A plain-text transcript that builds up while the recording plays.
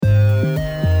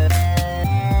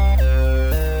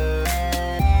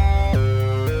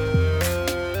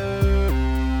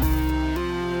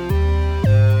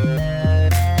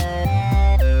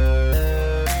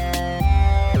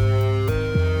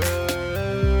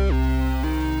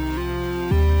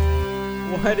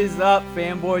What is up,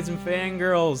 fanboys and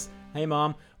fangirls? Hey,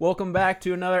 Mom. Welcome back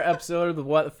to another episode of the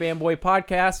What the Fanboy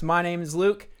Podcast. My name is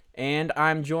Luke, and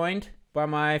I'm joined by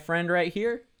my friend right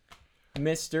here,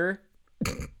 Mr.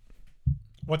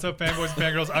 What's up, fanboys and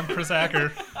fangirls? I'm Chris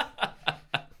Acker.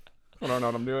 I don't know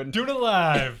what I'm doing. Doing it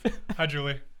live. Hi,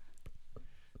 Julie.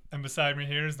 And beside me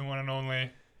here is the one and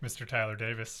only Mr. Tyler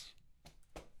Davis.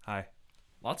 Hi.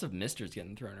 Lots of misters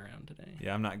getting thrown around today.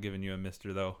 Yeah, I'm not giving you a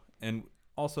mister, though. And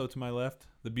also to my left,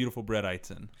 the beautiful Brett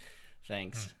Eitzen.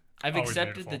 Thanks. I've Always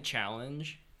accepted beautiful. the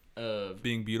challenge of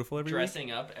Being beautiful every week?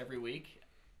 dressing up every week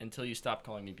until you stop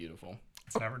calling me beautiful.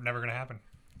 It's never going to happen.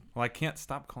 Well, I can't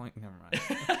stop calling... Never mind.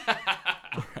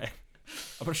 All right.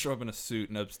 I'm going to show up in a suit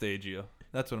and upstage you.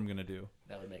 That's what I'm going to do.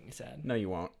 That would make me sad. No, you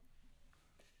won't.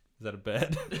 Is that a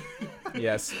bet?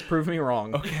 Yes, prove me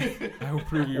wrong. Okay. I will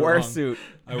prove you Wear wrong. a suit.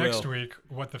 I Next will. week,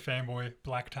 What the Fanboy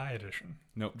Black Tie Edition.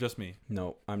 Nope, just me.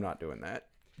 No, I'm not doing that.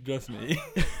 Just me.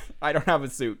 I don't have a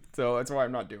suit, so that's why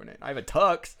I'm not doing it. I have a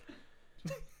tux,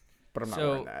 but I'm not So-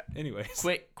 wearing that. Anyways.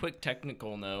 Quick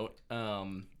technical note.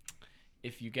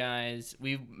 If you guys,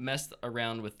 we messed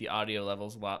around with the audio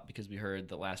levels a lot because we heard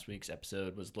that last week's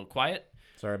episode was a little quiet.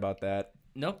 Sorry about that.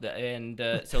 Nope.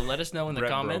 So let us know in the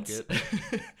Brett broke comments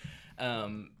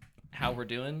how we're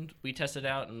doing. We tested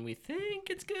out and we think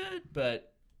it's good,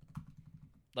 but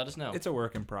let us know. It's a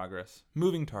work in progress.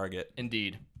 Moving target.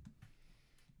 Indeed.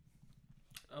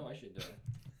 Oh, I should.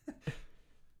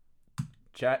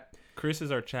 Chat Chris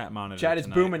is our chat monitor is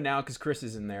tonight. booming now because Chris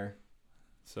is in there.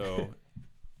 So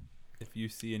if you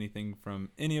see anything from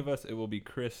any of us, it will be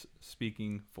Chris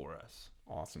speaking for us.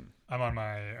 Awesome. I'm on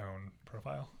my own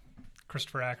profile.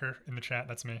 Christopher Acker in the chat.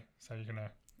 That's me. So you can...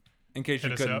 In case you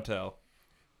Hit us couldn't up. tell.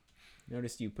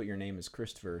 Noticed you put your name as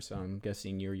Christopher, so I'm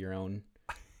guessing you're your own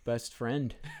best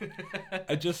friend.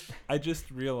 I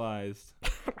just realized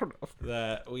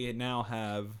that we now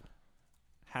have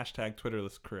hashtag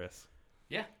Twitterless Chris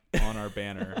Yeah. on our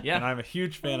banner. Yeah. And I'm a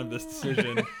huge fan of this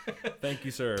decision. Thank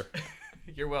you, sir.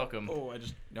 You're welcome. Oh,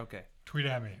 okay. Tweet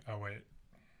at me. Oh, wait.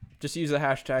 Just use the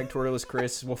hashtag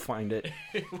Twirless We'll find it.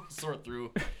 We'll sort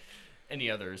through any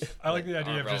others. I like the that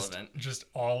idea of aren't relevant. just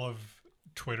all of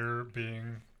Twitter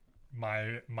being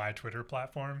my Twitter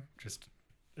platform. Just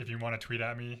if you want to tweet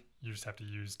at me, you just have to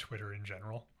use Twitter in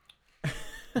general.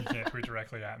 You can't tweet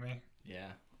directly at me.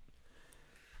 Yeah.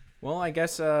 Well, I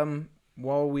guess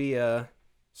while we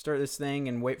start this thing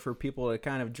and wait for people to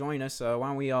kind of join us, why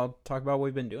don't we all talk about what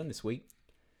we've been doing this week?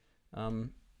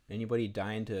 Anybody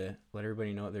dying to let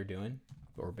everybody know what they're doing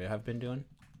or have been doing?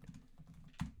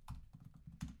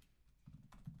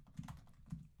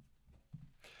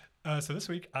 So this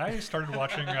week, I started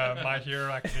watching My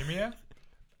Hero Academia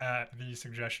at the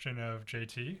suggestion of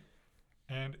JT,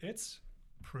 and it's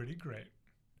pretty great.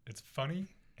 It's funny,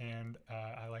 and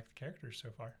I like the characters so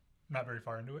far. Not very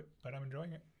far into it, but I'm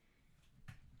enjoying it.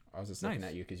 I was just looking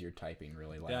Nice. at you because you're typing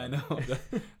really loud. Yeah, I know.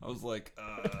 I was like,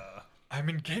 I'm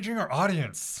engaging our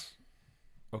audience.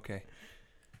 okay.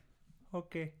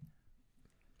 Okay.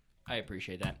 I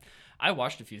appreciate that. I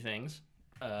watched a few things.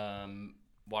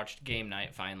 Watched Game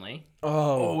Night finally.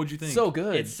 Oh, what'd you think? So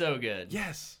good. It's so good.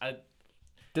 Yes.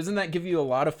 Doesn't that give you a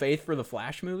lot of faith for the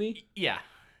Flash movie? Yeah.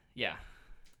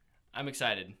 I'm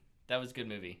excited. That was a good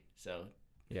movie. So,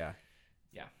 Yeah.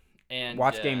 and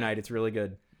Watch Game Night. It's really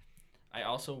good. I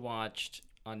also watched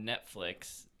on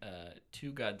Netflix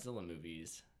 2 Godzilla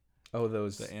movies. Oh,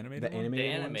 those The animated the one? animated, The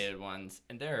ones? animated ones,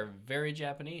 and they're very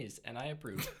Japanese, and I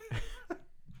approve.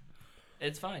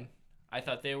 It's fine. I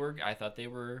thought they were.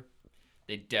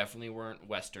 They definitely weren't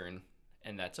Western,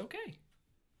 and that's okay.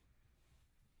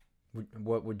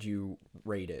 What would you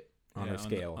rate it on Yeah, a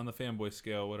scale? On the fanboy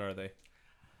scale, what are they?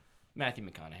 Matthew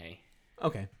McConaughey.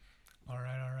 Okay. All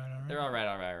right. They're all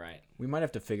right. We might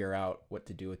have to figure out what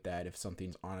to do with that if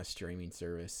something's on a streaming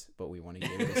service, but we want to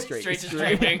give it a straight, Straight to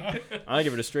streaming. I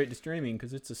give it a straight to streaming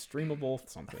because it's a streamable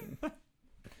something.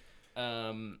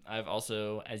 I've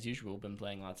also, as usual, been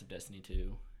playing lots of Destiny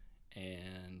 2,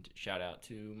 and shout out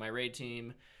to my raid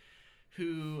team,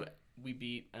 who we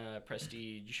beat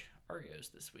Prestige Argos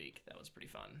this week. That was pretty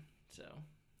fun. So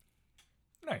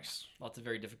Nice. lots of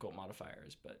very difficult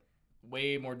modifiers, but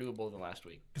way more doable than last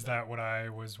week. Is that what I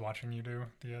was watching you do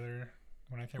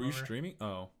when I came Were you over? streaming?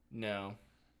 Oh. No.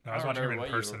 No, I was don't watching him remember in what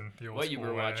person. The old What you school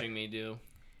were way. watching me do.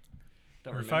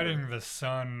 Don't We're remember. fighting the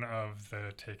son of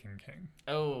the Taken King.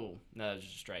 Oh, no, that was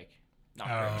just a strike.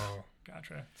 Nocrix. Oh,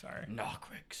 gotcha. Sorry.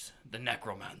 Nocrix, the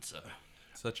necromancer.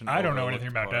 Such an I don't know overlooked anything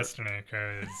about part. Destiny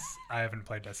because I haven't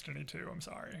played Destiny 2. I'm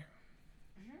sorry.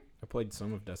 I played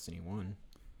some of Destiny 1.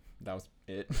 That was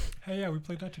it. Hey, yeah, we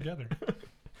played that together.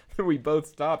 We both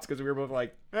stopped because we were both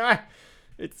like,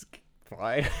 it's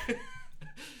Clyde.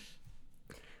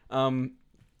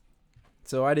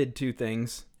 So I did two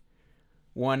things.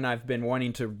 One, I've been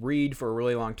wanting to read for a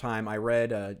really long time. I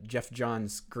read Jeff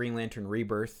Johns' Green Lantern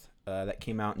Rebirth that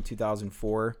came out in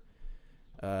 2004.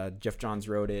 Jeff Johns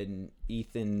wrote it, and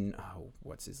Ethan,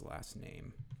 what's his last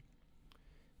name?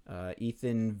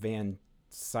 Ethan Van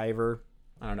Sciver,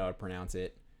 I don't know how to pronounce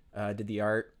it, did the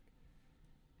art.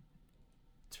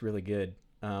 It's really good.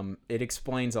 It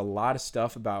explains a lot of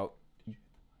stuff about...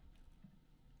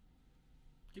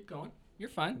 Keep going. You're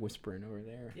fine. Whispering over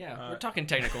there. Yeah, we're talking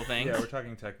technical things. Yeah, we're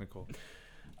talking technical.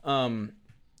 Yeah.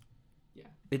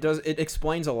 It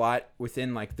explains a lot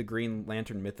within like the Green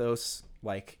Lantern mythos.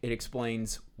 Like it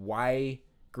explains why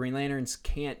Green Lanterns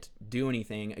can't do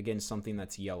anything against something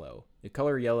that's yellow. The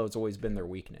color yellow has always been their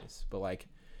weakness, but like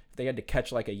if they had to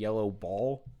catch like a yellow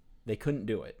ball, they couldn't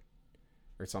do it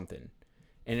or something.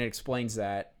 And it explains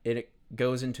that. It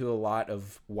goes into a lot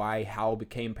of why Hal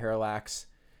became Parallax,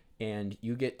 and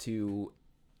you get to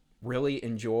really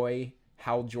enjoy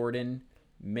Hal Jordan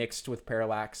mixed with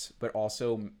Parallax, but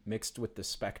also mixed with the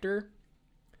Spectre.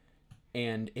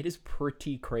 And it is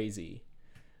pretty crazy.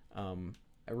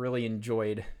 I really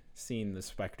enjoyed seeing the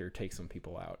Spectre take some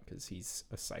people out because he's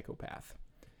a psychopath.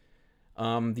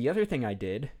 The other thing I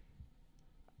did,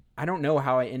 I don't know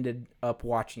how I ended up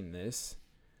watching this,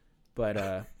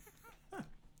 but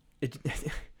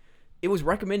it was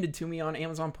recommended to me on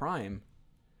Amazon Prime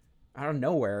out of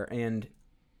nowhere. And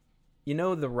you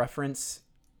know the reference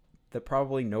that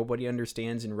probably nobody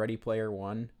understands in Ready Player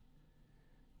One,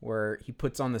 where he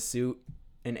puts on the suit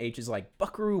and H is like,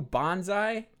 Buckaroo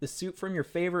Banzai, the suit from your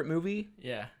favorite movie?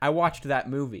 Yeah. I watched that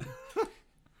movie.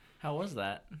 How was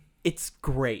that? It's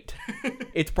great.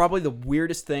 It's probably the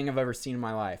weirdest thing I've ever seen in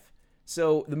my life.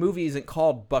 So the movie isn't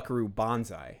called Buckaroo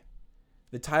Banzai.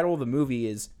 The title of the movie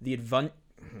is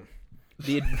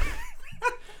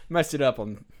messed it up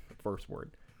on the first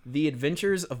word. The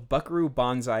Adventures of Buckaroo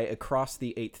Banzai Across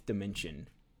the Eighth Dimension.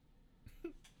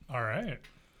 All right.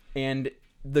 And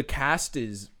the cast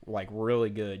is like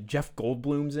really good. Jeff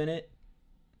Goldblum's in it.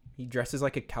 He dresses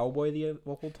like a cowboy the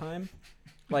whole time.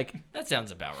 Like That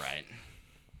sounds about right.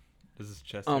 Does his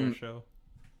chest hair show?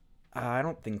 I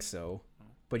don't think so,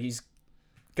 but he's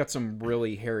got some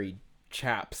really hairy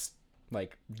chaps,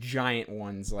 like giant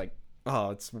ones. Like, oh,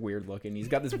 it's weird looking. He's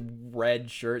got this red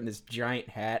shirt and this giant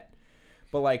hat.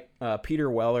 But like Peter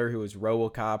Weller, who was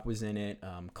RoboCop, was in it.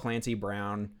 Clancy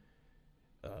Brown.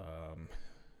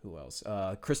 Who else?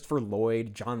 Christopher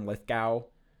Lloyd, John Lithgow.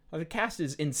 The cast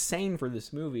is insane for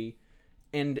this movie,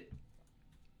 and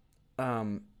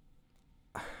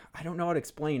I don't know how to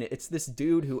explain it. It's this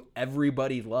dude who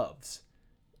everybody loves.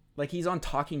 Like, he's on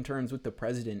talking terms with the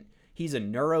president. He's a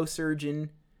neurosurgeon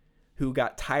who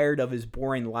got tired of his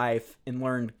boring life and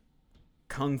learned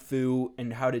kung fu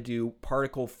and how to do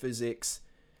particle physics,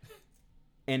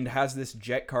 and has this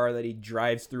jet car that he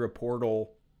drives through a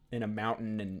portal in a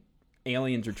mountain, and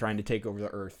aliens are trying to take over the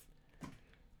Earth.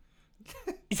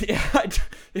 Yeah,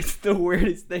 it's the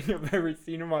weirdest thing I've ever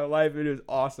seen in my life. It is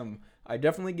awesome. I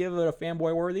definitely give it a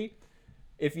fanboy worthy.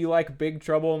 If you like Big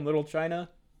Trouble in Little China,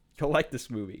 you'll like this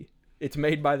movie. It's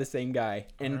made by the same guy.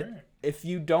 And Alright. if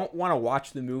you don't want to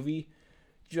watch the movie,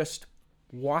 just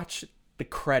watch the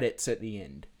credits at the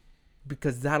end,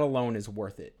 because that alone is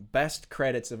worth it. Best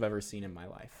credits I've ever seen in my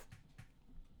life.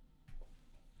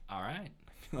 All right.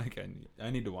 Like I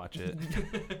need to watch it.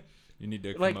 You need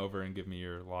to come Like- over and give me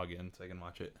your login so I can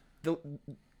watch it.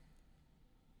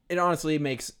 It honestly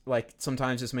makes, like,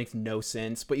 sometimes just makes no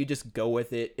sense, but you just go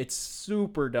with it. It's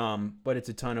super dumb, but it's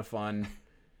a ton of fun.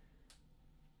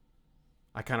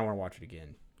 I kind of want to watch it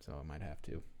again, so I might have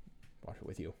to watch it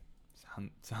with you.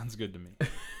 Sounds good to me.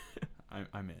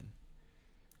 I'm in.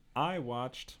 I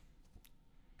watched,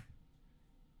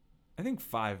 I think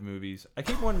 5 movies. I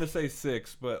keep wanting to say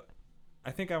 6, but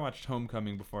I think I watched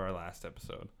Homecoming before our last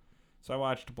episode. So I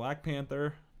watched Black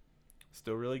Panther,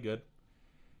 still really good.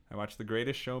 I watched The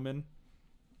Greatest Showman,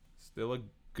 still a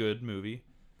good movie.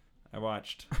 I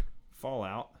watched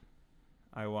Fallout.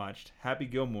 I watched Happy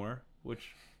Gilmore,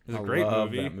 which is a great love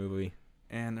movie. that movie.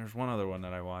 And there's one other one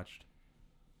that I watched.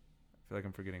 I feel like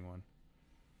I'm forgetting one.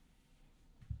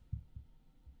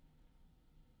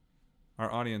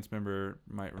 Our audience member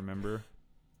might remember.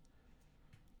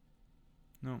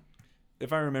 No.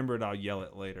 If I remember it, I'll yell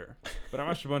it later. But I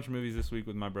watched a bunch of movies this week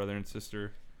with my brother and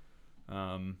sister.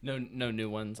 No new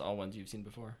ones. All ones you've seen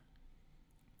before.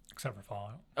 Except for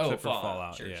Fallout. Oh, Except for Fallout.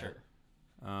 Fallout, Sure, yeah. sure.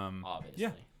 Obviously. yeah.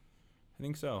 I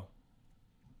think so.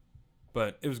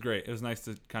 But it was great. It was nice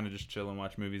to kind of just chill and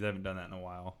watch movies. I haven't done that in a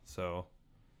while. So,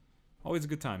 always a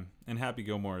good time. And Happy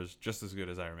Gilmore is just as good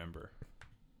as I remember.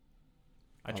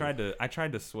 I tried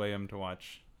to sway him to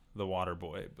watch The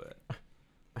Waterboy, but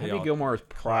Happy Gilmore is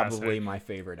probably Classic. my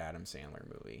favorite Adam Sandler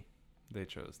movie. they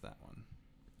chose that one.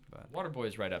 But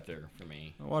Waterboy's right up there for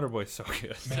me. The Waterboy's so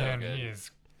good. Man, good. he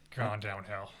is gone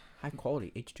downhill. High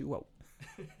quality H2O.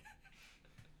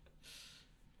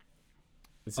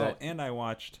 Is Oh, that and I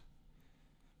watched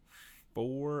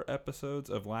 4 episodes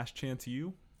of Last Chance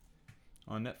U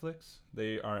on Netflix.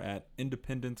 They are at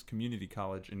Independence Community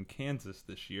College in Kansas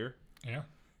this year. Yeah.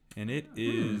 And it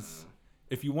is,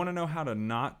 if you want to know how to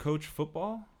not coach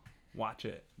football, watch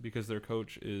it, because their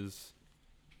coach is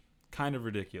kind of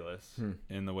ridiculous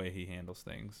in the way he handles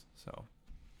things. So,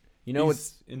 you know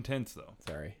he's intense though.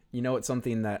 Sorry. You know, it's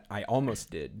something that I almost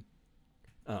did.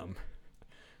 I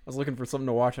was looking for something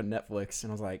to watch on Netflix,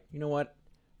 and I was like, you know what?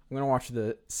 I'm going to watch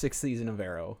the 6th season of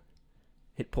Arrow.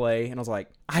 Hit play, and I was like,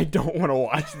 I don't want to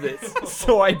watch this.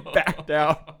 So I backed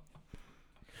out.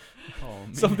 Oh,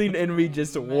 man. Something in me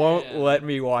just won't Man. let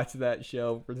me watch that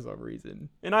show for some reason.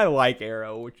 And I like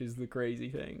Arrow, which is the crazy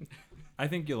thing. I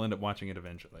think you'll end up watching it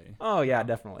eventually. Oh, yeah,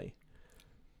 definitely.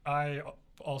 I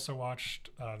also watched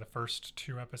the first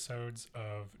 2 episodes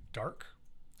of Dark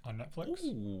on Netflix.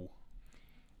 Ooh.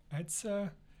 It's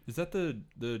Is that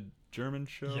the German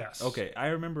show? Yes. Okay, I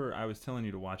remember I was telling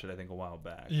you to watch it, I think, a while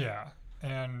back. yeah,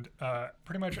 and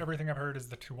pretty much everything I've heard is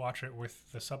to watch it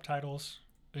with the subtitles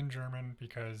in German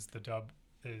because the dub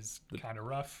is kind of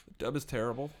rough. Dub is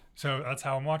terrible. So that's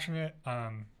how I'm watching it.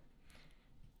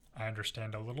 I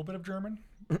understand a little bit of German,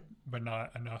 but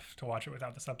not enough to watch it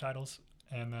without the subtitles.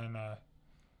 And then,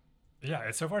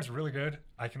 so far it's really good.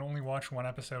 I can only watch 1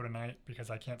 episode a night because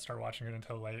I can't start watching it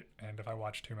until late. And if I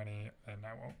watch too many, then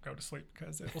I won't go to sleep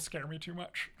because it will scare me too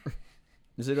much.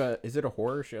 Is it a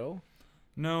horror show?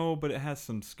 No, but it has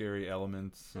some scary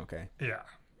elements. Okay. Yeah,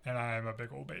 and I'm a big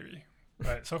old baby.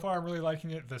 But so far I'm really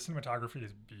liking it. The cinematography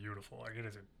is beautiful. Like, it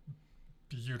is a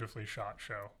beautifully shot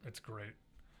show. It's great.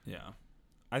 Yeah.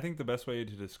 I think the best way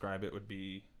to describe it would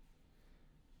be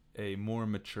a more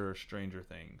mature Stranger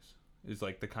Things is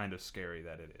like the kind of scary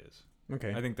that it is.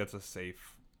 Okay. I think that's a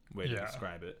safe way to Yeah.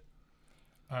 describe it.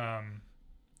 And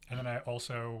then I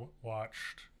also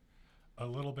watched a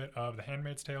little bit of The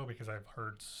Handmaid's Tale because I've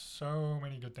heard so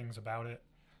many good things about it.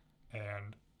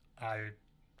 And I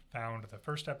found the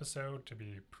first episode to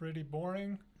be pretty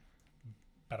boring,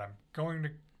 but I'm going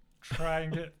to try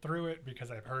and get through it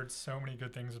because I've heard so many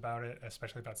good things about it,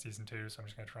 especially about season 2. So I'm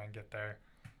just going to try and get there.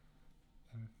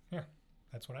 And yeah,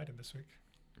 that's what I did this week.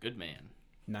 Good man.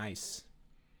 Nice.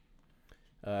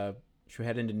 Should we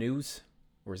head into news?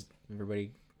 Or is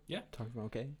everybody talking about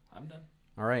okay? I'm done.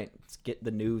 All right, let's get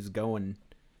the news going.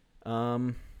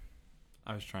 I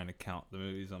was trying to count the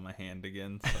movies on my hand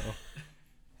again, so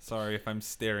sorry if I'm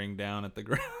staring down at the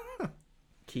ground.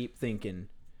 Keep thinking.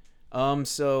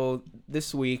 So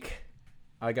this week,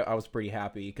 I was pretty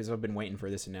happy because I've been waiting for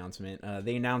this announcement.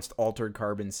 They announced Altered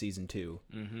Carbon Season 2.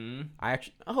 Mm-hmm.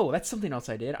 That's something else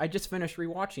I did. I just finished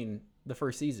rewatching the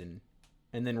first season.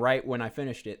 And then right when I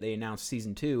finished it, they announced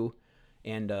Season 2.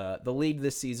 And the lead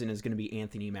this season is going to be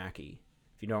Anthony Mackie.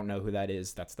 If you don't know who that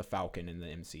is, that's the Falcon in the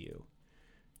MCU.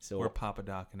 So Or Papa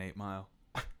Doc in 8 Mile,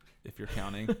 if you're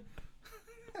counting.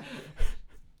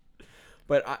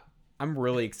 But I'm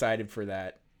really excited for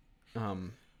that.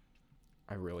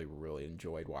 I really, really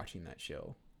enjoyed watching that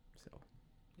show. So,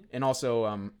 and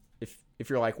also, if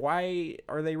you're like, why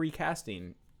are they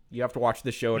recasting? You have to watch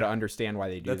the show to understand why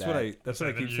they do That's that. what I So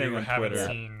keep then saying you on haven't Twitter.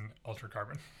 seen Altered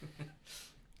Carbon.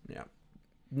 Yeah.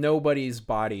 Nobody's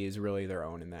body is really their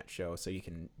own in that show, so you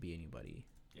can be anybody.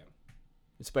 Yeah.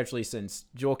 Especially since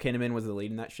Joel Kinnaman was the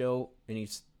lead in that show, and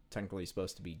he's technically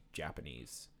supposed to be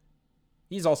Japanese.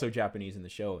 He's also Japanese in the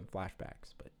show in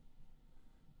flashbacks, but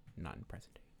not in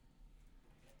present day.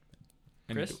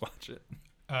 I need Chris? to watch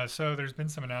it. So there's been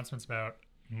some announcements about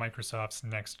Microsoft's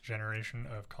next generation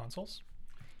of consoles.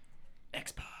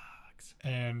 Xbox.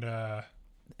 And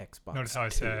Xbox. notice how I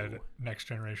 2. said next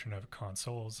generation of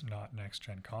consoles, not next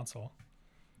gen console.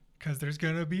 Because there's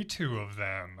going to be 2 of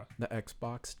them. The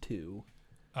Xbox 2.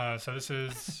 So this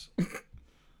is,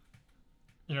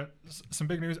 some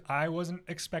big news. I wasn't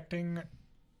expecting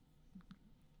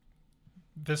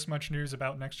this much news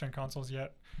about next gen consoles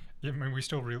yet. I mean, we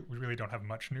really don't have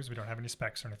much news. We don't have any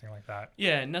specs or anything like that.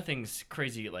 Yeah, nothing's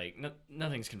crazy. Like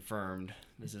nothing's confirmed.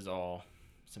 This is all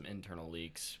some internal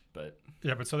leaks, but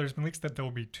Yeah, but so there's been leaks that there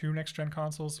will be 2 next gen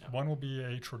consoles. Yeah. One will be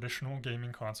a traditional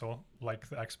gaming console like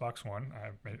the Xbox One,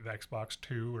 maybe the Xbox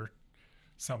 2 or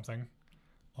something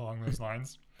along those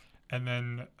lines. And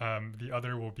then the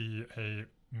other will be a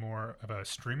more of a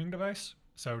streaming device.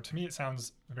 So to me, it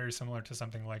sounds very similar to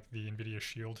something like the NVIDIA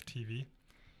Shield TV,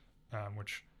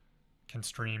 which can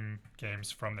stream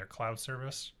games from their cloud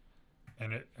service,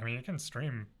 and it can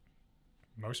stream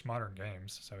most modern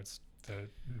games. So it's the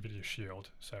NVIDIA Shield.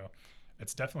 So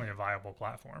it's definitely a viable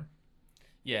platform.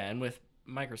 Yeah, and with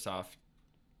Microsoft's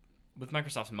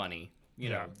money, you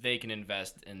know, they can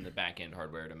invest in the back end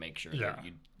hardware to make sure that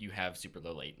you have super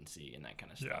low latency and that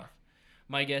kind of stuff. Yeah.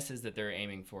 My guess is that they're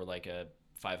aiming for like a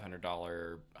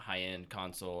 $500 high-end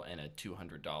console and a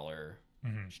 $200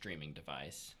 streaming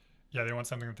device. Yeah, they want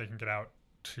something that they can get out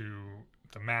to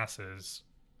the masses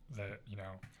that, you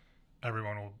know,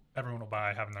 everyone will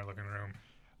buy, have in their living room.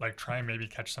 Like, try and maybe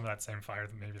catch some of that same fire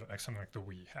that maybe like something like the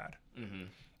Wii had. Mm-hmm.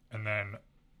 And then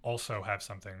also have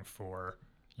something for,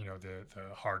 you know, the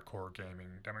hardcore gaming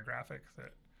demographic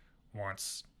that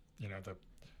wants, you know,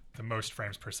 the most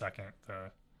frames per second,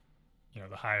 the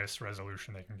highest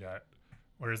resolution they can get.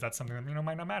 Whereas that's something that, you know,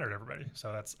 might not matter to everybody. So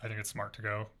I think it's smart to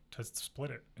go to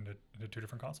split it into two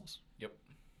different consoles. Yep.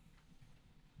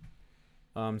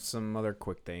 Some other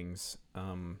quick things.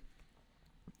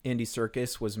 Andy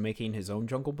Serkis was making his own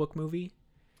Jungle Book movie,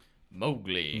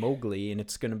 Mowgli, and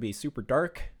it's going to be super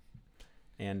dark.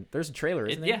 And there's a trailer,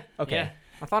 isn't there? Yeah. Okay. Yeah.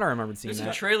 I thought I remembered seeing There's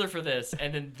that. a trailer for this,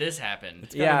 and then this happened.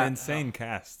 It's got an insane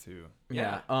cast too.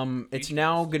 Yeah. It's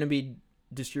now going to be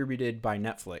distributed by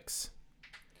Netflix.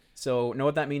 So, know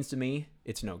what that means to me?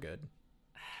 It's no good.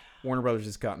 Warner Brothers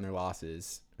is cutting their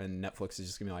losses, and Netflix is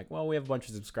just going to be like, well, we have a bunch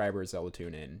of subscribers that will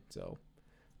tune in. So,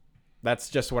 that's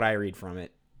just what I read from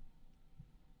it.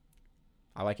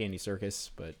 I like Andy Serkis,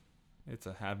 but It's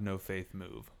a have no faith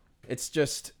move. it's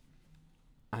just,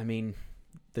 I mean,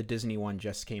 the Disney one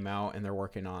just came out, and they're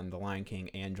working on The Lion King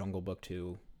and Jungle Book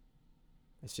 2.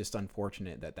 It's just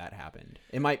unfortunate that happened.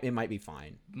 It might be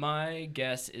fine. My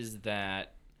guess is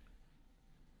that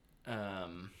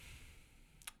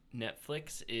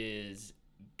Netflix is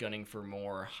gunning for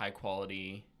more high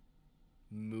quality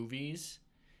movies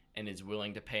and is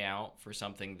willing to pay out for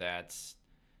something that's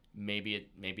maybe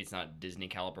it's not Disney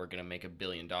caliber going to make $1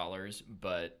 billion,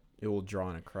 but It will draw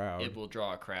in a crowd. it will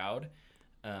draw a crowd.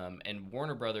 And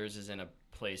Warner Brothers is in a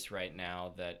place right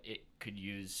now that it could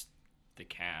use the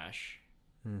cash.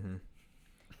 Mm-hmm.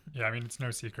 Yeah, I mean, it's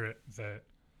no secret that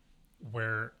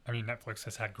Netflix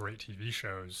has had great TV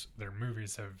shows. Their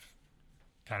movies have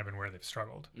kind of been where they've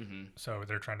struggled. Mm-hmm. So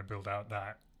they're trying to build out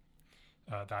that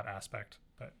aspect.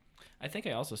 But I think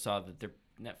I also saw that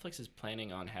Netflix is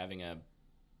planning on having a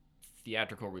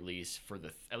theatrical release for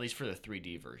at least for the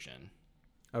 3D version.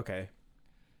 Okay.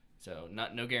 So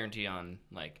no guarantee on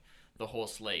like the whole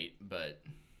slate, but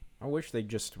I wish they'd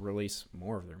just release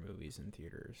more of their movies in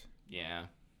theaters. yeah.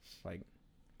 Like,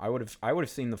 I would have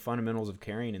seen The Fundamentals of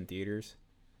Caring in theaters.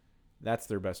 That's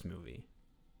their best movie.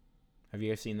 Have you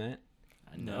guys seen that?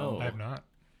 I know. I have not.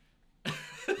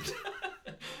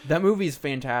 That movie is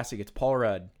fantastic. It's Paul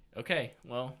Rudd. Okay,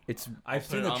 well, It's I've put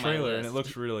seen it the on my trailer and it list.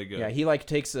 looks really good. yeah. He like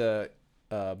takes a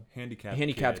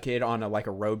handicapped kid on a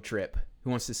road trip who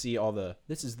wants to see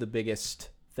this is the biggest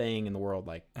thing in the world,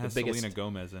 like It has the biggest. Selena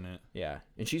Gomez in it. Yeah,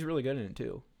 and she's really good in it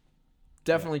too.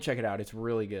 Definitely check it out. It's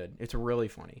really good. It's really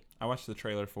funny. I watched the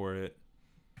trailer for it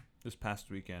this past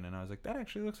weekend, and I was like, that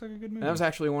actually looks like a good movie. And that was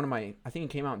actually one of my. I think it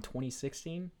came out in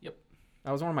 2016. Yep.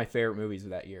 That was one of my favorite movies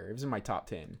of that year. It was in my top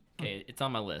 10. okay, it's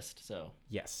on my list. So,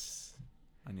 Yes.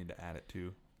 I need to add it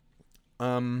too.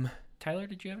 Tyler,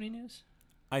 did you have any news?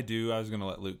 I do. I was gonna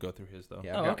let Luke go through his though.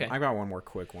 Yeah. Oh, okay. I got one more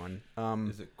quick one.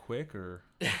 Is it quick or?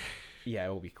 Yeah, it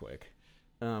will be quick.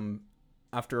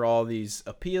 After all these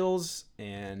appeals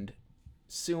and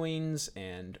suings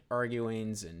and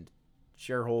arguings and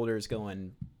shareholders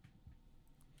going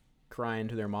crying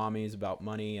to their mommies about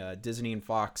money, Disney and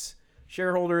Fox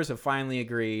shareholders have finally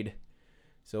agreed.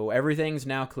 So everything's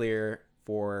now clear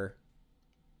for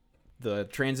the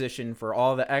transition for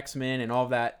all the X-Men and all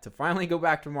that to finally go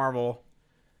back to Marvel.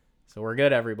 So we're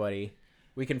good, everybody.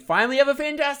 We can finally have a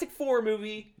Fantastic Four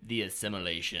movie. The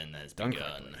assimilation has Done begun.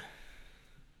 correctly.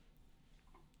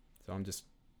 So I'm just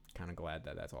kind of glad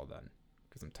that that's all done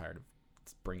because I'm tired of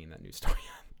bringing that news story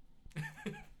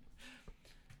up.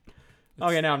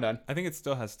 Okay, now I'm done. I think it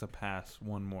still has to pass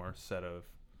one more set of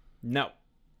No.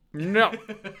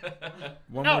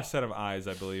 more set of eyes,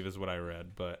 I believe, is what I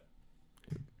read. But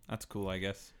that's cool, I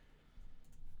guess.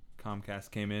 Comcast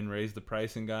came in, raised the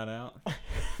price, and got out.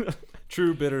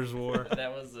 True bidders war.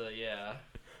 That was yeah.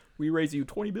 We raise you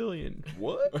 $20 billion.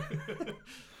 What?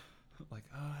 Like,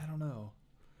 I don't know.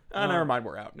 Never mind.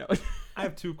 We're out. No. I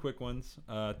have two quick ones.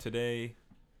 Today,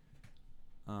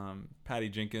 Patty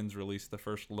Jenkins released the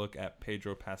first look at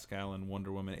Pedro Pascal in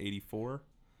Wonder Woman 84.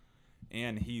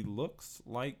 And he looks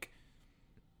like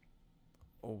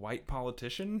a white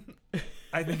politician.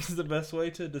 I think is the best way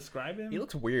to describe him. He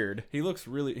looks weird. He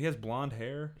has blonde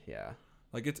hair. Yeah.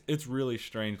 Like it's really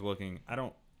strange looking. I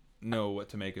don't know what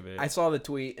to make of it. I saw the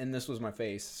tweet and this was my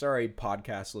face. Sorry,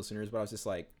 podcast listeners, but I was just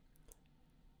like,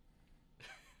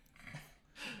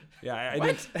 yeah,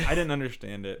 I didn't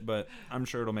understand it, but I'm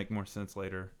sure it'll make more sense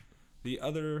later. The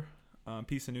other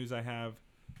piece of news I have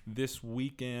this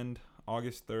weekend,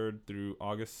 August 3rd through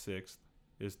August 6th,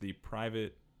 is the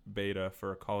private beta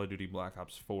for Call of Duty Black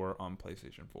Ops 4 on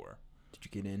PlayStation 4. did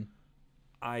you get in?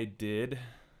 I did.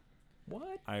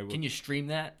 What? Can you stream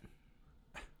that?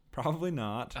 Probably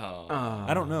not. Oh.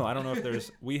 I don't know. I don't know if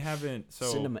there's. We haven't. So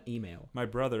Send him an email. my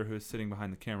brother, who is sitting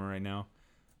behind the camera right now,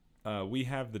 we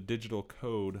have the digital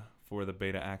code for the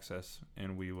beta access,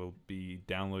 and we will be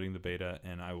downloading the beta,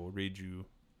 and I will read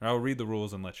the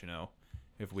rules and let you know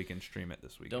if we can stream it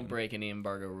this weekend. Don't break any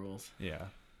embargo rules. Yeah,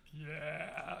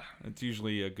 Yeah. it's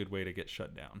usually a good way to get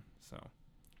shut down. So,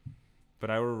 but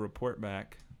I will report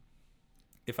back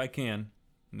if I can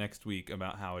next week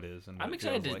about how it is and what I'm it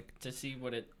excited feels like. to see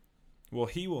what it. Well,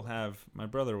 my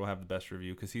brother will have the best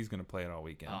review because he's going to play it all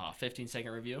weekend. 15-second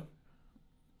review.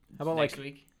 How about next like?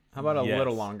 week? How about a Yes.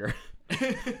 little longer?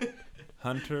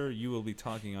 Hunter, you will be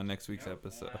talking on next week's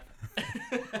episode.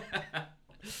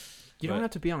 You don't But-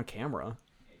 have to be on camera.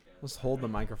 Let's hold the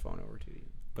microphone over to you.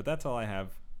 But that's all I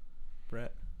have,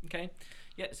 Brett. Okay.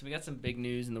 Yeah, so we got some big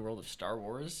news in the world of Star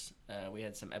Wars. We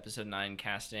had some Episode 9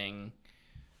 casting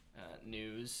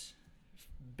news.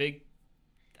 Big,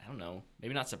 I don't know,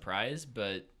 maybe not surprise,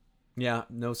 but... Yeah,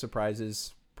 no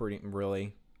surprises.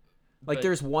 Really. Like, but-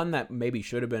 there's one that maybe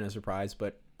should have been a surprise,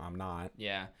 but I'm not.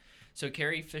 Yeah. So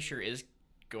Carrie Fisher is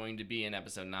going to be in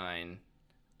Episode 9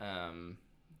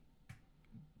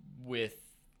 with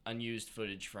unused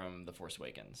footage from The Force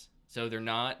Awakens. So they're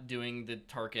not doing the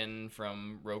Tarkin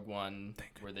from Rogue One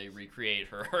where they recreate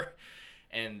her,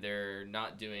 and they're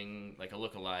not doing like a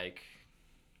lookalike.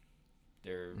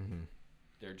 They're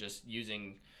just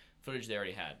using footage they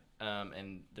already had.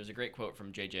 And there's a great quote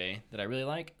from JJ that I really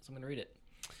like, so I'm going to read it.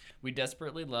 "We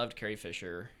desperately loved Carrie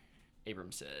Fisher,"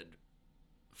 Abrams said.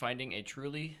 "Finding a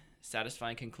truly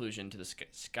satisfying conclusion to the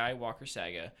Skywalker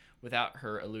saga without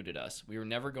her eluded us. We were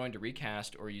never going to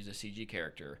recast or use a CG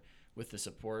character. With the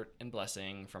support and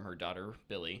blessing from her daughter,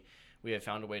 Billy, we have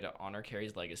found a way to honor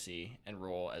Carrie's legacy and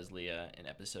role as Leia in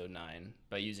Episode 9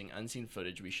 by using unseen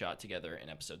footage we shot together in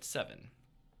Episode 7.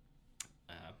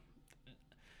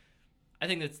 I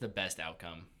think that's the best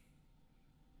outcome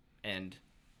and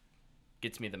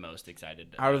gets me the most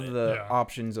excited. Out about of it. the Yeah.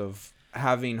 options of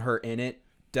having her in it,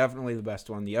 definitely the best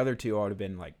one. The other two, I would have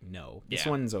been like, no. This Yeah.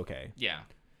 one's okay. Yeah.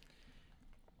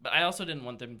 But I also didn't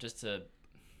want them just to,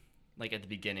 like at the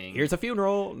beginning. Here's a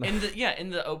funeral. in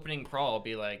the opening crawl,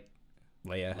 be like,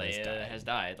 Leia has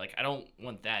died. Like, I don't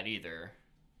want that either.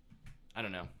 I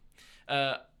don't know.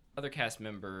 Other cast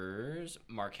members,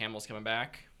 Mark Hamill's coming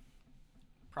back.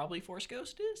 Probably Force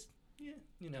Ghost is. Yeah,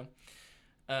 you know.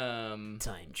 Time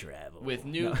travel. With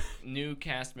new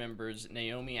cast members,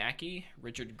 Naomi Ackie,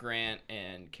 Richard Grant,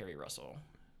 and Kerry Russell.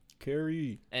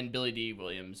 Carrie. And Billy D.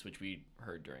 Williams, which we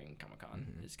heard during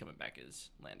Comic-Con, is coming back as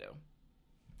Lando.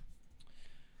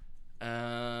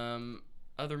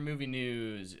 Other movie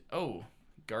news. Oh,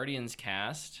 Guardians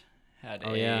cast had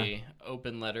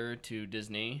open letter to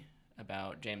Disney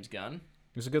about James Gunn.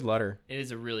 It was a good letter. It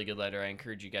is a really good letter. I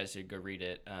encourage you guys to go read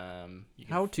it. You can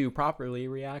How to properly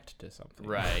react to something.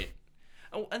 Right.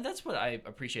 Oh, and that's what I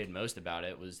appreciated most about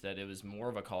it, was that it was more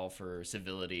of a call for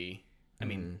civility. I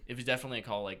mean, it was definitely a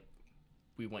call like,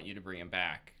 we want you to bring him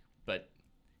back, but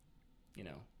you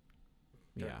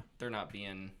know, they're not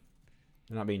being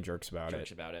They're not being jerks about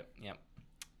jerks it. about it. Yep.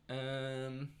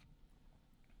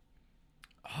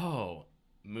 Oh,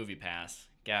 Movie Pass,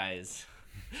 guys.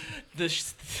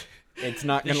 It's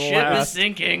not The going to ship is last.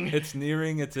 sinking. It's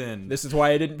nearing its end. This is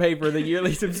why I didn't pay for the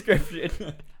yearly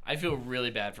subscription. I feel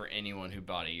really bad for anyone who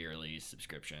bought a yearly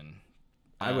subscription.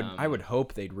 I would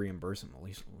hope they'd reimburse them at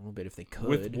least a little bit if they could.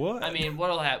 With what? I mean,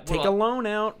 what'll happen? Take a loan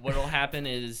out. What'll happen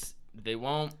is they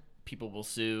won't. People will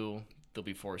sue. They'll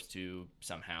be forced to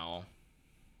somehow.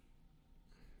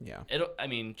 Yeah. I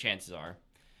mean, chances are.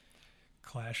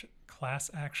 Class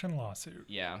action lawsuit.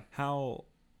 Yeah. How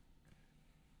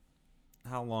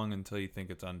long until you think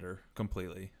it's under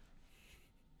completely?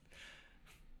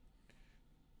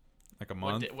 Like a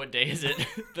month? What day is it?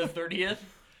 The 30th?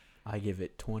 I give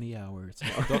it 20 hours.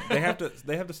 They have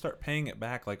to start paying it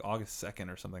back like August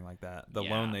 2nd or something like that. The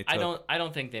loan they took. I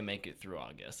don't think they make it through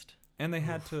August. And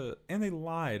they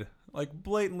lied. Like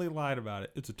blatantly lied about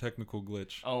it. It's a technical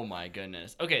glitch. Oh my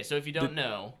goodness. Okay, so if you don't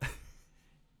know,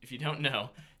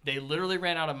 they literally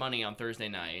ran out of money on Thursday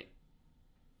night.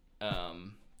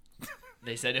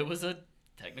 They said it was a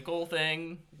technical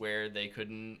thing where they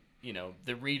couldn't,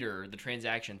 the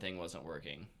transaction thing wasn't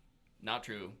working. Not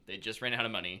true. They just ran out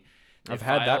of money. I've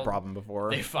had that problem before.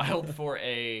 They filed for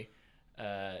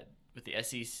with the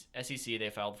SEC, they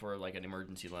filed for like an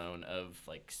emergency loan of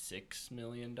like $6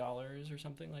 million or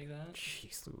something like that.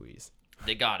 Jeez Louise.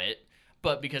 They got it,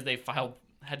 but because they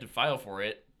had to file for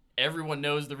it, everyone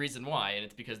knows the reason why, and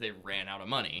it's because they ran out of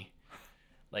money.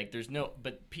 Like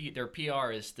their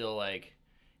PR is still like,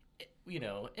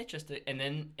 it just,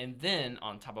 and then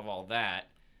on top of all that,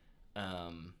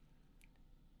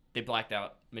 they blacked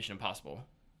out Mission Impossible.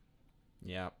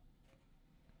 Yeah.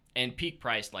 And peak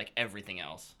priced like everything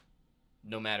else,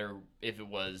 no matter if it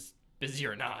was busy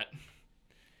or not.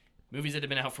 Movies that have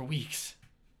been out for weeks.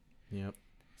 Yep.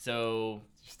 So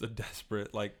Just a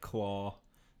desperate claw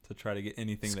to try to get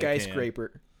anything they can.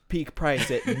 Skyscraper. Peak price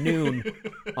at noon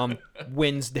on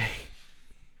Wednesday.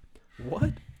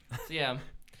 What? So yeah,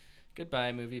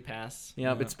 goodbye Movie Pass.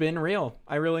 Yeah, it's been real.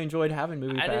 I really enjoyed having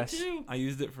Movie I Pass. did too. I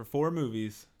used it for 4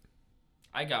 movies.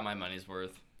 I got my money's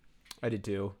worth. I did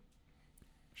too.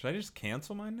 Should I just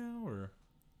cancel mine now, or?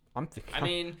 I'm thinking. I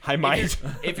mean, I might.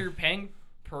 If you're paying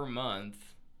per month,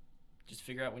 just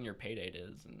figure out when your pay date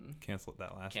is and Cancel it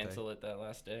that last cancel day. it that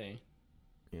last day.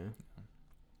 Yeah.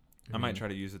 I might try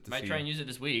to use it to Might see try and use it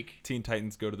this week. Teen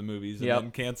Titans Go to the Movies and Yep.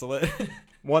 then cancel it.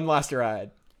 One last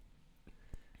ride.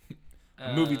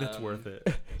 A movie that's Um, worth it.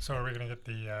 So are we gonna get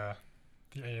the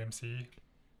AMC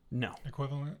No.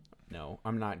 equivalent? No,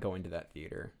 I'm not going to that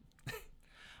theater.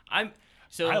 I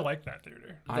like that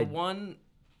theater.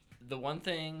 The one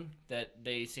thing that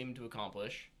they seemed to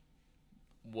accomplish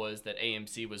was that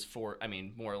AMC was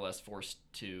more or less forced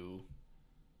to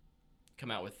come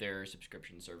out with their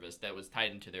subscription service that was tied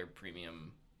into their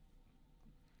premium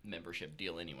membership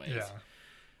deal anyways.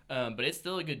 Yeah. But it's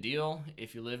still a good deal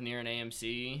if you live near an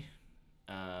AMC.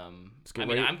 get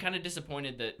ready. I'm kind of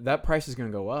disappointed that That price is going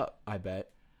to go up, I bet.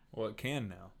 Well, it can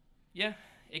now. yeah,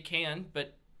 it can,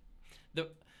 but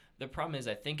the problem is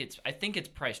I think it's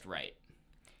priced right.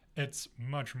 It's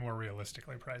much more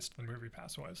realistically priced than Movie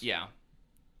Pass was. Yeah.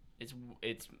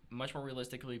 It's much more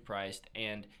realistically priced,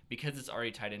 and because it's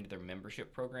already tied into their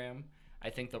membership program,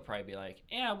 I think they'll probably be like,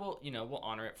 yeah, we'll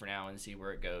honor it for now and see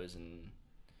where it goes. And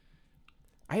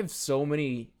I have so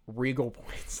many Regal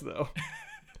points, though.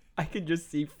 I can just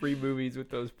see free movies with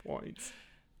those points.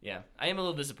 yeah, I am a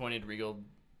little disappointed Regal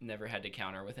never had to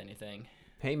counter with anything.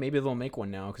 Hey, maybe they'll make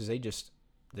one now because they just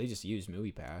use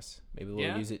Movie Pass. Maybe they'll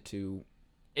Yeah. use it to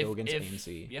go against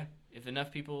AMC. Yeah, if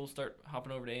enough people start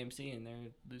hopping over to AMC and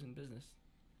they're losing business.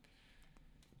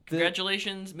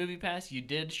 Congratulations, Movie Pass. You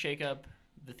did shake up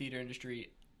the theater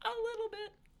industry a little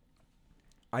bit.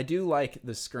 I do like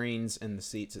the screens and the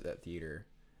seats at that theater,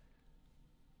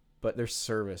 but their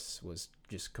service was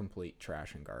just complete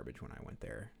trash and garbage when I went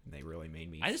there. They really made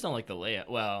me. I just don't like the layout.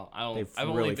 Well, They've I've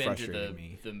really only been to frustrated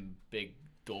me. the big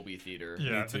Dolby theater.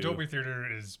 Yeah, Me the too. Dolby Theater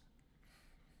is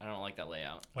I don't like that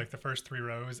layout. like the first 3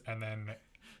 rows and then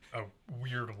a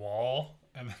weird wall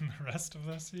and then the rest of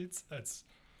the seats. It's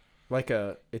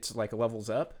it's like levels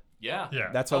up. Yeah. yeah.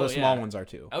 That's how Oh, the small yeah. ones are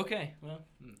too. Okay. Well,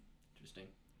 interesting.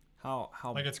 How?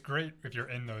 Like it's great if you're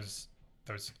in those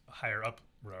higher up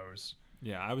rows.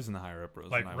 Yeah, I was in the higher up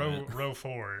rows. Like when I went. row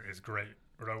 4 is great.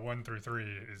 Row 1 through 3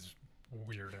 is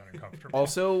weird and uncomfortable.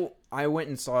 Also, I went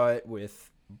and saw it with.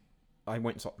 I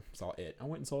went and saw it. I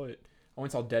went and saw it. I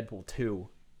went and saw Deadpool 2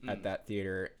 at that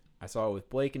theater. I saw it with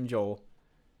Blake and Joel.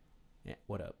 Yeah,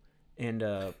 what up?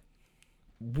 And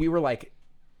we were like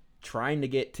trying to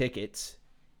get tickets,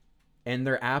 and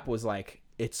their app was like,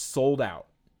 it's sold out.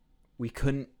 We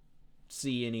couldn't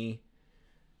see any.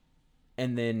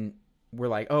 And then we're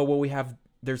like, oh, well,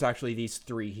 there's actually these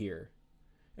 3 here.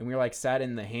 And we were like sat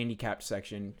in the handicapped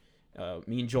section.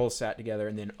 Me and Joel sat together,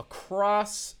 and then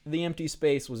across the empty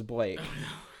space was Blake.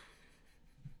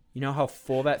 You know how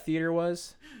full that theater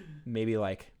was? Maybe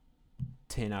like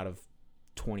 10 out of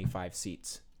 25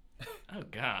 seats. Oh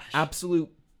gosh. Absolute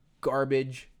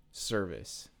garbage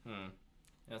service.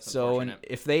 That's So, and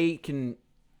unfortunate. if they can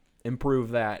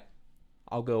improve that,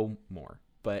 I'll go more.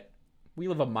 But we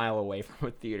live a mile away from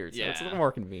a theater, so it's a Yeah. little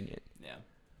more convenient. Yeah.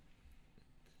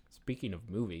 Speaking of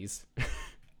movies.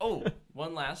 Oh,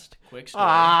 one last quick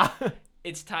story.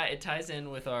 It ties in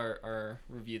with our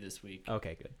review this week.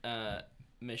 Okay, good.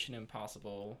 Mission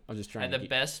Impossible I was just trying had to the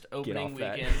best opening off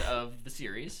that. weekend of the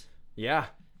series. Yeah.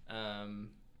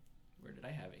 Where did I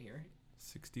have it here?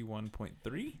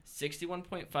 61.3.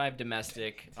 61.5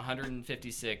 domestic,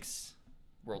 156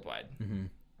 worldwide. Mm-hmm.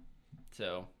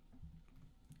 So,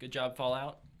 good job,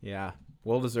 Fallout. Yeah.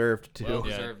 Well deserved, too. Well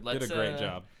Yeah, deserved. did a great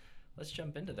job. let's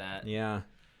jump into that. Yeah.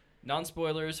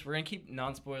 Non-spoilers. We're gonna keep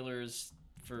non-spoilers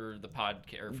for the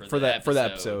podcast or For the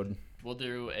episode. We'll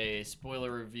do a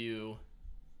spoiler review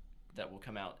that will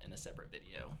come out in a separate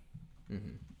video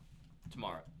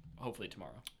tomorrow. Hopefully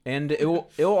tomorrow. And it'll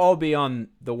all be on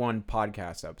the one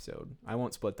podcast episode. I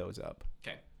won't split those up.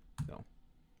 Okay. So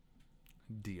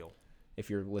Deal. if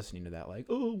you're listening to that like,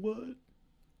 oh, what?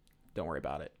 Don't worry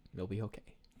about it. It'll be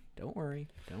okay. Don't worry.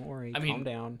 I Calm mean,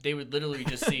 down. They would literally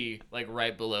just see like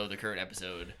right below the current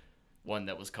episode one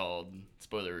that was called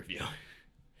spoiler review.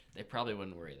 They probably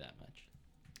wouldn't worry that much.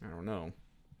 I don't know.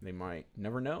 They might.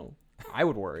 Never know. I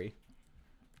would worry.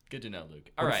 Good to know, Luke.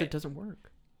 What All if right. it doesn't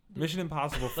work? Mission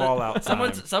Impossible Fallout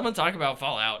time. Someone talk about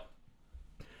Fallout.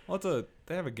 Well,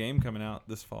 they have a game coming out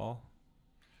this fall.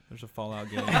 There's a Fallout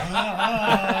game.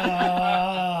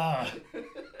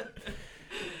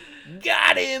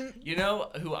 Got him. You know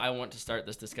who I want to start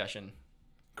this discussion?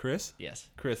 Chris, Yes.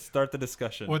 start the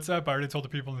discussion. What's up? I already told the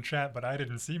people in the chat, but I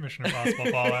didn't see Mission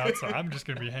Impossible Fallout, so I'm just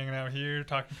going to be hanging out here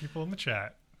talking to people in the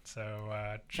chat.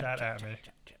 So chat at me.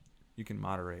 You can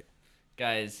moderate.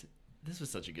 Guys, this was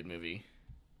such a good movie.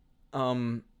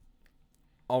 I'll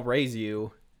raise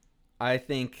you. I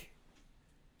think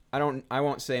I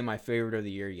won't say my favorite of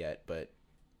the year yet, but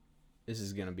this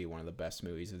is going to be one of the best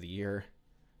movies of the year.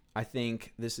 I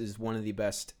think this is one of the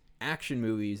best action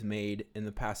movies made in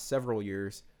the past several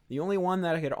years. The only one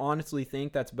that I could honestly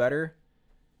think that's better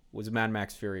was Mad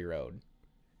Max Fury Road.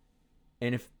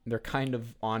 And if they're kind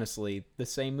of honestly the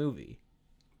same movie,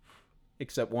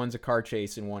 except one's a car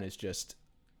chase and one is just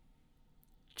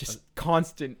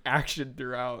constant action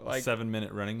throughout. Like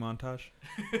 7-minute running montage.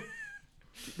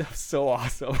 that was so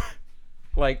awesome.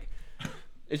 Like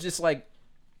it's just like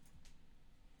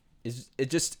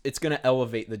it's gonna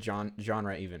elevate the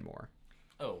genre even more.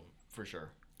 Oh, for sure.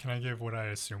 Can I give what I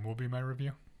assume will be my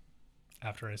review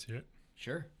after I see it?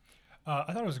 Sure.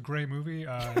 I thought it was a great movie.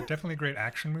 Definitely a great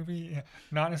action movie.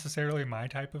 Not necessarily my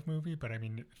type of movie, but I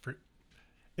mean,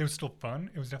 it was still fun.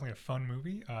 It was definitely a fun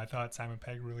movie. I thought Simon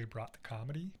Pegg really brought the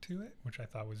comedy to it, which I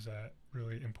thought was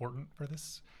really important for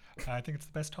this. I think it's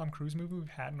the best Tom Cruise movie we've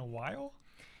had in a while,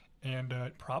 and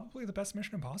probably the best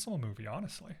Mission Impossible movie,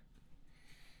 honestly.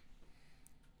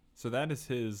 So that is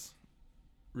his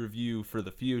review for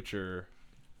the future.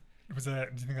 Do you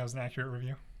think that was an accurate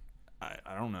review?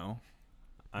 I don't know.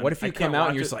 What if you I came can't out and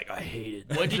watch you're it. just like, I hate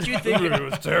it? What did you think? It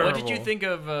was terrible. What did you think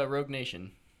of Rogue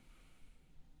Nation?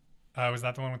 Was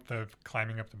that the one with the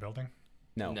climbing up the building?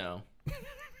 No. No.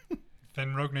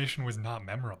 Then Rogue Nation was not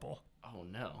memorable. Oh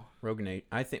no.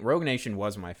 I think Rogue Nation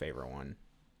was my favorite one.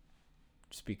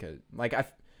 Just because, like,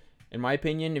 in my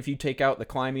opinion, if you take out the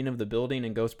climbing of the building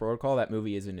and Ghost Protocol, that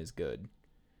movie isn't as good.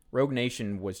 Rogue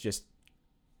Nation was just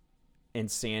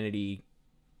insanity.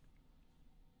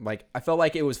 Like, I felt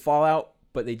like it was Fallout,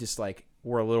 but they just, like,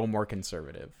 were a little more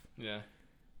conservative. Yeah.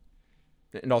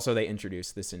 And also they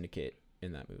introduced the Syndicate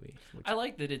in that movie. Which, I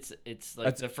like that it's like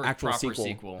That's the first actual proper sequel.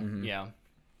 sequel. Mhm. Yeah.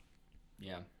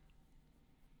 Yeah.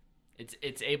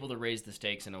 It's able to raise the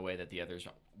stakes in a way that the others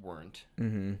weren't.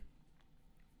 mm-hmm.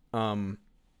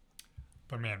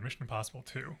 But man, Mission Impossible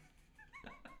 2.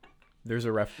 There's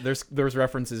there's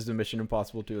references to Mission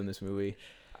Impossible 2 in this movie.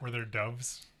 Were there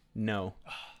doves? No.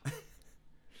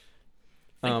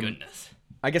 Thank goodness.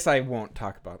 I guess I won't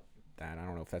talk about that. I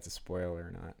don't know if that's a spoiler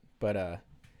or not. But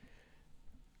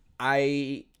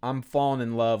I'm falling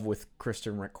in love with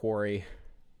Christian McQuarrie.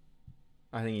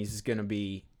 I think he's gonna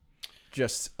be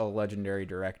just a legendary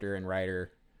director and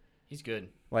writer. He's good.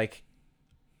 Like,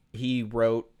 he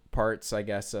wrote parts, I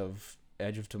guess, of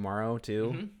Edge of Tomorrow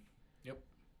too. Mhm. Yep.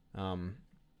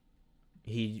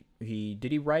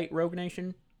 Did he write Rogue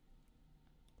Nation?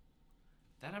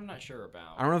 That I'm not sure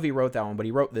about. I don't know if he wrote that one, but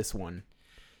he wrote this one.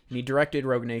 And he directed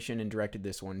Rogue Nation and directed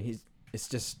this one.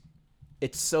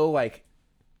 It's so, like,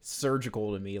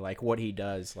 surgical to me, like, what he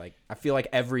does. Like, I feel like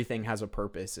everything has a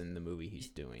purpose in the movie he's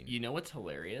doing. You know what's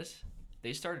hilarious?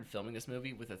 They started filming this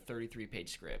movie with a 33-page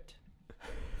script.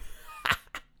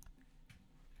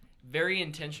 Very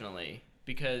intentionally,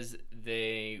 because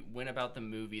they went about the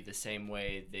movie the same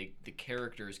way the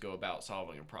characters go about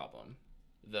solving a problem.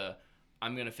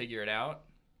 I'm going to figure it out.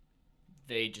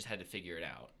 They just had to figure it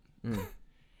out. Mm.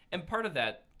 And part of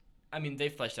that, I mean, they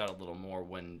fleshed out a little more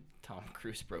when Tom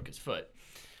Cruise broke his foot.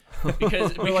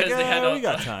 Because We're like, they had we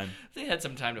got time. They had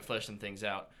some time to flesh some things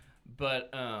out. But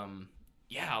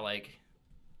yeah, like,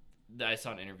 I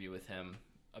saw an interview with him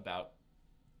about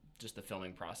just the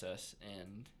filming process,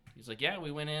 and he's like, yeah,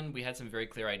 we went in, we had some very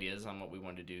clear ideas on what we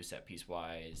wanted to do set piece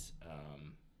wise,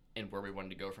 and where we wanted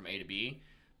to go from A to B.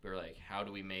 We were like, how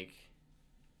do we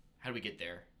get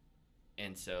there?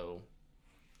 And so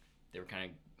they were kind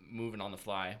of moving on the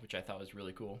fly, which I thought was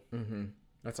really cool. Mm-hmm.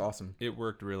 That's awesome. It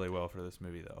worked really well for this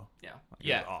movie, though. Yeah. Like,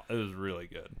 Yeah. It was really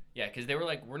good. Yeah, because they were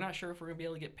like, we're not sure if we're going to be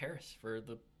able to get Paris for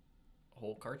the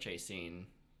whole car chase scene,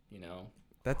 you know?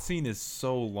 That scene is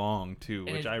so long, too,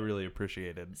 And which I really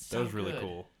appreciated. so That was really good.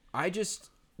 cool.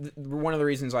 One of the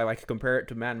reasons I like to compare it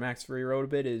to Mad Max Fury Road a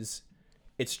bit is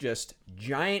it's just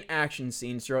giant action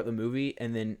scenes throughout the movie,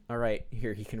 and then, all right,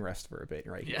 here, he can rest for a bit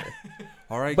right Yeah. here.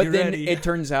 All right, But get then ready. it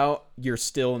turns out you're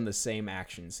still in the same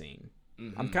action scene.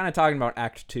 I'm kind of talking about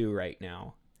Act 2 right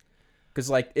now. Because,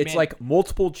 like, it's Man. like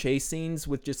multiple chase scenes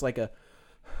with just like a,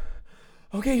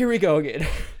 okay, here we go again.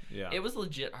 Yeah. It was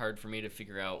legit hard for me to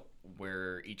figure out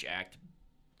where each act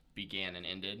began and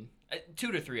ended.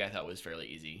 2 to 3 I thought was fairly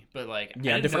easy, but like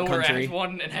Yeah, I didn't different know where country. Act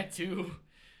 1 and Act 2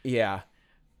 Yeah.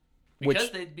 because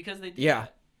Which, they did yeah.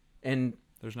 that. And,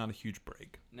 There's not a huge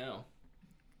break. No.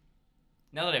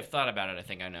 Now that I've thought about it, I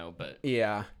think I know, but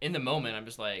yeah. in the moment I'm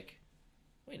just like,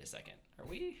 wait a second, are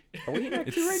we? Are we in Act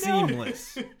It's 2 right now?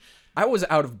 seamless. I was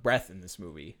out of breath in this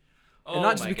movie. Oh And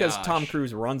not just my because gosh. Tom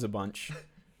Cruise runs a bunch.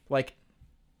 Like,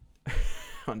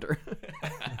 Hunter.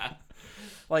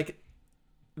 Like,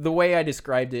 the way I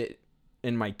described it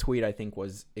in my tweet, I think,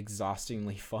 was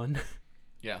exhaustingly fun.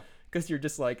 Yeah. Because you're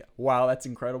just like, wow, that's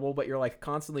incredible. But you're like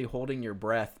constantly holding your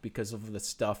breath because of the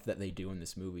stuff that they do in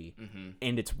this movie. Mm-hmm.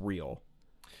 And it's real.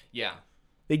 Yeah.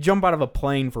 They jump out of a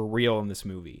plane for real in this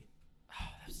movie.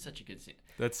 That was such a good scene.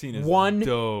 That scene is One-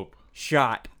 dope.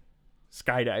 Shot.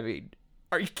 Skydiving.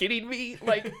 Are you kidding me?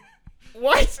 Like,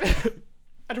 what?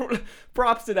 I don't.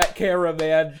 Props to that camera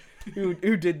man who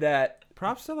did that.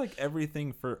 Props to like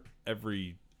everything for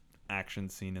every action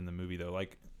scene in the movie, though.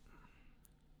 Like,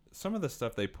 some of the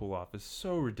stuff they pull off is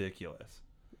so ridiculous.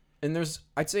 And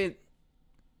I'd say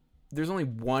there's only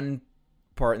one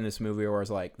part in this movie where I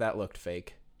was like, that looked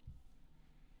fake.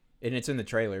 And it's in the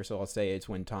trailer, so I'll say it's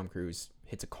when Tom Cruise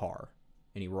hits a car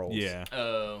and he rolls. Yeah.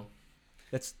 Oh.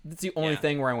 That's the only Yeah.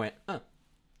 thing where I went,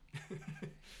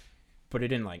 but it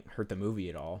didn't like hurt the movie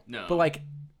at all. No. But like,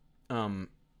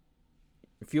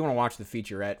 if you want to watch the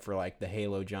featurette for like the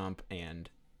Halo jump and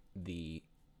the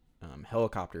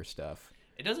helicopter stuff,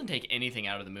 It doesn't take anything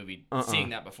out of the movie Uh-uh. seeing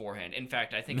that beforehand. In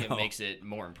fact, I think it No. makes it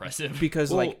more impressive. because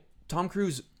Well- like Tom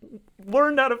Cruise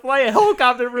learned how to fly a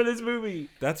helicopter for this movie.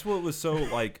 That's what was so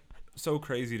like so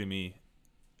crazy to me.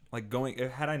 Like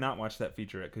had I not watched that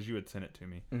featurette, because you had sent it to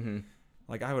me, Mm-hmm.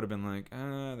 like I would have been like,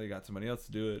 they got somebody else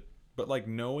to do it. But like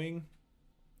knowing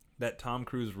that Tom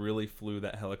Cruise really flew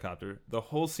that helicopter, the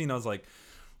whole scene I was like,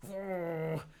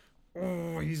 oh,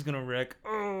 he's gonna wreck.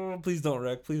 Oh, please don't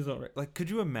wreck. Please don't wreck. Like, could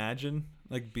you imagine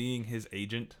like being his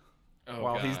agent Oh,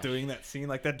 while he's gosh. doing that scene?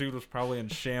 Like that dude was probably in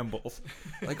shambles.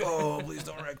 Like, oh, please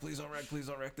don't wreck. Please don't wreck. Please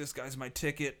don't wreck. This guy's my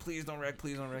ticket. Please don't wreck.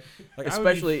 Please don't wreck. Like,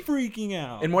 Especially- I would be freaking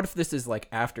out. And what if this is like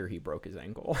after he broke his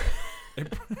ankle?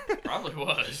 Probably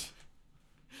was.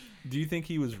 Do you think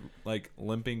he was like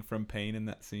limping from pain in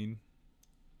that scene?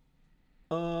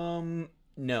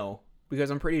 No, because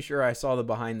I'm pretty sure I saw the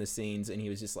behind the scenes and he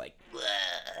was just like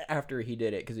after he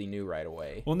did it because he knew right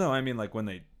away. Well, no, I mean like when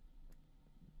they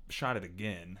shot it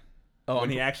again. Oh, When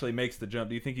he actually makes the jump,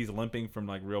 do you think he's limping from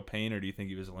like real pain, or do you think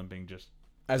he was limping just?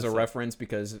 as a just like- reference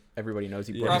because everybody knows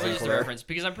he Yeah. broke Probably his just ankle a there. reference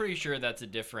because I'm pretty sure that's a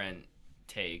different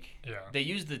take. Yeah. They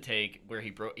used the take where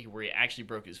he actually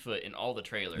broke his foot in all the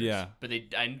trailers. Yeah. But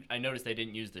I noticed they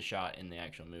didn't use the shot in the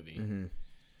actual movie. Mm-hmm.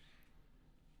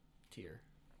 Tear.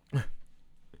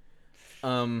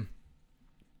 Um,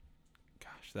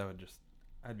 Gosh,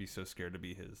 I'd be so scared to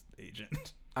be his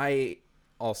agent. I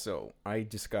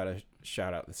just gotta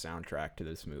shout out the soundtrack to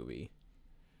this movie.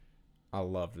 I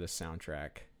love this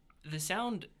soundtrack. The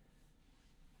sound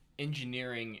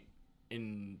engineering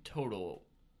in total,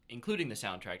 including the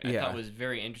soundtrack, I Yeah. thought was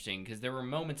very interesting because there were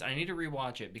moments. I need to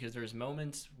rewatch it because there's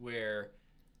moments where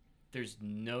there's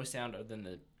no sound other than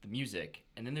the music,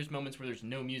 and then there's moments where there's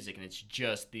no music and it's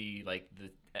just the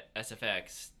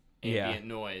SFX ambient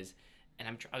noise.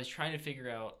 And I was trying to figure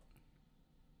out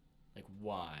like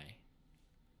why.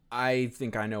 I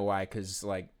think I know why, because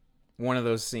like one of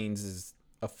those scenes is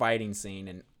a fighting scene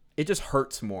and it just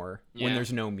hurts more when Yeah.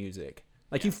 there's no music.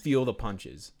 Like you feel the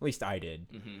punches. At least I did.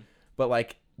 Mm-hmm. But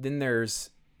like then there's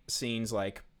scenes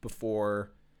like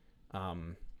before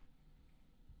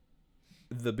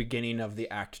the beginning of the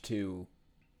Act 2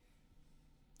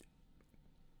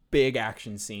 big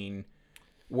action scene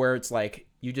where it's like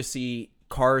you just see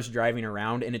cars driving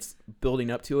around and it's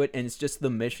building up to it and it's just the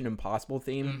Mission Impossible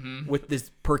theme with this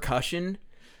percussion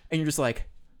and you're just like,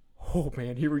 oh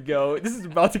man, here we go. This is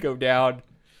about to go down.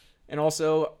 And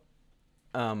also,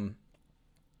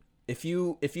 if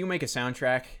you make a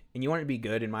soundtrack and you want it to be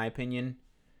good, in my opinion,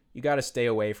 you got to stay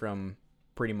away from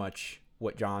pretty much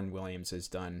what John Williams has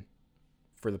done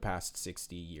for the past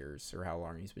 60 years or how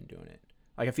long he's been doing it.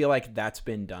 Like, I feel like that's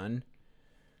been done.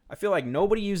 I feel like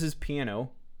nobody uses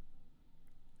piano.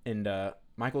 And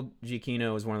Michael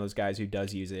Giacchino is one of those guys who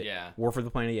does use it. Yeah. War for the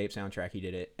Planet of the Apes soundtrack, he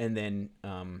did it. And then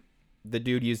the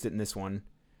dude used it in this one.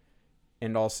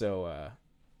 And also,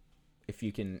 if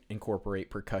you can incorporate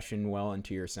percussion well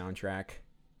into your soundtrack,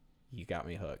 you got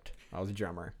me hooked. I was a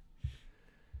drummer.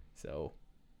 So,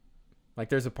 like,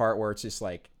 there's a part where it's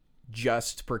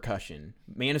just percussion.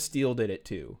 Man of Steel did it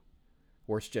too,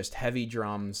 where it's just heavy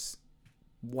drums,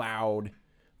 loud,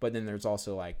 but then there's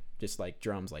also just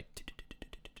drums I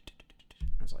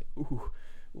was like, ooh,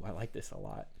 I like this a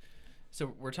lot.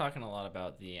 So we're talking a lot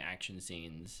about the action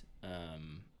scenes,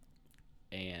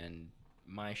 and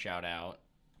my shout out,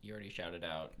 you already shouted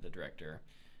out the director.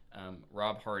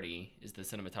 Rob Hardy is the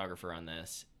cinematographer on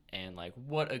this, and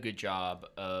what a good job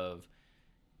of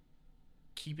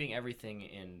keeping everything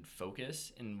in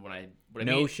focus. And what I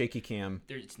mean, shaky cam.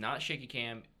 it's not shaky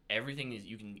cam. Everything is,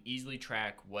 you can easily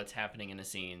track what's happening in a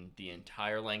scene, the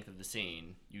entire length of the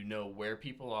scene. You know where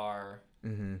people are.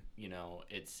 Mm-hmm.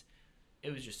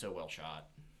 It was just so well shot.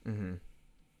 Mm-hmm.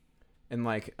 And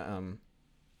I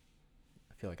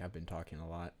feel like I've been talking a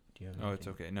lot. Do you have? Oh, it's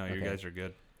anything? okay. No, you guys are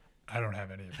good. I don't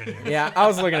have any opinion. Yeah, I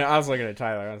was looking at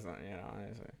Tyler. I was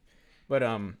honestly. But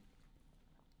now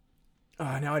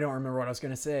I don't remember what I was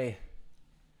gonna say.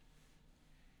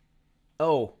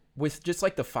 Oh, with just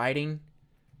the fighting,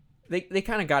 they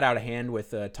kind of got out of hand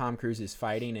with Tom Cruise's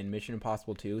fighting in Mission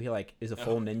Impossible 2. He is a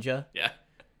full ninja. Yeah.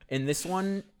 In this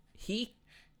one, he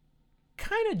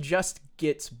kind of just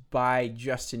gets by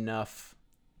just enough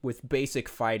with basic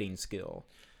fighting skill,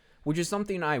 which is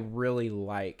something I really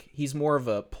like. He's more of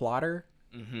a plotter,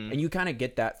 and you kind of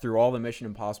get that through all the Mission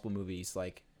Impossible movies.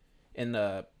 In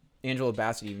the Angela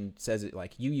Bassett even says it,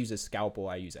 you use a scalpel,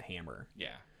 I use a hammer.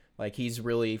 Yeah. He's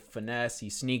really finesse. He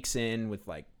sneaks in with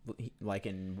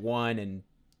in 1 and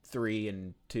 3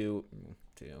 and 2,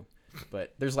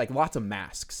 but there's lots of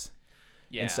masks.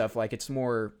 Yeah. And stuff. It's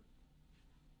more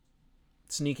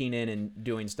sneaking in and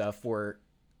doing stuff where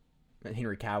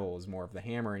Henry Cavill is more of the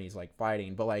hammer and he's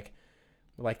fighting. But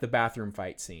the bathroom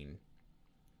fight scene.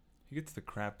 He gets the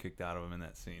crap kicked out of him in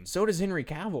that scene. So does Henry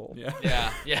Cavill.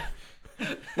 Yeah. Yeah.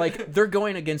 Yeah. They're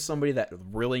going against somebody that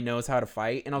really knows how to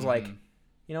fight. And I was like,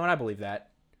 you know what? I believe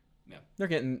that. Yeah. They're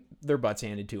getting their butts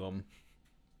handed to them.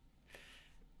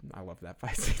 I love that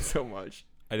fight scene so much.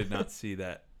 I did not see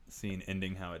that scene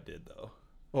ending how it did, though.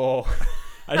 Oh.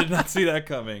 I did not see that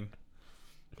coming,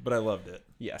 but I loved it.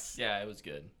 Yes. Yeah, it was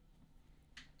good.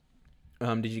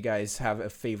 Did you guys have a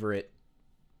favorite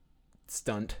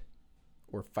stunt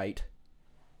or fight?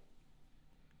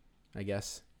 I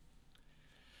guess.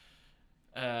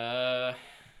 That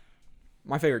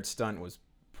My favorite stunt was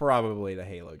probably the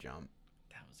Halo jump.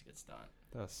 was a good stunt.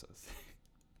 That was so sick.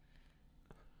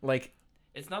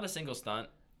 It's not a single stunt.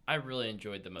 I really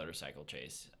enjoyed the motorcycle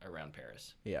chase around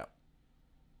Paris. Yeah.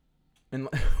 And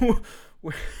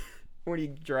when he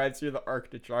drives through the Arc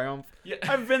de Triomphe, Yeah.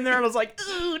 I've been there and I was like,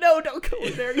 ooh, no, don't go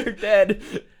in there, you're dead.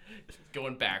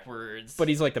 Going backwards. But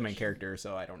he's the main character,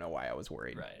 so I don't know why I was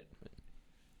worried. Right.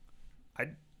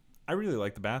 I really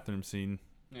like the bathroom scene.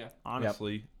 Yeah.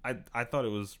 Honestly, I thought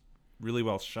it was really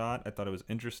well shot. I thought it was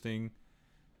interesting.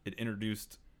 It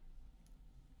introduced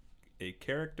a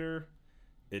character.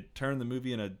 It turned the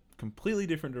movie in a completely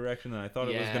different direction than I thought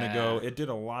it was going to go. It did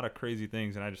a lot of crazy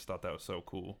things, and I just thought that was so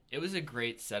cool. It was a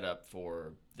great setup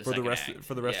for the rest act.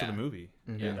 of the movie.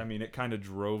 Mm-hmm. It kind of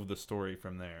drove the story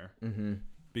from there. Mm-hmm.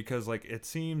 Because it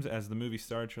seems as the movie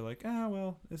starts, you're like,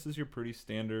 well, this is your pretty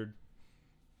standard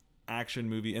action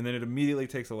movie, and then it immediately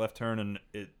takes a left turn and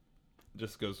it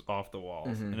just goes off the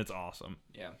walls, and it's awesome.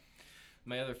 Yeah.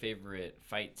 My other favorite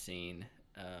fight scene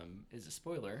is a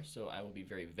spoiler, so I will be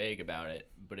very vague about it,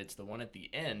 but it's the one at the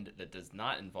end that does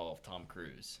not involve Tom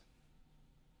Cruise.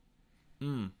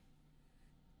 I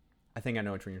think I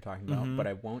know which one you're talking about, but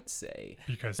I won't say.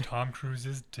 Because Tom Cruise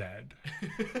is dead.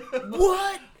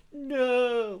 What?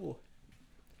 No.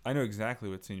 I know exactly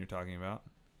what scene you're talking about.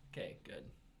 Okay, good.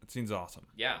 That scene's awesome.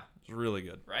 Yeah. It's really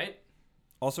good. Right?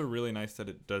 Also really nice that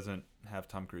it doesn't have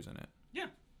Tom Cruise in it. Yeah.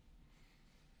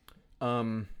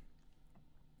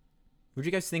 What'd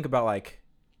you guys think about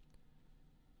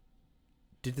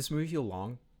did this movie feel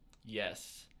long?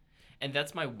 Yes. And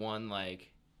that's my one,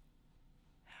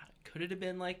 could it have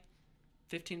been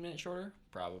 15 minutes shorter?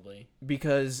 Probably.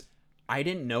 Because I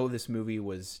didn't know this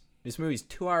movie's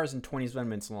 2 hours and 27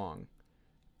 minutes long.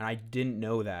 And I didn't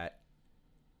know that.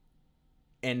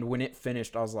 And when it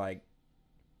finished, I was like,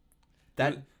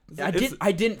 that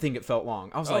I didn't think it felt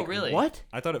long. I was Oh, like, really? what?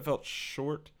 I thought it felt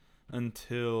short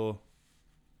until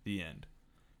the end,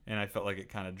 and I felt like it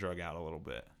kind of drug out a little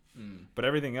bit. Mm. But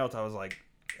everything else, I was like,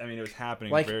 I mean, it was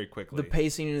happening Like, very quickly. The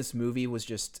pacing in this movie was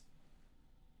just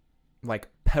like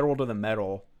pedal to the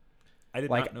metal. I did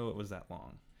like- not know it was that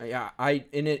long. Yeah, and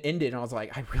it ended, and I was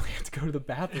like, I really have to go to the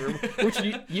bathroom, which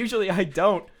usually I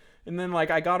don't. And then like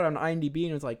I got on IMDb,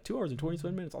 and it was like 2 hours and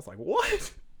 27 minutes. I was like,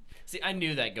 what? See, I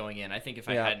knew that going in. I think if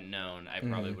I Yeah. hadn't known, I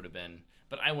probably Mhm. would have been.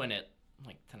 But I went at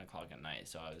like 10 o'clock at night,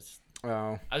 so I was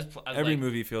Oh, Every like,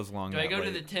 movie feels long. do I that go to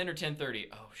way. the 10 or 10:30?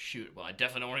 Oh shoot! Well, I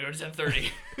definitely don't want to go to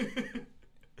 10:30.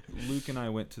 Luke and I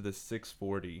went to the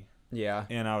 6:40, yeah.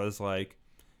 and I was like,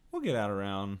 we'll get out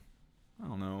around, I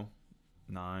don't know,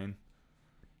 9.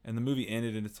 And the movie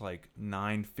ended, and it's like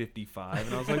 9:55,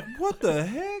 and I was like, what the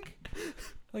heck?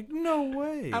 Like, no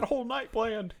way. Had a whole night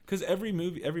planned. Because every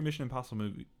Mission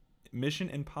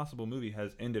Impossible movie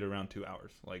has ended around 2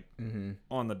 hours, like Mm-hmm.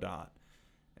 on the dot.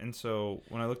 And so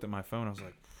when I looked at my phone, I was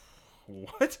like,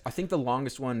 what? I think the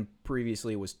longest one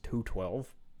previously was 2:12.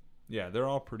 Yeah, they're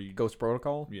all pretty. Ghost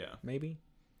Protocol, Yeah. maybe.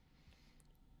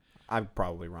 I'm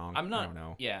probably wrong. I'm not. I don't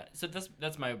know. Yeah, so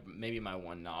that's my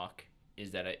one knock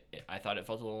is that I thought it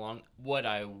felt a little long. What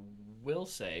I will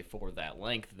say for that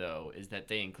length though is that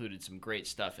they included some great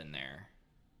stuff in there,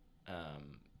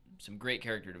 some great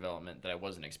character development that I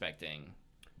wasn't expecting,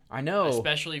 I know.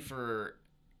 especially for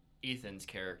Ethan's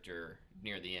character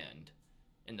near the end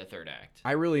in the third act.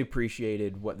 I really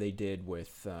appreciated what they did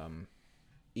with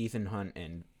Ethan Hunt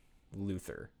and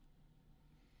Luther.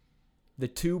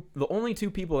 The only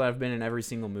two people that have been in every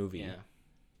single movie. Yeah,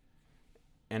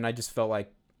 And I just felt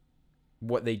like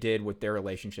what they did with their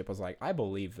relationship was like, I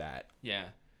believe that. yeah.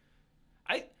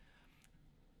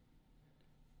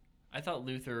 I thought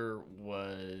Luther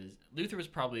was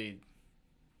probably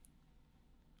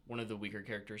one of the weaker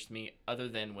characters to me, other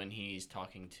than when he's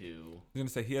talking to. I was gonna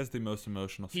say he has the most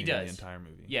emotional He scene in the does. entire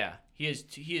movie. Yeah, he has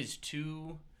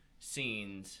two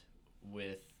scenes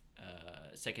with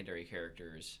secondary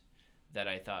characters that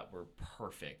I thought were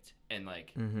perfect, and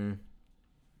like, Mm-hmm.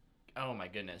 oh my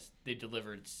goodness, they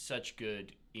delivered such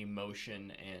good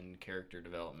emotion and character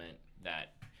development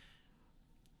that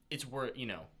it's worth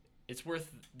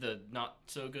the not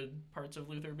so good parts of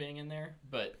Luther being in there,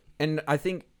 but And I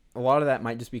think a lot of that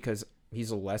might just because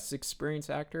he's a less experienced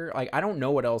actor. Like, I don't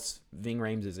know what else Ving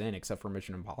Rhames is in except for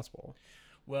Mission Impossible.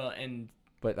 well, and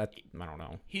But that, I don't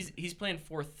know. he's playing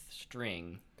fourth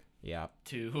string Yeah.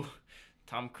 to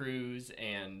Tom Cruise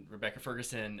and Rebecca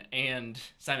Ferguson and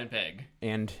Simon Pegg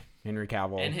And Henry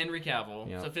Cavill. and Henry Cavill,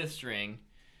 Yeah. so fifth string.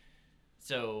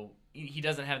 So he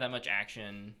doesn't have that much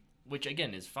action, which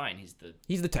again is fine. He's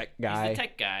the tech guy. He's the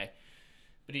tech guy,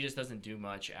 but he just doesn't do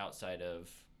much outside of.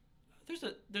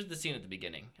 There's the scene at the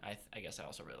beginning. I guess I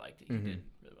also really liked it. He Mhm. did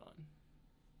really well.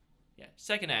 Yeah,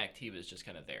 second act he was just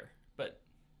kind of there, but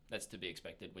that's to be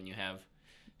expected when you have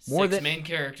More six than- main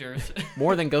characters.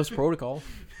 More than Ghost Protocol,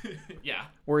 Yeah,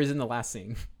 where he's in the last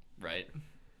scene. right.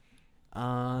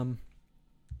 Um,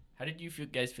 How did you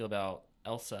guys feel about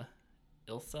Ilsa,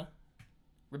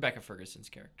 Rebecca Ferguson's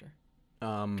character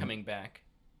coming back?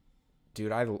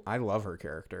 dude, I love her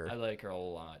character. I like her a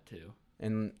lot too.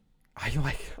 And I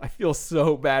feel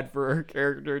so bad for her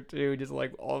character too, just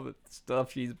like all the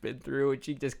stuff she's been through, and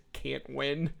she just can't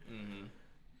win. Mm-hmm.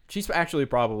 She's actually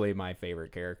probably my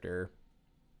favorite character.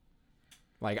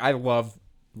 Like, I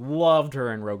loved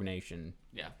her in Rogue Nation.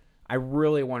 Yeah. I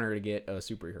really want her to get a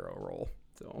superhero role,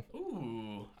 so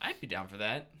Ooh, I'd be down for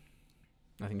that.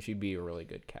 I think she'd be a really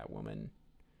good Catwoman.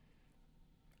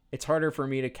 It's harder for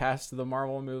me to cast the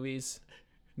Marvel movies.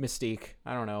 Mystique,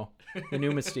 I don't know, the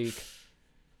new Mystique.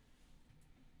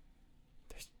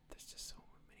 There's just so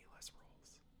many less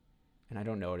roles, and I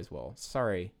don't know it as well.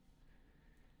 Sorry.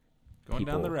 Going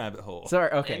down people. the rabbit hole. Sorry.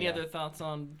 Okay. Any yeah. other thoughts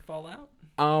on Fallout?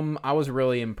 I was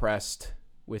really impressed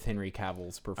with Henry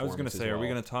Cavill's performance. I was gonna say, as are we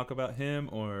well. gonna talk about him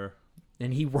or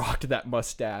And he rocked that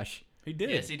mustache. he did?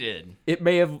 Yes, he did. It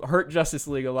may have hurt Justice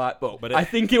League a lot, but it- I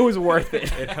think it was worth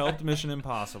it. It helped Mission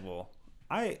Impossible.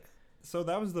 So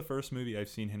that was the first movie I've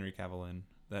seen Henry Cavill in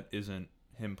that isn't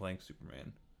him playing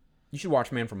Superman. You should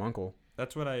watch Man from U.N.C.L.E.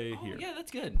 That's what I Oh, hear. yeah,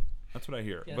 that's good. That's what I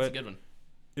hear. Yeah, that's but a good one.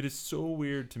 it is so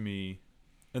weird to me,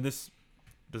 and this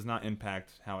does not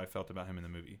impact how I felt about him in the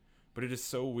movie, but it is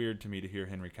so weird to me to hear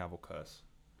Henry Cavill cuss.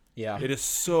 Yeah. It is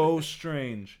so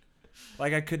strange.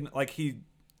 Like, I couldn't, like, he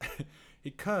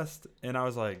cussed, and I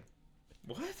was like,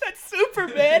 what? That's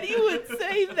Superman. You would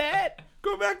say that.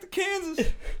 Go back to Kansas.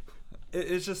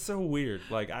 It's just so weird.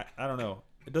 Like, I don't know.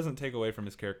 It doesn't take away from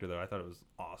his character, though. I thought it was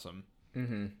awesome.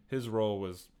 Mm-hmm. His role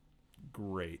was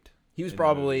great. He was in the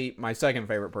probably my second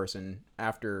favorite person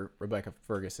after Rebecca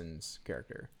Ferguson's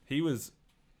character. He was.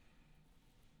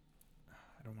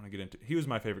 I don't want to get into. He was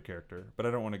my favorite character, but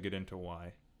I don't want to get into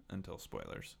why until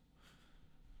spoilers.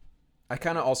 I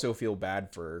kind of also feel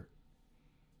bad for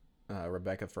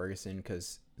Rebecca Ferguson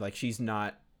because like she's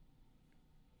not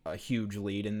a huge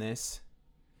lead in this,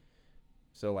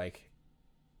 so like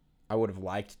I would have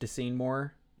liked to seen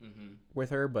more with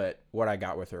her, but what I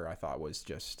got with her I thought was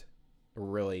just a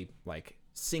really like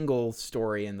single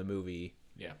story in the movie.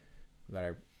 Yeah. That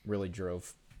I really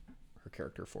drove her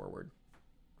character forward,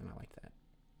 and I like that.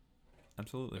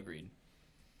 Absolutely. Agreed.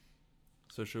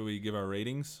 So should we give our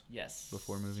ratings Yes.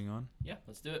 before moving on? Yeah,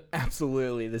 let's do it.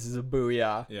 Absolutely, this is a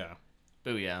booyah. Yeah.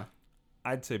 Booyah.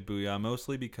 I'd say booyah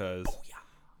mostly because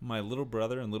my little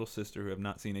brother and little sister who have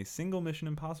not seen a single Mission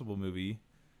Impossible movie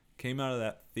came out of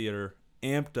that theater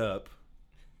amped up.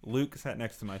 Luke sat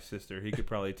next to my sister. He could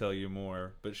probably tell you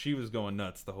more, but she was going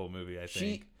nuts the whole movie, I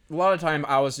think. A lot of time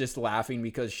I was just laughing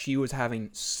because she was having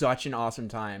such an awesome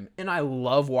time, and I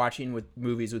love watching with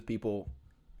movies with people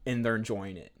and they're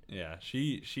enjoying it. Yeah,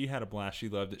 she had a blast. She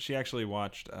loved it. She actually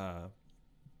watched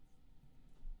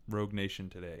Rogue Nation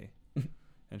today,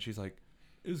 and she's like,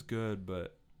 "It was good,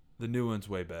 but the new one's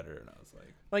way better." And I was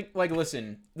like,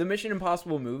 Listen, the Mission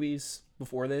Impossible movies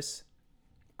before this,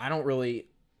 I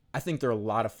think they're a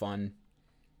lot of fun.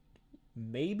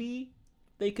 Maybe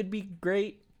they could be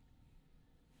great.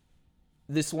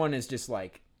 This one is just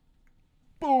like,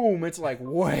 boom, it's like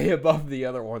way above the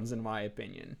other ones in my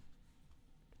opinion.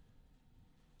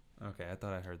 "Okay, I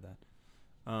thought I heard that."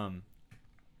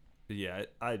 But yeah,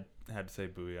 I had to say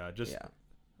booyah. Just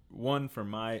one for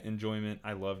my enjoyment,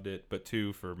 I loved it, but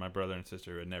two for my brother and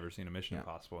sister who had never seen a Mission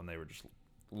Impossible, and they were just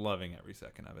loving every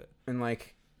second of it. And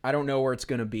like, I don't know where it's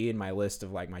gonna be in my list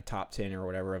of like my top 10 or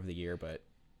whatever of the year, but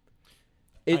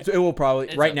it will probably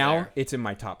it's right up now there. it's in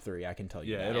my top 3. I can tell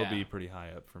you. Yeah, that. it'll be pretty high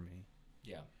up for me.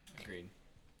 Yeah, agreed.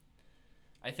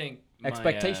 I think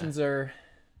Expectations are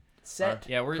set.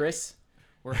 Chris.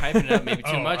 We're hyping it up maybe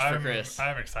too much for I'm, Chris.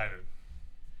 I'm excited.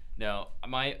 No,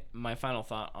 my final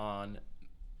thought on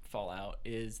Fallout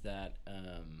is that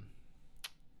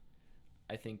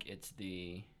I think it's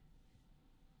the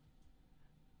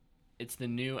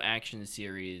new action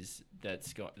series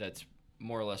that's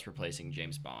more or less replacing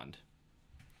James Bond.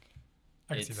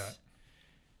 I can see that.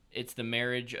 It's the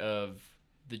marriage of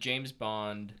the James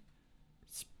Bond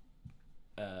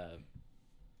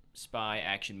spy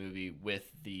action movie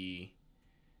with the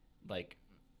like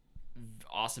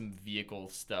awesome vehicle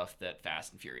stuff that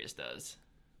Fast and Furious does.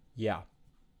 Yeah.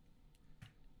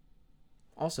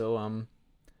 Also,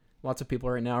 lots of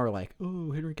people right now are like,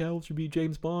 "Oh, Henry Cavill should be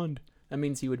James Bond." That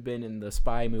means he would have been in the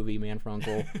spy movie Man from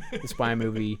U.N.C.L.E., the spy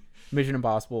movie Mission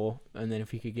Impossible, and then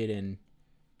if he could get in,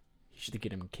 he should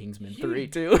get him in Kingsman 3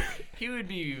 too. He would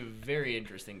be a very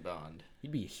interesting Bond.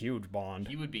 He'd be a huge Bond.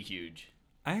 He would be huge.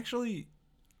 I actually...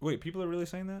 Wait, people are really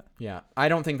saying that? Yeah, I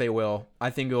don't think they will.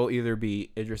 I think it'll either be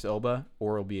Idris Elba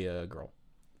or it'll be a girl.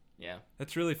 Yeah.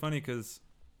 That's really funny because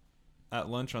at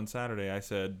lunch on Saturday I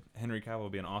said Henry Cavill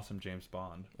would be an awesome James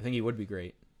Bond. I think he would be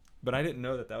great. But I didn't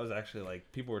know that was actually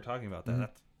like people were talking about that. Mm-hmm.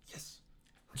 That's, yes.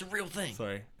 It's a real thing.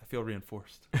 Sorry, I feel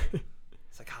reinforced.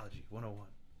 Psychology 101.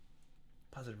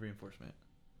 Positive reinforcement.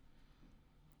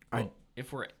 Well,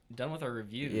 if we're done with our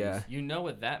reviews, you know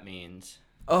what that means.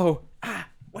 Oh,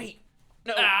 wait.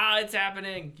 No. It's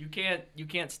happening. You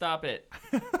can't stop it.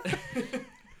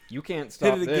 You can't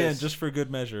stop Hit it again this. just for good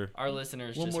measure. Our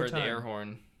listeners One just more heard the time. air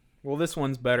horn. Well, this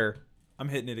one's better. I'm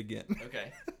hitting it again.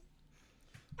 Okay.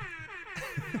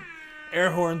 Air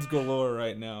horns galore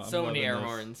right now. So many air horns.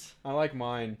 horns. I like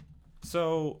mine.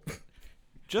 So,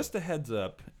 just a heads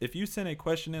up, if you sent a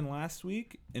question in last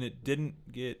week and it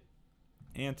didn't get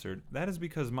answered, that is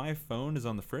because my phone is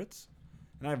on the fritz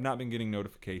and I have not been getting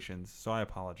notifications, so I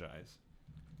apologize.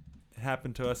 It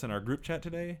happened to us in our group chat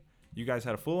today. You guys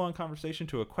had a full-on conversation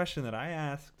to a question that I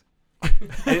asked. I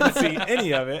didn't see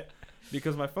any of it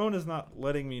because my phone is not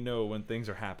letting me know when things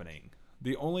are happening.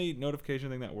 The only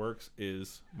notification thing that works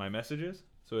is my messages.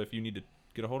 So if you need to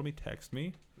get a hold of me, text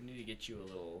me. We need to get you a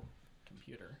little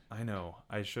computer. I know.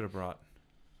 I should have brought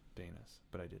Dana's,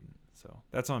 but I didn't. So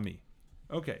that's on me.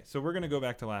 Okay, so we're going to go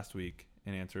back to last week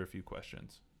and answer a few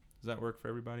questions. Does that work for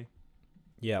everybody?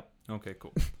 Yep. Okay,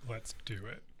 cool. Let's do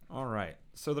it. All right.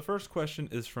 So the first question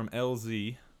is from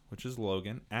LZ, which is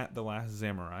Logan, at The Last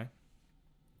Samurai.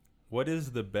 What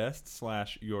is the best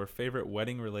 / your favorite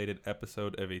wedding-related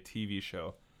episode of a TV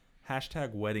show?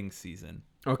 # wedding season.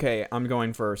 Okay, I'm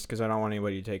going first because I don't want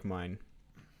anybody to take mine.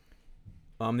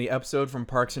 The episode from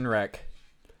Parks and Rec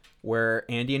where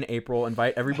Andy and April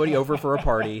invite everybody over for a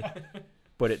party,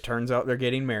 but it turns out they're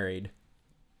getting married.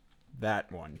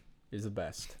 That one is the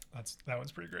best. That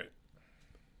one's pretty great.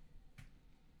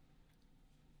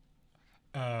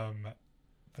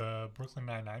 The Brooklyn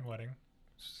Nine-Nine wedding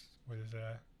was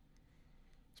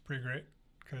it's pretty great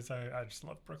because I just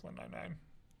love Brooklyn Nine-Nine.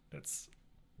 It's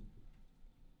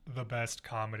the best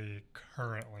comedy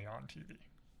currently on TV.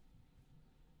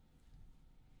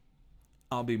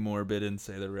 I'll be morbid and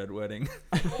say the Red Wedding.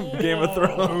 Game of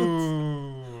Thrones.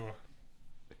 Ooh.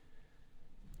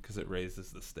 Because it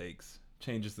raises the stakes,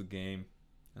 changes the game,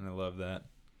 and I love that.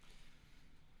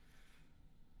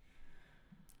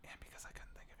 And because I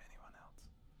couldn't think of anyone else.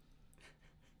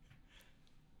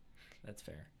 That's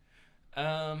fair.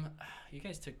 You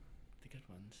guys took the good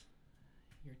ones.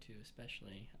 Your two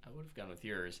especially. I would have gone with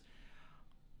yours.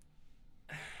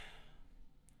 I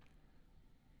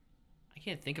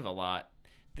can't think of a lot.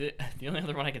 The only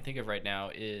other one I can think of right now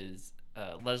is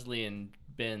Leslie and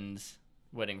Ben's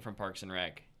wedding from Parks and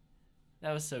Rec.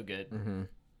 That was so good. Mm-hmm.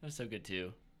 That was so good too.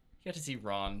 You got to see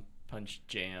Ron punch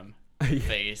Jam in the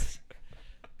face.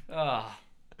 Ah.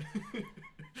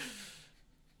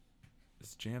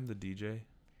 Is Jam the DJ?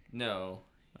 No.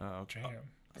 Oh, okay.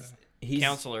 Jam. He's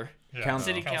Counselor. Yeah,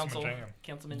 City Councilman Council. Jam.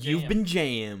 Councilman Jam. You've been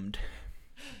jammed.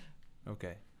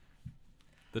 Okay.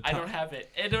 I don't have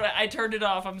it. I turned it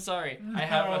off. I'm sorry. I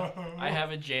have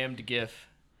a jammed GIF,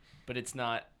 but it's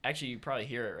not. Actually, you probably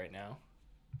hear it right now.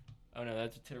 Oh no,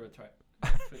 that's a Twitter.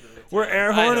 We're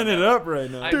air horning it up right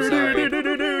now. I'm sorry.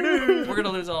 We're gonna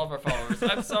lose all of our followers.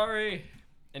 I'm sorry.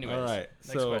 Anyways, All right.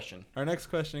 next question. Our next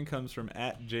question comes from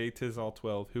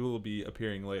 @JTizall12, who will be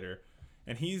appearing later,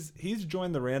 and he's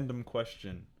joined the random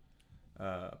question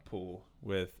pool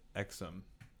with Exum.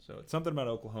 So it's something about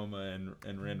Oklahoma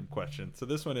and random questions. So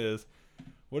this one is,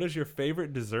 what is your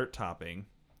favorite dessert topping?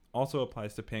 Also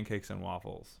applies to pancakes and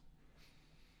waffles.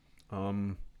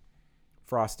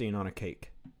 Frosting on a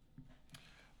cake.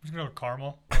 I'm just gonna go with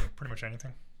caramel, pretty much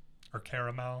anything, or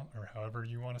caramel, or however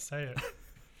you want to say it.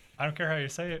 I don't care how you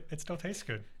say it; it still tastes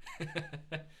good.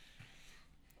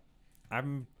 I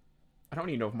don't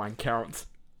even know if mine counts.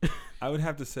 I would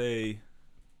have to say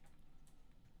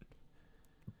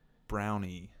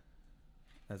brownie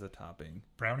as a topping.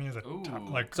 Brownie is a Ooh.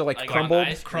 like So like Like on crumbled.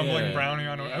 ice cream? crumbling Yeah. brownie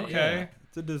on. Yeah, Okay, Yeah,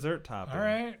 it's a dessert topping. all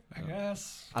right, I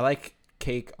guess. I like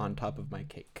cake on top of my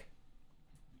cake.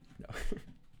 No.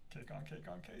 Cake on cake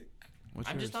on cake. What's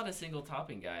I'm just yours? not a single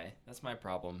topping guy. That's my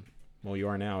problem. Well, you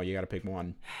are now. You got to pick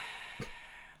one.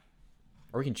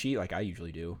 Or we can cheat like I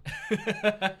usually do.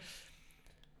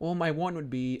 Well, my one would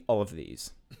be all of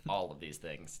these. All of these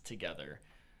things together.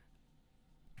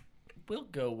 We'll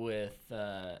go with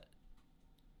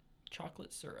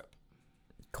chocolate syrup.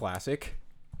 Classic.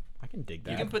 I can dig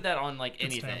that. You can put that on like Good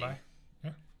anything. standby.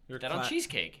 You're That on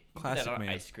cheesecake. You can put Classic that on man.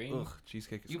 ice cream. Ugh,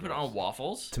 cheesecake is You can put it gross. on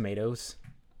waffles. Tomatoes.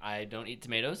 I don't eat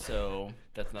tomatoes, so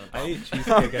that's not a I problem. ate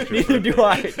cheesecake at your Neither do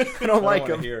birthday. I. I don't like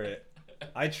wanna them. hear it.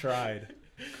 I tried,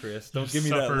 Chris. Don't You give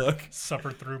me that look.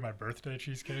 Suffered through my birthday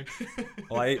cheesecake.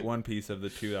 Well, I ate one piece of the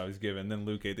two I was given, then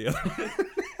Luke ate the other.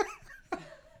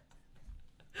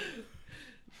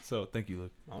 So thank you,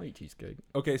 Luke. I'll eat cheesecake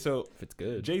Okay, so if it's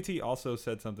good. JT also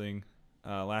said something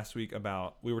last week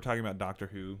about, we were talking about Doctor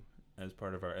Who as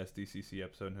part of our SDCC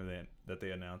episode, and that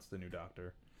they announced the new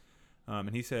Doctor.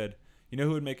 And he said, you know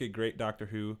who would make a great Doctor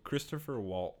Who? Christopher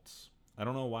Waltz. I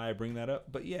don't know why I bring that up,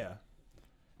 but yeah.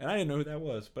 And I didn't know who that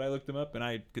was, but I looked him up, and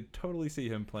I could totally see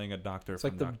him playing a doctor. It's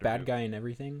from like the Doctor bad Who. guy in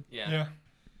everything. Yeah. Yeah,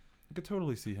 I could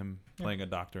totally see him playing a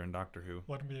doctor in Doctor Who.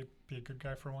 let him be a good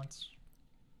guy for once.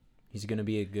 He's gonna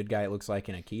be a good guy. It looks like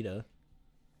in Akita.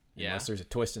 Yeah. Unless there's a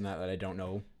twist in that I don't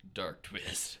know. Dark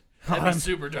twist. That'd be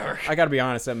super dark. I gotta be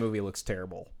honest. That movie looks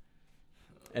terrible,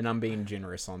 and I'm being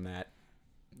generous on that.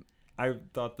 I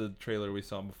thought the trailer we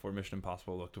saw before Mission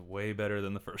Impossible looked way better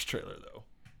than the first trailer, though.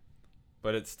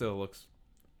 But it still looks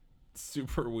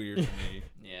super weird to me.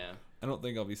 Yeah. I don't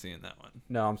think I'll be seeing that one.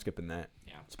 No, I'm skipping that.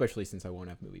 Yeah. Especially since I won't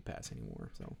have Movie Pass anymore.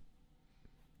 So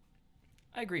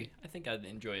I agree. I think I'd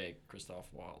enjoy a Christoph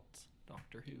Waltz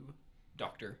Doctor Who.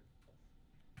 Doctor.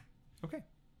 Okay.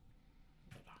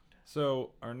 No doctor.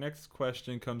 So our next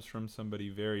question comes from somebody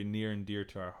very near and dear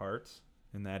to our hearts,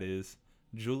 and that is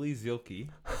Julie Zielke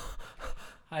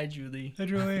Hi, Julie. Hey,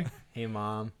 Julie. hey,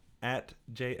 Mom. at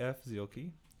JF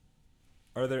Zielke.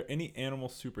 Are there any animal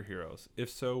superheroes? If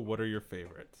so, what are your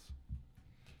favorites?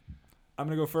 I'm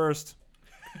gonna go first.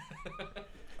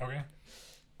 Okay.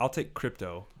 I'll take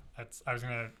Crypto. He's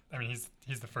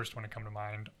the first one to come to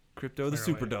mind. Crypto the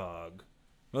Clearly. super dog.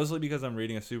 Mostly because I'm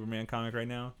reading a Superman comic right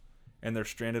now, and they're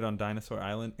stranded on Dinosaur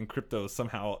Island, and Crypto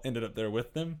somehow ended up there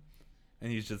with them, and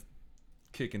he's just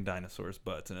kicking dinosaurs'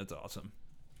 butts, and it's awesome.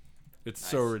 It's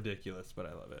so Nice. ridiculous, but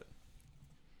I love it.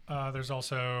 There's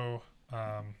also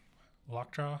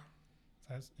Lockjaw.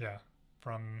 Yeah,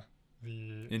 from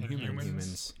the Inhumans.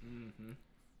 Humans. Mm-hmm.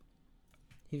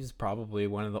 He was probably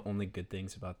one of the only good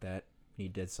things about that. He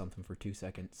did something for 2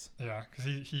 seconds. Yeah, because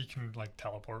he can like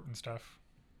teleport and stuff.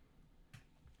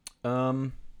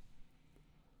 Um,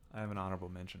 I have an honorable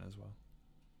mention as well.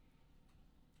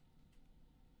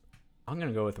 I'm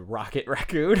gonna go with Rocket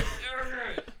Raccoon.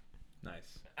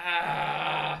 Nice.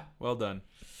 Ah! Well done.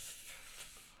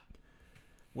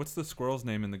 What's the squirrel's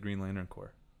name in the Green Lantern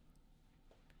Corps?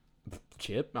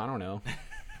 Chip? I don't know.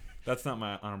 That's not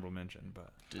my honorable mention, but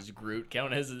Does Groot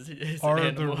count as an Are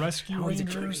animal? the Rescue How is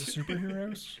it Rangers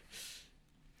superheroes?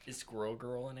 Is Squirrel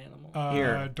Girl an animal?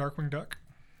 Here. Darkwing Duck.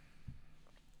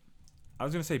 I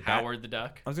was gonna say Howard the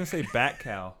Duck. I was gonna say Bat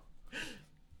Cow.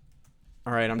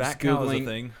 All right, I'm just Bat Cow is a googling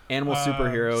thing. animal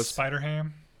superheroes.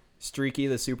 Spider-Ham. Streaky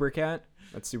the Super Cat.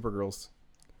 That's Supergirl's.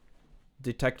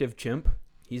 Detective Chimp.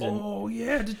 He's in. Oh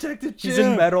yeah, Detective Chimp. He's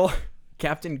in Metal.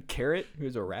 Captain Carrot,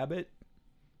 who's a rabbit.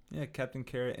 Yeah, Captain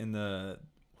Carrot in the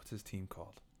what's his team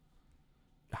called?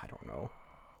 I don't know.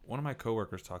 One of my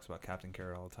coworkers talks about Captain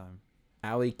Carrot all the time.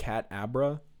 Alley Cat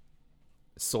Abra.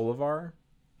 Solivar.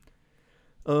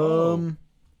 Oh.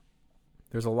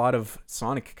 There's a lot of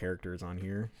Sonic characters on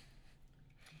here.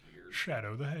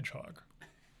 Shadow the Hedgehog.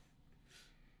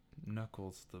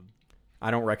 Knuckles the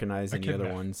I don't recognize any other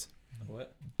Echidna. ones.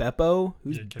 what? Beppo?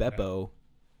 Who's Yeah, Echidna. Beppo?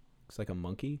 Looks like a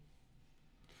monkey.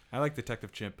 I like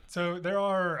Detective Chimp. So there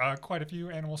are quite a few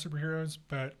animal superheroes,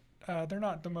 but they're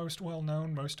not the most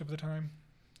well-known most of the time.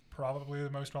 Probably the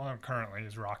most well-known currently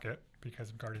is Rocket because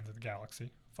of Guardians of the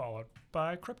Galaxy, followed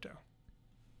by Crypto.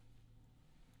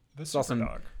 The Saw super some-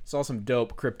 dog. Saw some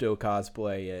dope crypto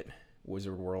cosplay at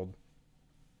Wizard World.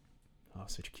 Oh,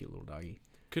 such a cute little doggy.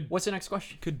 Could What's the next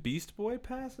question? could Beast Boy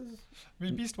passes? I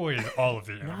mean, Beast Boy is all of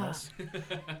the animals.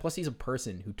 Plus, he's a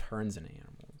person who turns into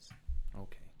animals.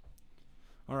 Okay.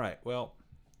 All right. Well,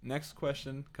 next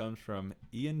question comes from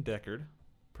Ian Deckard,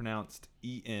 pronounced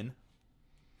E-N.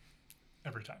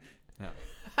 Every time.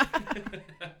 Yeah.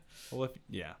 Well,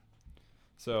 yeah.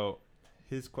 So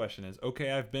his question is,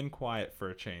 okay, I've been quiet for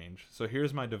a change. So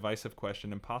here's my divisive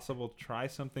question. Impossible try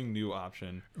something new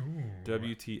option. Ooh.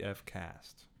 WTF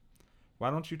cast. Why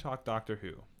don't you talk Doctor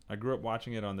Who? I grew up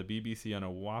watching it on the BBC on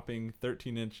a whopping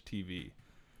 13-inch TV.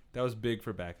 That was big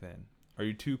for back then. Are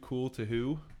you too cool to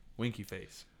Who? Winky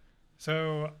face.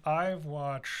 So I've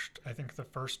watched, I think, the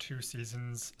first 2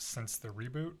 seasons since the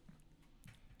reboot.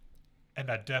 And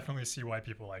I definitely see why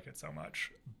people like it so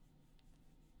much.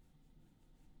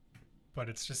 But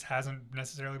it just hasn't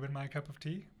necessarily been my cup of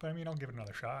tea. But I mean, I'll give it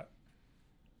another shot.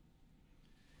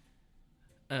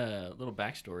 Little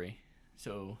backstory.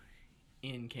 So,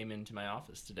 Ian came into my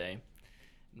office today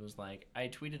and was like, I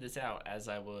tweeted this out as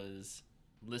I was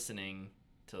listening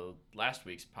to last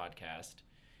week's podcast,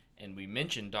 and we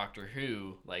mentioned Doctor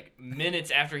Who like minutes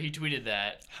after he tweeted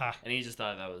that, Ha. and he just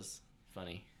thought that was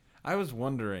funny. I was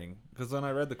wondering, because when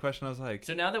I read the question, I was like,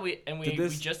 So now that we Did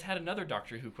this- just had another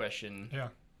Doctor Who question, Yeah.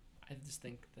 I just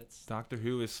think that's Doctor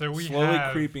Who is So we slowly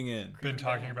have- creeping in. Been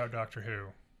talking about Doctor Who.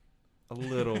 A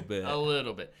little bit. a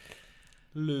little bit.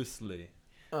 Loosely.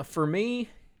 For me,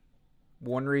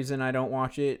 one reason I don't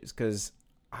watch it is because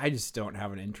I just don't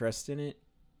have an interest in it.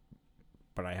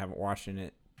 But I haven't watched in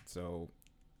it, so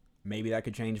maybe that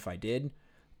could change if I did.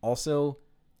 Also,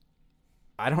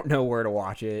 I don't know where to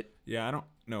watch it. Yeah, I don't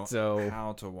know So-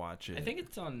 how to watch it. I think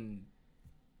it's on.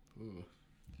 Ooh.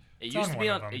 It It's used on to be one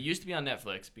on. of them. It used to be on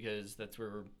Netflix because that's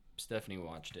where Stephanie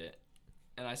watched it,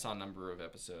 and I saw a number of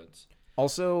episodes.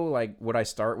 Also, like, would I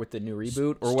start with the new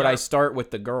reboot or would I start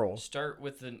with the girl? Start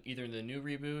with either the new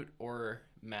reboot or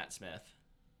Matt Smith,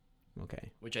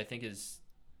 Okay. which I think is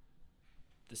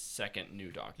the second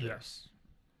new Doctor. Yes.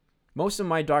 Most of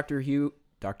my Doctor Hugh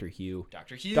Doctor Hugh.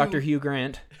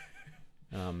 Grant,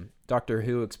 Doctor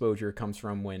Who exposure comes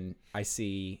from when I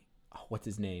see, what's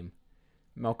his name?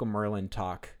 Malcolm Merlin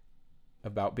talk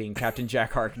about being Captain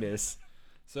Jack Harkness.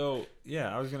 So,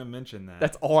 yeah, I was going to mention that.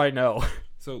 That's all I know.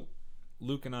 So,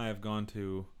 Luke and I have gone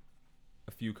to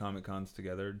a few Comic Cons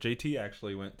together. JT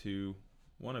actually went to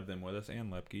one of them with us,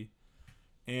 and Lepke.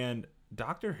 And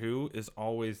Doctor Who is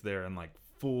always there in, like,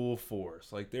 full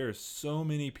force. Like, there are so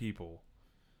many people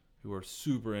who are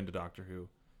super into Doctor Who.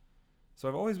 So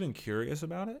I've always been curious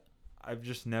about it. I've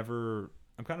just never...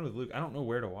 I'm kind of with Luke. I don't know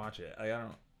where to watch it. I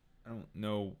don't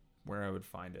know where I would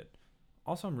find it.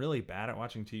 Also, I'm really bad at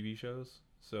watching TV shows,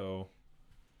 so...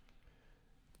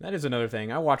 That is another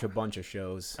thing. I watch a bunch of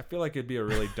shows. I feel like it'd be a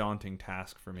really daunting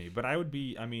task for me, but I would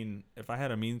be. I mean, if I had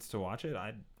a means to watch it,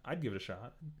 I'd give it a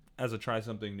shot as a try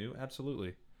something new.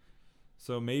 Absolutely.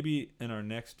 So maybe in our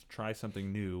next Try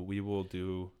Something New, we will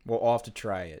do, We'll all have to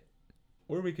try it.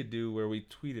 or we could do where we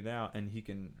tweet it out and he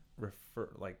can refer,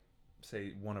 like,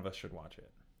 say one of us should watch it.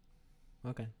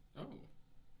 Okay. Oh.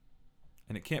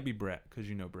 And it can't be Brett, because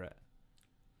you know Brett.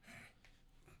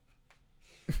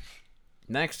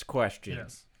 Next question.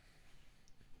 Yes.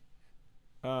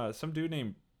 Some dude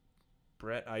named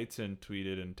Brett Eitzen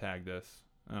tweeted and tagged us.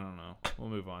 I don't know. We'll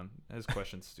move on. His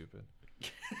question's stupid.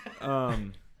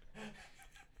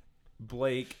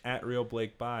 Blake at Real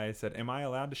Blake Bye said, "Am I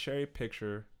allowed to share a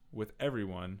picture with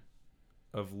everyone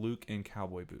of Luke in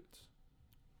cowboy boots?"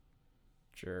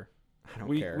 Sure. I don't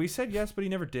We care. we said yes, but he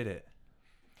never did it.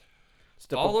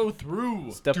 Step up, Follow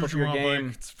through. step Do up what you your want, game.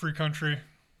 Blake. It's a free country.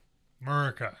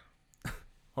 America.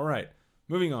 All right,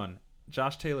 moving on.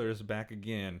 Josh Taylor is back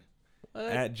again What?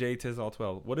 at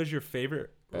JTizall12. What is your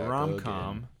favorite Back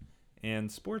rom-com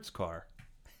and sports car?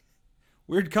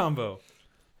 Weird combo,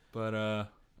 but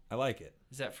I like it.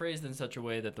 Is that phrased in such a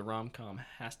way that the rom-com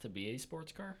has to be a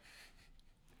sports car?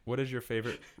 What is your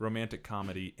favorite romantic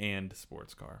comedy and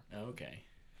sports car? Okay.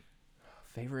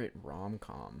 Favorite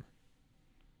rom-com.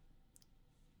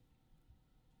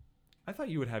 I thought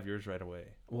you would have yours right away.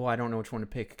 Well, I don't know which one to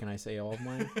pick. Can I say all of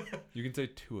mine? You can say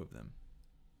 2 of them.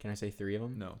 Can I say 3 of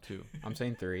them? No, 2. I'm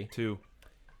saying 3. 2.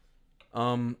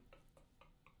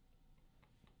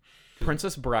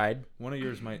 Princess Bride. One of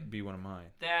yours might be one of mine.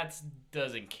 That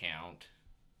doesn't count.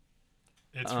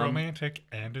 It's Um, romantic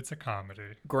and it's a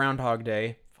comedy. Groundhog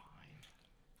Day. Fine.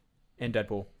 And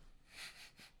Deadpool.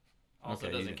 Also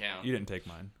Okay, doesn't count. You didn't take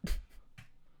mine.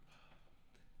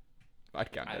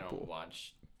 I'd count I Deadpool.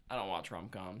 don't watch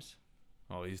rom-coms.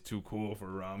 Oh, he's too cool for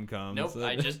rom-coms. Nope,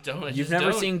 I just don't. You've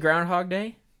never seen Groundhog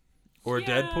Day? Or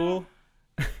Yeah. Deadpool?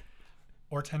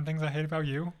 Or 10 Things I Hate About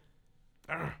You.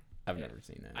 I've never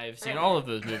seen that. I've seen all of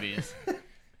those movies.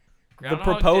 Groundhog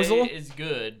Proposal? Day is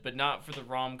good, but not for the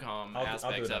rom-com I'll do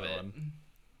aspects of another it. one.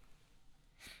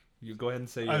 You go ahead and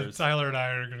say yours. Tyler and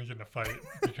I are going to get in a fight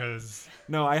because,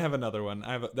 No, I have another one.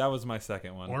 That was my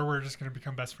second one. or we're just going to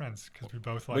become best friends because we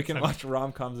both like we can 10 watch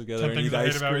rom-coms together 10 and Things eat I Hate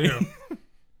ice About cream. You.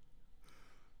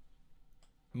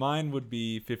 Mine would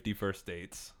be 50 First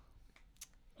Dates.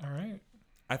 All right.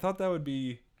 I thought that would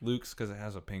be Luke's because it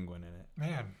has a penguin in it.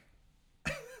 Man.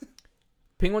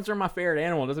 Penguins are my favorite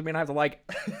animal. Doesn't mean I have to like.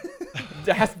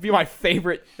 That has to be my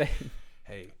favorite thing.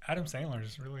 Hey, Adam Sandler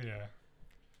is really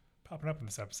popping up in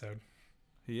this episode.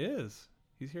 he is.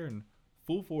 He's here in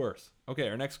full force. Okay,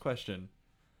 our next question.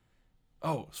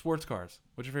 Oh, sports cars.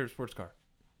 What's your favorite sports car?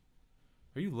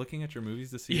 Are you looking at your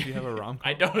movies to see if you have a rom-com?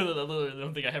 I literally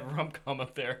don't think I have a rom-com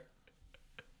up there.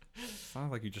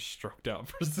 Sounds like you just stroked out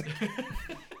for a second.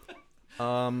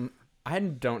 I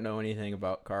don't know anything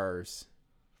about cars.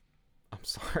 I'm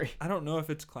sorry. I don't know if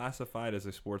it's classified as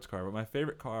a sports car, but my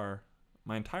favorite car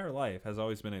my entire life has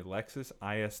always been a Lexus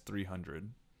IS 300.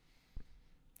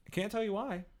 I can't tell you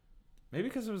why. Maybe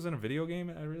because it was in a video game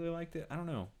and I really liked it. I don't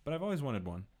know. But I've always wanted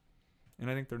one. And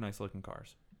I think they're nice looking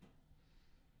cars.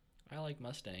 I like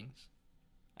Mustangs.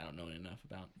 I don't know enough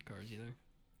about cars either.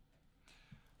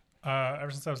 Ever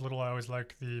since I was little, I always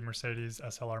liked the Mercedes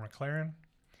SLR McLaren.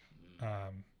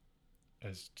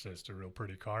 It's just a real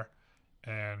pretty car.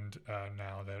 And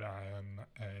now that I am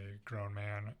a grown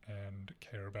man and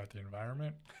care about the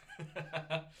environment,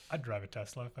 I'd drive a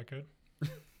Tesla if I could.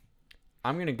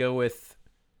 I'm gonna go with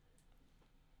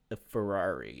the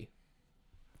Ferrari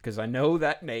because I know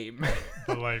that name.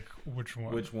 But like, which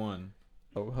one? Which one?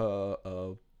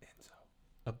 Enzo.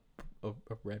 Enzo. A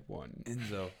red one.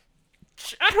 Enzo.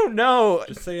 I don't know.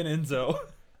 Just say an Enzo.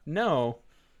 No.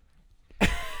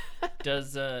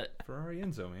 Does Ferrari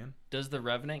Enzo, man. does The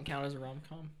Revenant count as a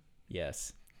rom-com?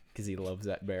 Yes, because he loves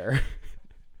that bear.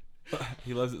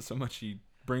 He loves it so much he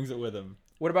brings it with him.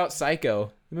 What about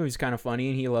Psycho? The movie's kind of funny,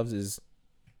 and he loves his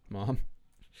mom.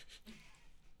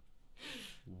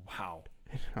 Wow.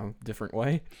 Different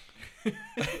way. All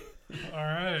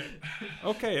right.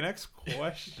 Okay, next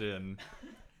question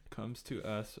comes to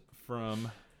us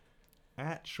from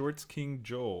at Shorts King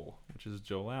Joel, which is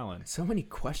Joel Allen. So many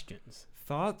questions.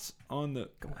 Thoughts on the...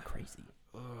 Going crazy.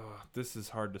 This is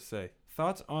hard to say.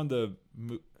 Thoughts on the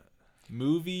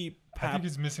movie... I think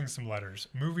he's missing some letters.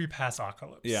 Movie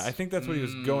Passocalypse. Yeah, I think that's what he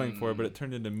was going for, but it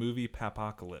turned into movie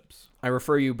Papocalypse. I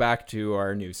refer you back to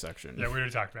our news section. Yeah, we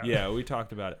already talked about it. Yeah, we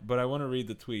talked about it, but I want to read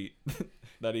the tweet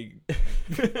that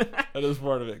that is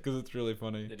part of it because it's really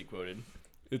funny. That he quoted.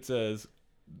 It says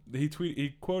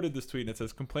he quoted this tweet and it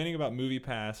says, "Complaining about Movie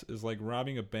Pass is like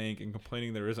robbing a bank and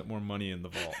complaining there isn't more money in the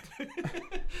vault."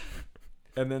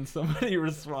 And then somebody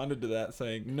responded to that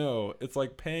saying, "No, it's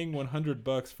like paying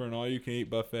 $100 for an all-you-can-eat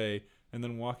buffet, and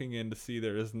then walking in to see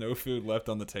there is no food left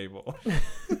on the table.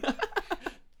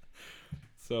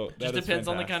 So that Just is depends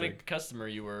on the kind fantastic. of customer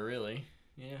you were, really.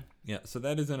 Yeah. Yeah, so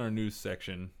that is in our news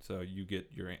section, so you get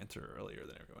your answer earlier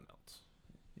than everyone else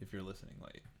if you're listening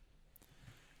late.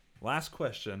 Last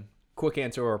question. Quick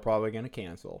answer, we're probably going to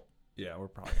cancel. Yeah, we're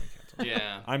probably going to cancel.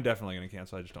 Yeah. I'm definitely going to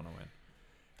cancel. I just don't know when.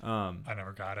 I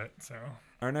never got it, so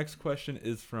Our next question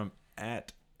is from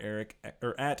at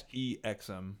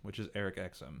EXM, which is Eric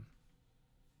Exum.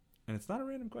 And it's not a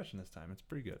random question this time. It's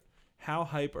pretty good. How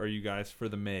hype are you guys for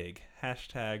the Meg?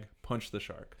 Hashtag punch the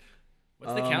shark.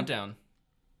 What's the countdown?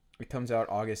 It comes out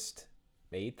August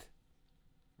 8th.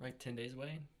 Right, 10 days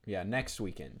away? Yeah, next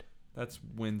weekend. That's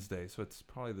Wednesday, so it's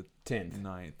probably the 10th.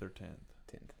 9th or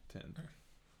 10th.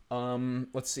 10th.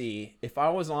 Let's see. If I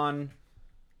was on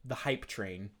the hype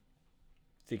train,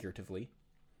 figuratively,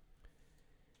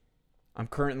 I'm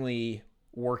currently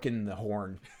working the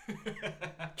horn,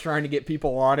 trying to get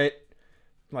people on it.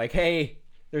 Like, hey,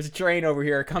 there's a train over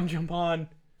here. Come jump on.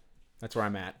 That's where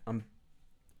I'm at. I'm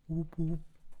whoop, whoop,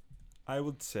 I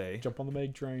would say jump on the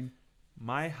Meg train.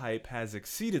 my hype has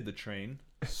exceeded the train,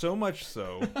 so much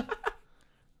so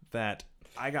that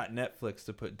I got Netflix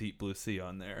to put Deep Blue Sea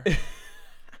on there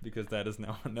because that is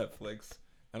now on Netflix.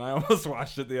 And I almost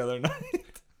watched it the other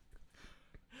night.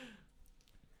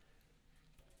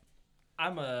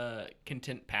 I'm a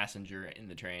content passenger in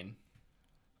the train.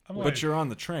 But you're on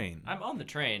the train. I'm on the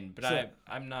train, but So-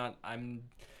 I'm not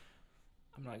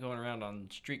going around on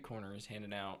street corners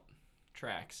handing out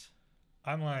tracks.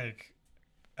 I'm like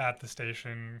at the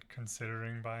station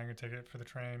considering buying a ticket for the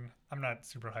train. I'm not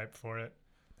super hyped for it.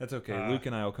 That's okay. Luke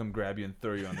and I will come grab you and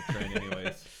throw you on the train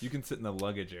anyways. You can sit in the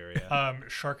luggage area.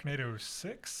 Sharknado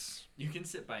 6. You can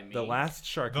sit by me. The last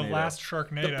Sharknado. The last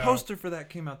Sharknado. The poster for that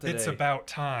came out today. It's about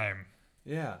time.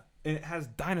 Yeah. And it has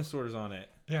dinosaurs on it.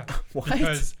 Yeah. What?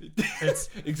 Because it's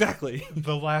Exactly.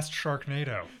 the last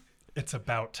Sharknado. It's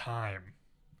about time.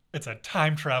 It's a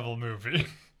time travel movie.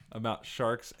 About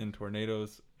sharks and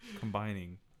tornadoes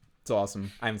combining. It's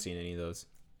awesome. I haven't seen any of those.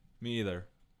 Me either.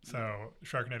 So,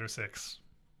 Sharknado 6.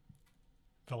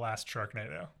 The last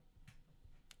Sharknado.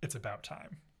 It's about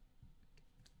time.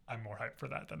 I'm more hyped for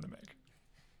that than the Meg.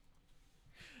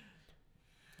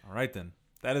 All right, then.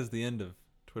 That is the end of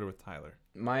Twitter with Tyler.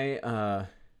 My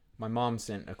mom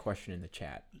sent a question in the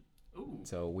chat, Ooh.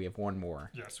 so we have one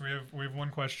more. Yes, we have one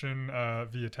question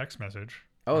via text message.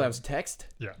 Oh, that was text?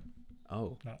 Yeah,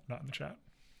 Oh. not in the chat.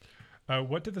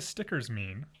 What do the stickers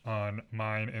mean on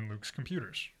mine and Luke's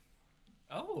computers?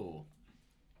 Oh.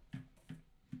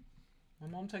 My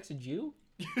mom texted you?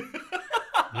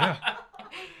 Yeah,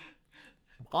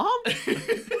 Mom?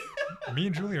 me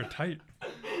and Julie are tight.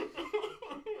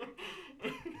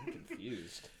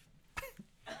 Confused.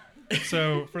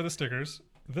 So for the stickers,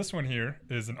 this one here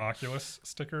is an Oculus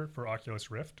sticker for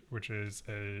Oculus Rift, which is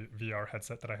a VR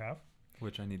headset that I have.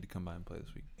 Which I need to come by and play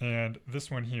this week. And this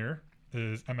one here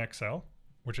is MXL,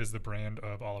 which is the brand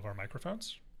of all of our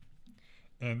microphones.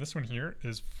 And this one here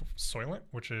is Soylent,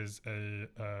 which is a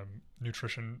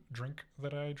nutrition drink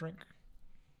that I drink.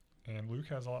 And Luke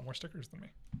has a lot more stickers than me.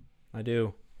 I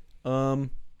do.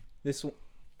 This one,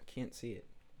 I can't see it.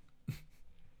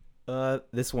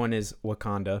 This one is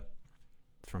Wakanda.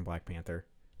 It's from Black Panther.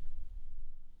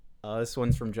 This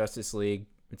one's from Justice League.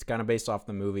 It's kind of based off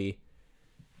the movie.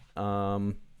 They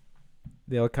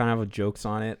all kind of have jokes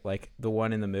on it. Like the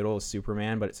one in the middle is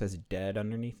Superman, but it says dead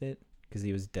underneath it because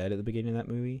he was dead at the beginning of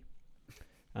that movie.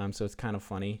 So it's kind of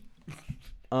funny.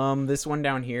 This one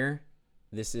down here,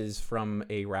 this is from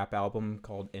a rap album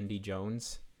called Indy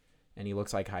Jones, and he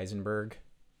looks like Heisenberg.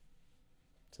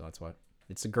 So that's what.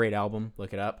 It's a great album.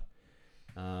 Look it up.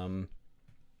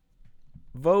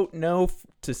 Vote no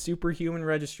to superhuman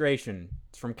registration.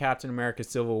 It's from Captain America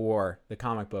Civil War, the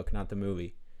comic book, not the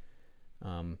movie.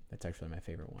 That's actually my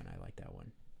favorite one. I like that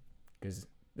one because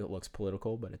it looks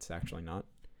political, but it's actually not.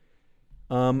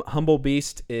 Humble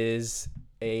Beast is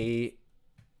a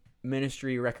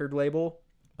Ministry record label.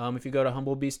 If you go to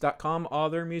humblebeast.com, all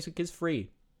their music is free.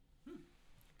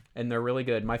 And they're really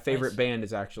good. My favorite Nice. band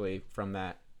is actually from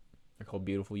that. They're called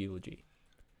Beautiful Eulogy.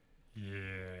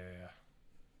 Yeah.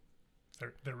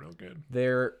 They're real good.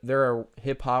 They're a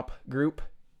hip hop group,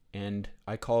 and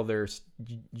I call their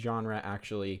genre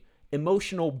actually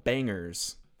emotional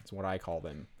bangers. That's what I call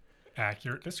them.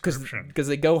 Accurate description. Because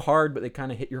they go hard, but they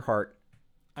kind of hit your heart.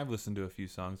 I've listened to a few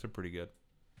songs. They're pretty good.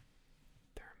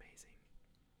 They're amazing.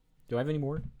 Do I have any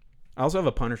more? I also have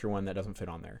a Punisher one that doesn't fit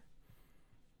on there.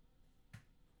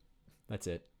 That's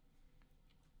it.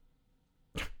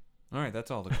 All right,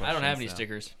 that's all the questions. I don't have any now.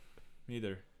 stickers. Me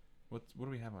either. What do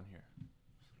we have on here?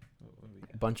 What do we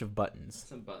A bunch of buttons.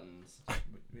 Some buttons.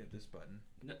 We have this button.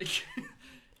 No-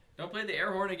 Don't play the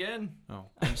air horn again. Oh,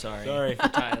 I'm sorry. Sorry.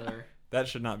 Tyler. that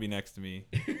should not be next to me.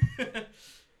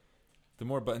 The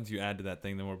more buttons you add to that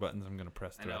thing, the more buttons I'm gonna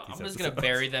press I know. throughout these I'm just episodes. gonna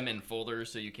bury them in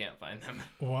folders so you can't find them.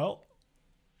 Well,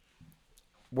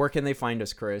 Where can they find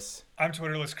us, Chris? I'm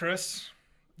Twitterless Chris.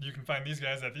 You can find these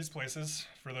guys at these places.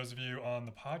 For those of you on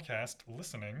the podcast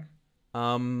listening,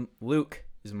 Luke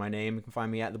is my name. You can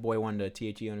find me at theboywanda,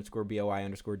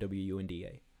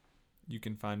 THE_BOI_WUNDA. You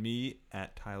can find me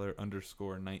at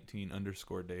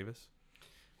Tyler_19_Davis.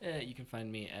 You can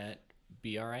find me at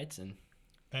BRIghton.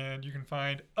 and you can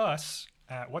find us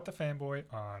at What the Fanboy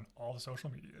on all the social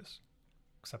medias,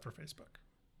 except for Facebook.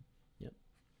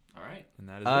 All right. And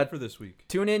that is it for this week.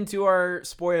 Tune in to our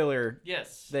spoiler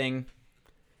Yes. thing.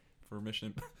 For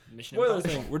Mission Mission Spoilers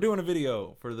Impossible. thing. We're doing a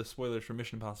video for the spoilers for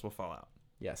Mission Impossible Fallout.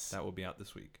 Yes. That will be out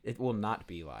this week. It will not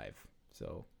be live.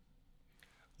 So,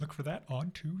 Look for that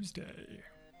on Tuesday.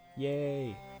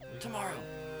 yay. Tomorrow.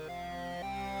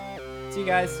 See you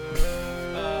guys.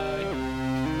 Bye.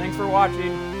 Thanks for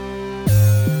watching.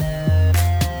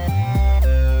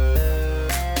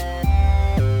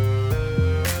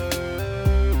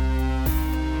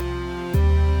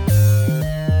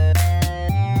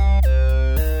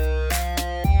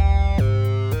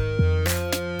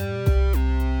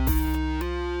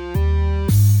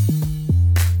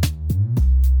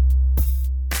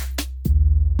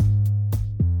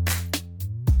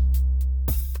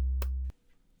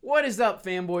 What is up,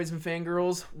 fanboys and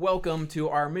fangirls? Welcome to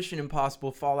our Mission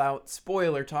Impossible Fallout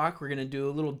spoiler talk. We're going to do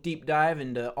a little deep dive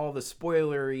into all the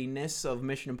spoileriness of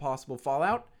Mission Impossible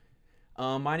Fallout.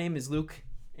 My name is Luke,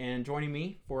 and joining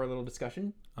me for a little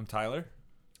discussion. I'm Tyler.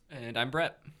 And I'm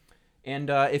Brett. And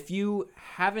if you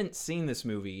haven't seen this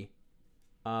movie,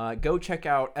 go check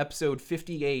out episode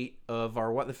 58 of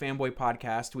our What the Fanboy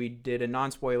podcast. We did a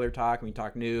non-spoiler talk, and we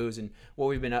talked news and what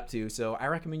we've been up to. So I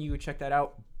recommend you check that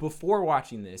out before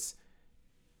watching this.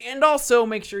 And also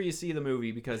make sure you see the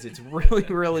movie because it's really,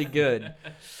 really good.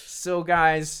 So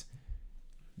guys,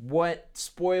 what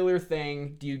spoiler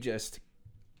thing do you just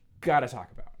gotta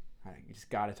talk about? You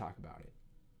just gotta talk about it.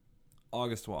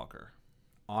 August Walker.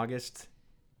 August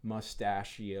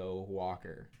Mustachio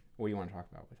Walker. What do you want to talk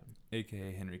about with him?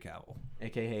 A.K.A. Henry Cavill.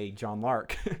 AKA John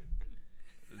Lark.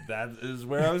 That is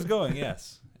where I was going,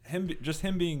 yes.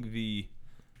 Him being the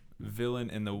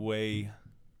villain in the way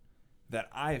that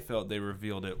I felt they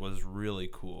revealed it was really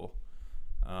cool.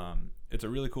 It's a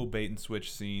really cool bait and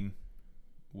switch scene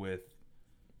with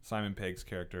Simon Pegg's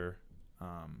character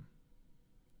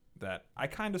that I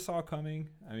kind of saw coming.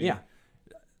 I mean, Yeah.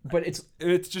 But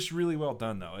it's just really well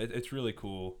done, though. It's really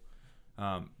cool.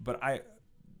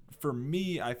 For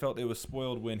me, I felt it was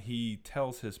spoiled when he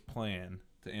tells his plan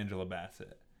to Angela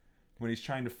Bassett. When he's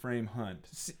trying to frame Hunt.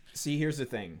 see, here's the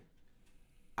thing.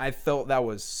 I felt that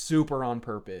was super on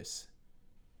purpose.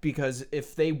 Because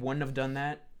if they wouldn't have done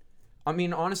that, I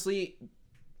mean, honestly,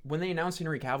 when they announced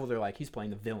Henry Cavill, they're like, he's playing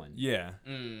the villain. Yeah.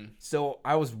 So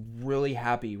I was really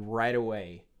happy right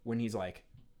away when he's like,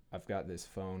 I've got this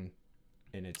phone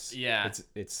and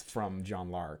it's from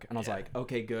John Lark. And I was like,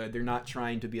 okay, good. They're not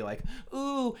trying to be like,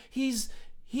 ooh, he's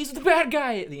the bad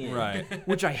guy at the end. Right.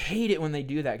 Which I hate it when they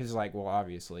do that because it's like, well,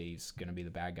 obviously he's going to be the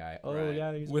bad guy. Oh, Right.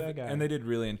 yeah, he's the bad guy. And they did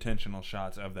really intentional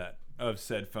shots of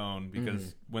said phone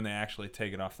because when they actually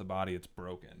take it off the body, it's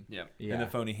broken. Yep. Yeah. And the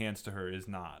phone he hands to her is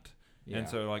not. Yeah. And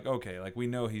so, like, okay, like, we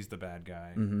know he's the bad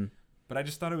guy. Mm-hmm. But I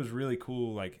just thought it was really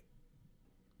cool, like,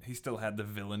 he still had the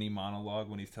villainy monologue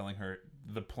when he's telling her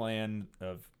the plan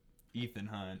of Ethan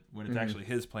Hunt when it's actually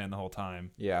his plan the whole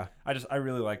time. Yeah. I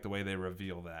really like the way they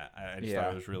reveal that. I just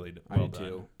thought it was really I well do done.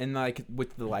 too. And like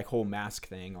with the like whole mask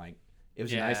thing, like it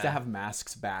was nice to Yeah. have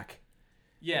masks back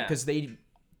Yeah. because they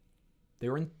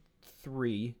were in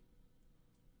 3.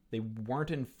 They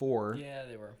weren't in 4. Yeah,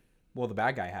 they were. Well, the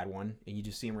bad guy had one, and you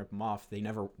just see him rip them off. The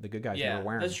good guys never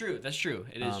wear them. That's true. That's true.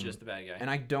 It is just the bad guy. And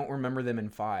I don't remember them in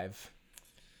 5.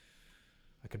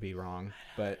 I could be wrong,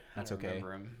 but that's I don't okay.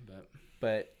 remember him, but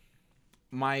But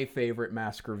my favorite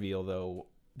mask reveal, though,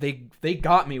 they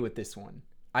got me with this one.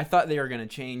 I thought they were going to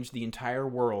change the entire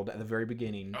world at the very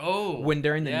beginning. When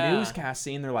during the newscast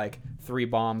scene, they're like, 3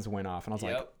 bombs went off. And I was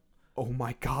like, oh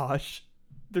my gosh,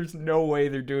 there's no way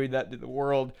they're doing that to the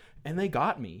world. And they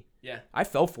got me. Yeah. I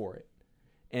fell for it.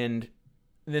 And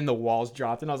then the walls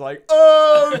dropped, and I was like,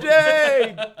 oh,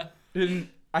 dang! And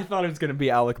I thought it was going to be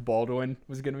Alec Baldwin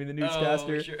was going to be the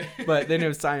newscaster. Oh, sure. But then it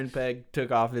was Simon Pegg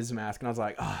took off his mask, and I was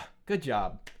like, oh, good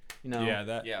job. You know?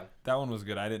 Yeah, Yeah. that one was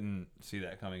good. I didn't see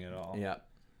that coming at all. Yeah.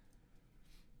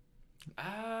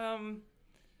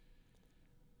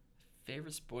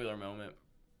 Favorite spoiler moment.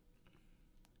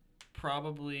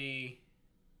 probably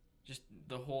just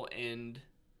the whole end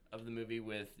of the movie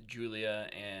with Julia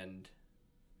and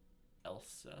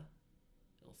Elsa.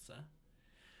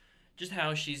 Just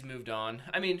how she's moved on.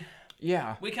 I mean,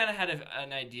 Yeah. we kind of had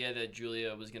an idea that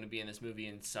Julia was going to be in this movie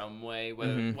in some way,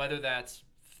 whether that's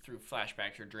through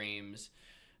flashbacks or dreams.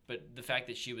 But the fact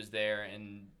that she was there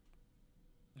and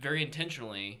very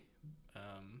intentionally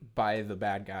By the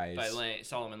bad guys. by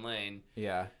Solomon Lane,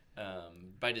 Yeah.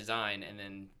 by design, and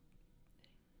then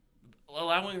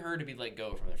allowing her to be let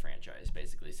go from the franchise,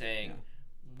 basically saying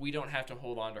we don't have to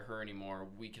hold on to her anymore.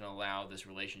 We can allow this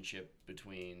relationship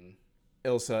between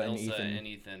Ilsa Elsa and and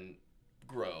Ethan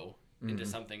grow into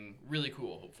something really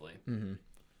cool, hopefully. Mm-hmm.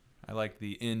 I like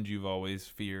the end you've always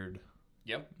feared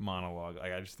Yep. monologue.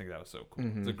 Like, I just think that was so cool.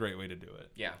 It's a great way to do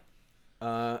it. Yeah.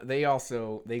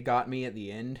 They got me at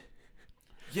the end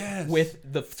Yes. with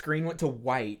the screen went to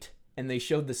white and they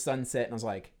showed the sunset and I was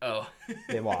like, Oh.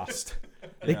 they lost.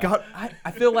 They got.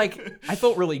 I feel like I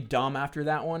felt really dumb after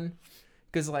that one,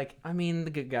 because like I mean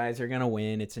the good guys are gonna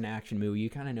win. It's an action movie. You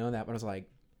kind of know that, but I was like,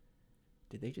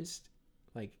 did they just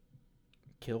like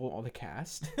kill all the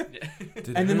cast?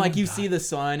 And then like you see the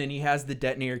sun and he has the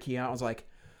detonator key out. I was like,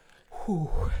 whew.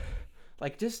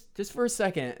 Like just for a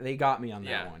second they got me on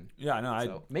that one. Yeah, no,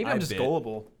 So maybe I'm just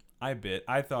gullible.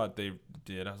 I thought they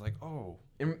did. I was like, oh.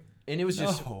 And it was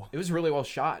just No. it was really well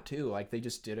shot too. Like they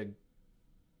just did a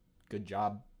good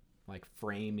job like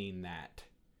framing that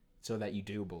so that you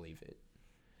do believe it.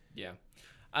 Yeah.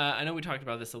 I know we talked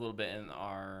about this a little bit in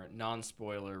our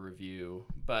non-spoiler review,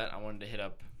 but I wanted to hit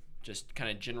up just kind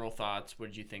of general thoughts. What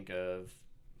did you think of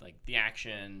like the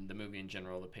action, the movie in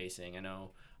general, the pacing? I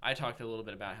know I talked a little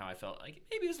bit about how I felt like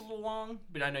maybe it was a little long,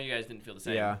 but I know you guys didn't feel the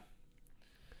same. Yeah.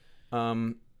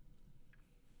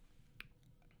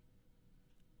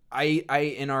 I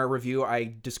in our review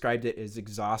I described it as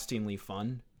exhaustingly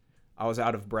fun. I was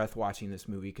out of breath watching this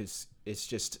movie because it's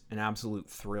just an absolute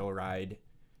thrill ride,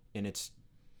 and it's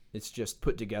just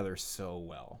put together so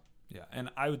well. Yeah, and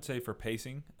I would say for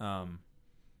pacing,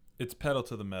 it's pedal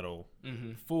to the metal,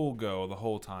 full go the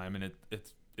whole time, and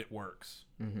it works.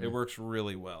 It works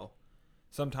really well.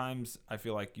 Sometimes I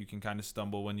feel like you can kind of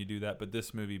stumble when you do that, but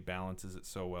this movie balances it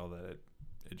so well that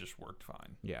it just worked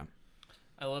fine. Yeah.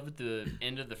 I love at the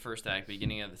end of the first act,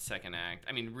 beginning of the second act.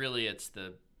 I mean, really, it's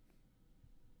the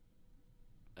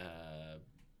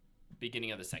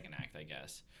beginning of the second act, I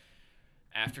guess.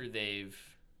 After they've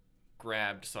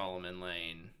grabbed Solomon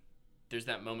Lane, there's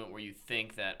that moment where you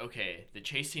think that, okay, the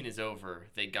chase scene is over,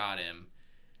 they got him,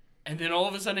 and then all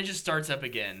of a sudden it just starts up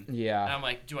again. Yeah. And I'm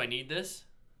like, do I need this?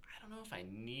 I don't know if I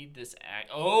need this act.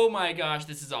 Oh my gosh,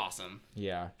 this is awesome.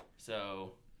 Yeah.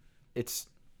 So It's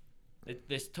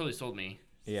this totally sold me.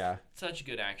 yeah. Such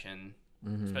good action,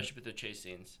 especially with the chase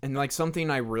scenes. And like something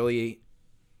I really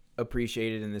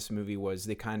appreciated in this movie was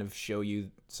they kind of show you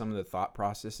some of the thought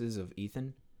processes of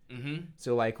Ethan. Mm-hmm.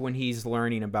 So like when he's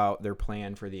learning about their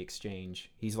plan for the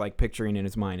exchange, he's like picturing in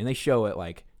his mind, and they show it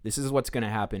like this is what's going to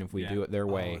happen if we do it their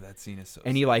way. Oh, that scene is so.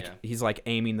 And he's Yeah. like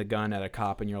aiming the gun at a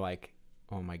cop, and you're like,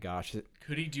 oh my gosh,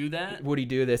 Could he do that? would he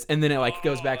do this? And then it like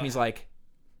goes back, and he's like,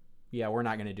 yeah, we're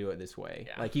not going to do it this way.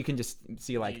 Yeah. Like you can just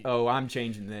see like, oh, I'm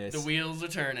changing this. The wheels are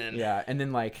turning. Yeah, and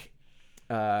then like,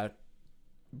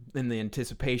 in the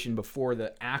anticipation before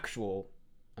the actual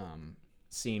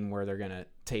scene where they're gonna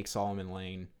take Solomon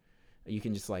Lane, you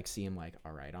can just like see him like,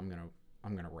 all right, I'm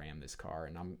gonna ram this car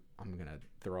and I'm gonna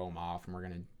throw him off and we're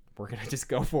gonna just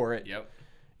go for it. Yep.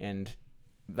 And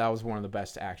that was one of the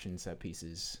best action set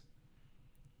pieces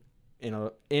in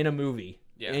a movie.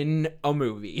 Yeah. In a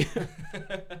movie.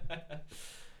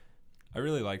 I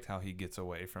really liked how he gets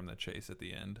away from the chase at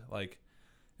the end. Like,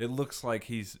 it looks like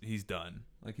he's done.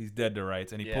 Like he's dead to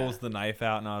rights, and he Yeah. pulls the knife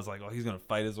out, and I was like, "Oh, he's gonna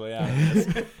fight his way out of this."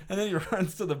 And then he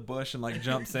runs to the bush and like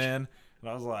jumps in, and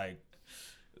I was like,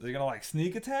 "Is he gonna like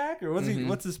sneak attack, or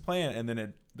what's his plan?" And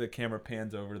then the camera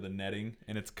pans over to the netting,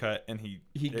 and it's cut, and He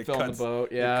it fell in the cuts-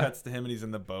 boat. It Yeah. cuts to him, and he's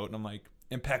in the boat, and I'm like,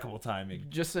 impeccable timing.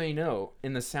 Just so you know,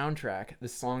 in the soundtrack, the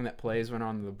song that plays when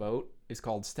on the boat is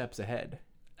called "Steps Ahead,"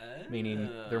 meaning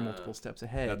they're multiple steps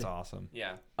ahead That's awesome.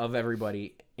 Yeah. of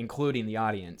everybody, including the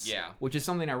audience. Yeah. Which is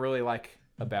something I really like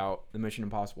about the Mission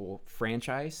Impossible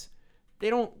franchise. They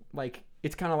don't like.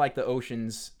 It's kind of like the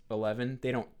Ocean's 11.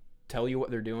 They don't tell you what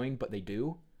they're doing, but they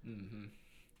do, Mm-hmm.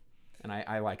 and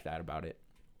I like that about it.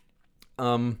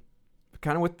 Kind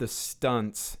of with the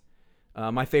stunts.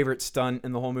 My favorite stunt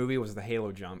in the whole movie was the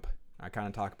Halo jump. I kind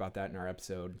of talked about that in our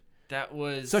episode. That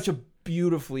was Such a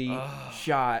beautifully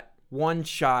shot, one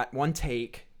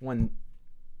take, one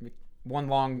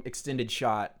long extended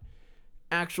shot,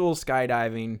 actual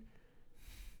skydiving.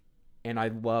 And I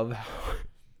love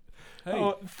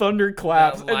Hey, thunder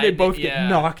claps, That and they lightning- both get yeah.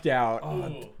 knocked out.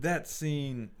 Ooh. that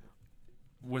scene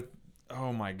with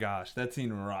oh my gosh, that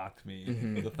scene rocked me.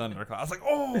 Mm-hmm. The thunderclap. I was like,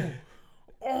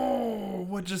 oh,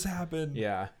 what just happened?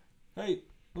 Yeah. Hey,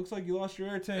 looks like you lost your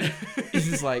air tank. He's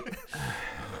just like,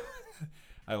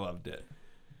 I loved it.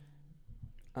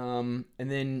 and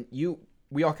then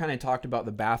we all kind of talked about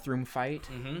the bathroom fight,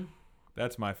 Mm-hmm.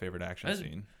 That's my favorite action That's-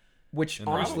 scene. which And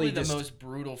honestly Probably the just most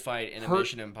brutal fight in a hurt-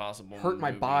 Mission Impossible hurt my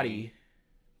movie body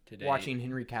to date. watching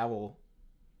Henry Cavill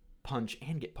punch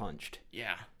and get punched.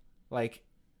 Yeah. Like,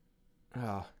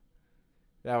 oh,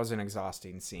 that was an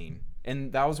exhausting scene.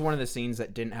 And that was one of the scenes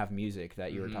that didn't have music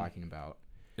that you were Mhm. talking about.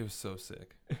 It was so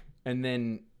sick. And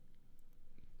then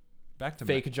Back to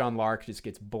fake John Lark just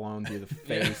gets blown through the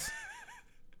face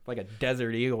like a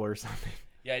desert eagle or something.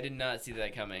 Yeah, I did not see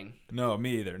that coming. No,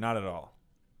 me either. Not at all.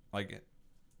 Like,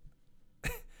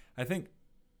 I think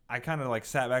I kind of like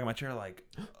sat back in my chair like,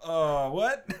 oh,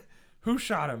 what? Who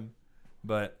shot him?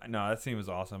 But no, that scene was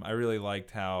awesome. I really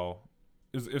liked how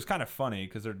it was kind of funny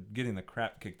because they're getting the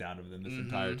crap kicked out of them this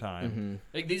entire time. Mm-hmm.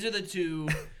 Like, these are the two.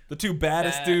 The two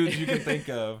baddest Bad. dudes you can think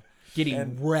of. Getting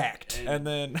And- wrecked. And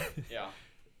then Yeah.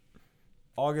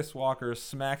 August Walker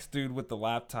smacks dude with the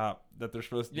laptop that they're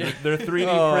supposed to, Yeah. their 3D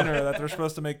Oh. printer that they're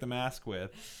supposed to make the mask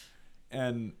with.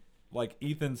 And like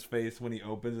Ethan's face when he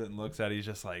opens it and looks at it, he's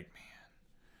just like, man.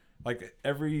 Like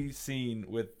every scene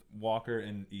with Walker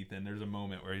and Ethan, there's a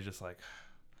moment where he's just like,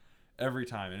 every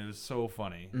time. And it was so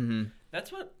funny. Mm-hmm.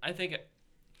 That's what I think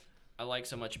I like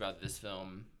so much about this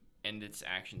film and its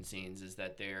action scenes is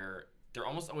that they're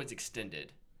almost always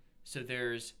extended. So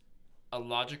there's a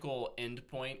logical end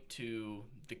point to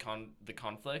the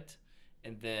conflict,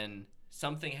 and then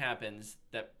something happens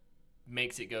that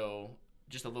makes it go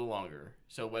just a little longer.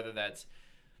 So whether that's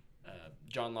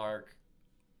John Lark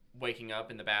waking up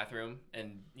in the bathroom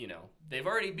and, you know, they've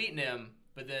already beaten him,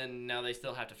 but then now they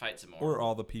still have to fight some more. Or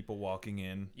all the people walking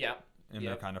in Yeah. and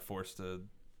they're kind of forced to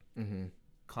Mm-hmm.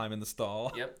 climb in the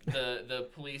stall. Yep. The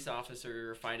police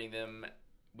officer finding them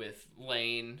with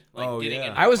Lane, like Oh, getting yeah.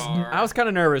 in the car. I was kind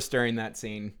of nervous during that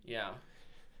scene. Yeah.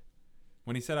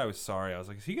 When he said I was sorry, I was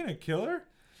like, is he going to kill her?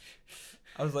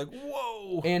 I was like,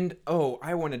 whoa. And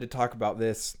I wanted to talk about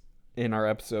this in our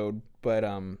episode, but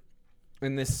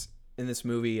in this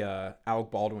movie,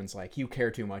 Alec Baldwin's like, you care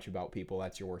too much about people.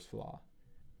 That's your worst flaw.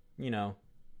 You know,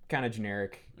 kind of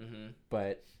generic, Mm-hmm.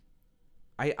 but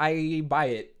I buy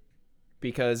it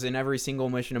because in every single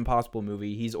Mission Impossible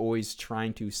movie, he's always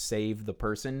trying to save the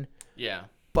person, Yeah.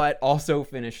 but also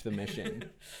finish the mission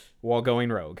while going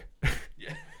rogue.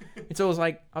 Yeah. And so it was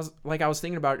like I was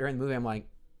thinking about it during the movie. I'm like,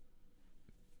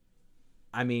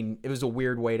 I mean, it was a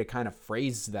weird way to kind of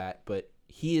phrase that, but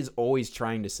he is always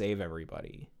trying to save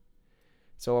everybody.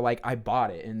 So like I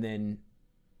bought it, and then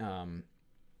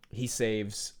he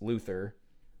saves Luther,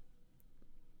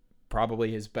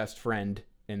 probably his best friend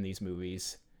in these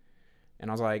movies, and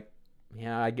I was like,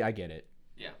 yeah, I get it.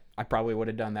 Yeah. I probably would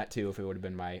have done that too if it would have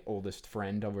been my oldest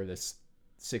friend over this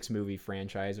 6-movie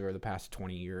franchise over the past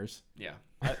 20 years. Yeah.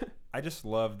 I just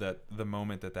love that the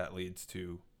moment that leads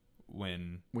to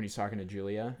when When he's talking to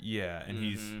Julia. and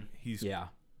Mhm. he's Yeah.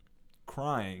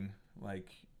 crying like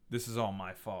this is all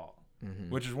my fault, Mm-hmm.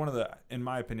 which is one of the, in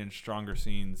my opinion, stronger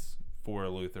scenes for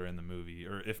Luther in the movie,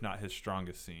 or if not his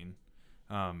strongest scene.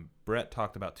 Brett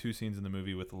talked about 2 scenes in the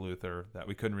movie with Luther that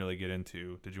we couldn't really get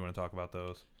into. Did you want to talk about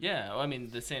those? Yeah. Well, I mean,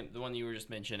 the one you were just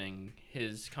mentioning,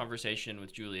 his conversation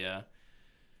with Julia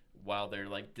while they're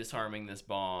like disarming this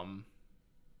bomb,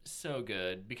 so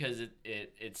good because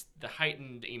it's the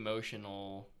heightened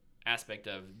emotional aspect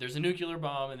of there's a nuclear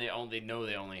bomb and they know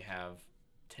they only have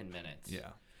 10 minutes. Yeah.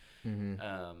 Mm-hmm.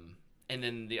 And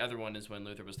then the other one is when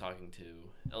Luther was talking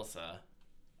to Ilsa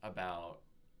about,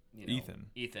 you know,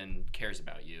 Ethan cares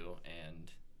about you,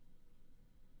 and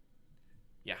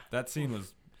yeah. That scene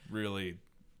was really,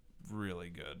 really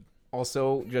good.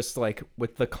 Also, just like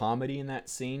with the comedy in that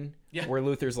scene, Yeah. where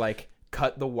Luther's like,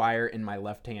 cut the wire in my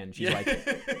left hand. She's Yeah.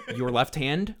 like, your left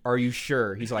hand? Are you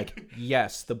sure? He's like,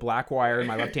 yes, the black wire in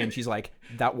my left hand. She's like,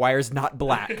 that wire's not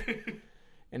black.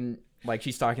 And like,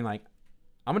 she's talking like,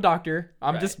 I'm a doctor.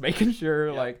 I'm Right. just making sure.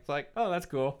 Yeah. Like, it's like, oh, that's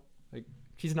cool. Like,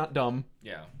 she's not dumb.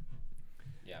 Yeah.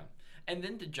 Yeah. And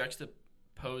then to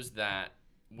juxtapose that,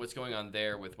 what's going on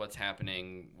there with what's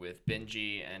happening with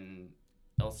Benji and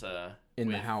Elsa In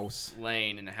the with house.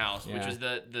 Lane in the house, which Yeah. was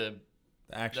the The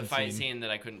action fight scene that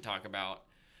I couldn't talk about.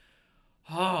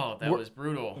 Oh, that Were- was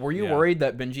brutal. Were you Yeah. worried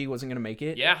that Benji wasn't going to make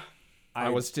it? Yeah. I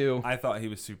was too. I thought he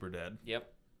was super dead.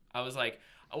 Yep. I was like,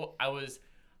 I was.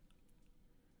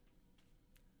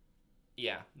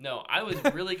 Yeah. No, I was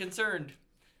really concerned.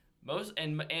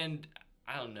 And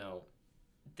I don't know.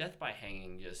 death by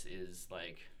hanging just is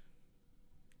like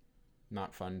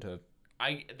Not fun to.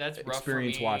 that's rough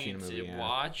Experience for me watching a to movie, yeah.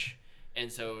 watch,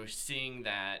 and so seeing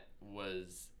that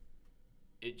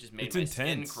it just made It's my skin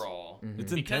intense. crawl.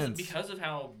 It's Because intense. of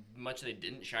how much they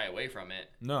didn't shy away from it.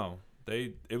 No,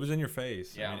 it was in your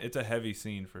face. Yeah. I mean, it's a heavy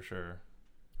scene for sure.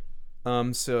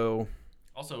 So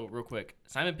Also, real quick,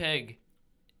 Simon Pegg,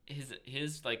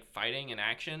 his like fighting and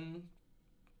action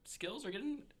skills are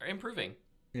improving.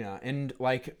 yeah, and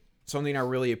like something I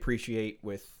really appreciate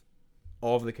with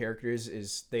all of the characters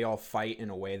is they all fight in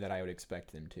a way that I would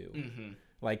expect them to. Mm-hmm.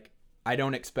 Like I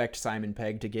don't expect Simon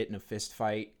Pegg to get in a fist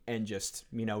fight and just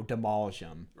demolish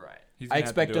him. Right. He's I gonna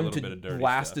have to expect do a him little bit of to dirty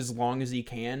last stuff. as long as he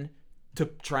can to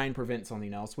try and prevent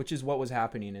something else, which is what was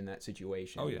happening in that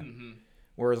situation. Oh yeah. Mm-hmm.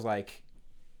 Whereas like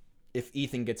if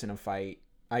Ethan gets in a fight,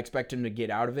 I expect him to get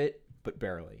out of it, but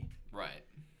barely. Right.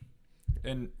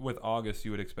 And with August,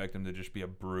 you would expect him to just be a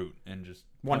brute and just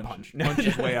One punch punch.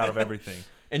 his way out of everything.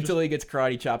 Until he gets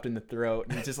karate chopped in the throat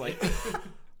and it's just like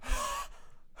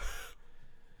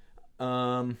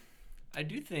I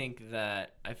do think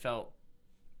that I felt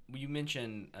you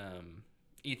mentioned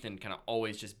Ethan kind of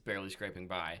always just barely scraping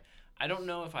by. I don't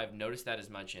know if I've noticed that as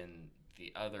much in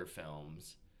the other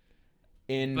films,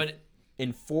 but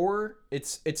in 4,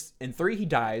 it's in 3 he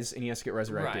dies and he has to get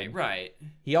resurrected. right,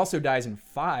 He also dies in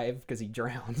 5 because he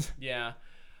drowns. yeah,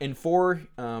 In 4,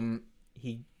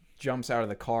 he jumps out of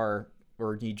the car,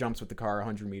 or he jumps with the car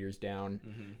 100 meters down,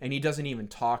 and he doesn't even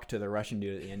talk to the Russian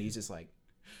dude at the end. He's just like,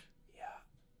 "Yeah,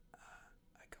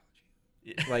 I called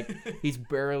you." yeah. Like he's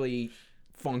barely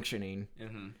functioning.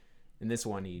 Mm-hmm. In this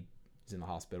one, he's in the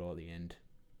hospital at the end.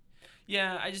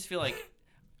 Yeah, I just feel like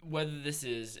whether this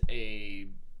is a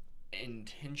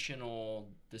intentional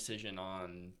decision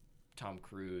on Tom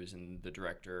Cruise and the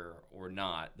director or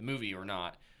not, the movie or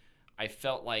not, I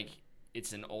felt like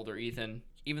it's an older Ethan,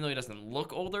 even though he doesn't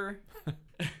look older.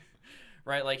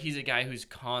 Right? Like he's a guy who's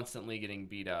constantly getting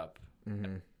beat up.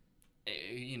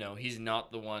 Mm-hmm. He's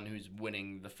not the one who's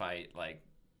winning the fight like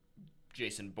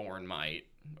Jason Bourne might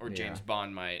or James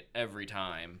Bond might every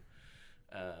time.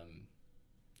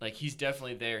 Like he's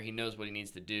definitely there. He knows what he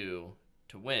needs to do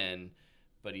to win,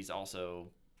 but he's also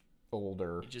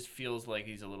Older. It just feels like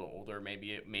he's a little older,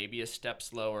 maybe a step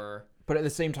slower. But at the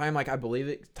same time, like I believe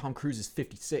it, Tom Cruise is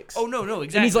 56. Oh no,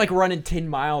 exactly. And he's like running 10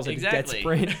 miles at Exactly.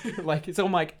 a dead sprint. Like so,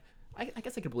 I'm like, I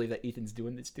guess I could believe that Ethan's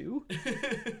doing this too.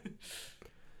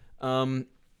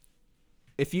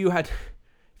 If you had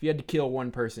to kill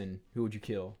one person, who would you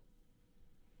kill?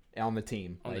 On the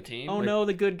team. On the team? Oh Like- no,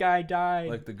 the good guy died.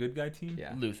 Like the good guy team?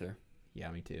 yeah, Luther. yeah,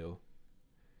 me too.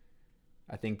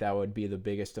 I think that would be the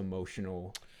biggest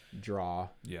emotional draw.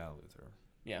 Yeah, Luther.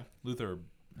 Yeah. Luther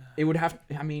It would have.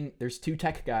 I mean, there's 2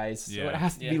 tech guys, so Yeah. it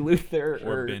has to be Yeah. Luther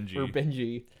Or or Benji. Or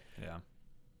Benji. yeah.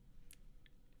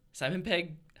 Simon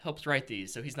Pegg helps write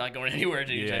these, so he's not going anywhere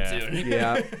anytime Yeah. soon.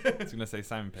 Yeah. I was gonna say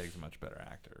Simon Pegg's a much better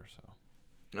actor,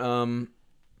 so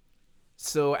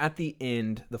So at the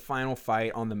end, the final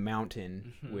fight on the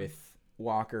mountain Mhm. with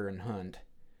Walker and Hunt,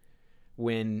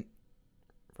 when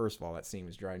first of all that scene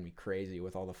was driving me crazy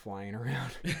with all the flying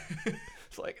around.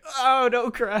 It's like, oh,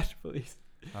 don't crash, please.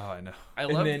 oh I know. I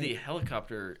And love then- the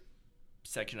helicopter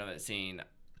section of that scene.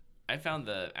 I found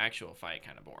the actual fight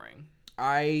kind of boring.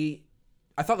 I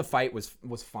thought the fight was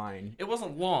fine. It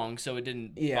wasn't long, so it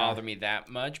didn't Yeah. bother me that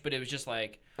much, but it was just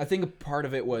like, I think a part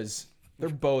of it was they're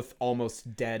both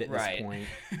almost dead at right. this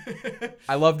point.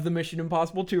 I loved the Mission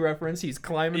Impossible 2 reference. He's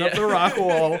climbing up Yeah. the rock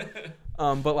wall.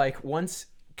 But like once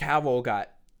Cavill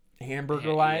got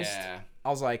hamburgerized, Yeah. I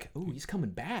was like, ooh, he's coming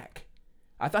back.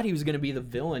 I thought he was going to be the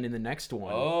villain in the next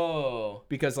one. Oh.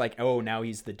 Because like, oh, now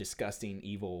he's the disgusting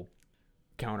evil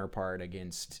counterpart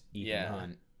against Ethan Yeah.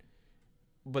 Hunt.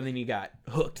 But then he got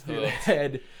hooked through the Hooked.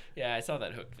 head. Yeah, I saw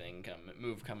that hook thing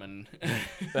coming.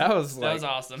 That was that like, was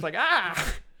awesome. it's like,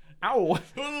 ah, ow.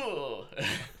 Ooh.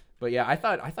 But yeah, I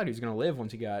thought he was gonna live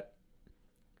once he got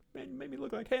made me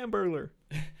look like Hamburglar.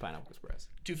 Pineapple Express.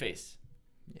 Two-Face.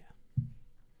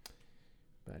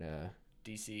 But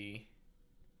DC.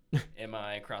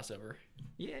 MI crossover.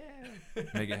 yeah.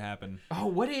 Make it happen. Oh,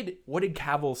 what did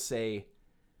Cavill say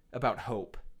about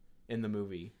hope in the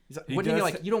movie? He's like, He what did he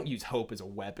does- like? You don't use hope as a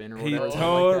weapon or He whatever.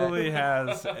 totally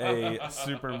has a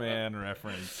Superman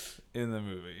reference in the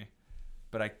movie,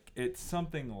 but it's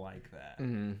something like that.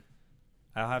 Mm-hmm.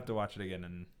 I'll have to watch it again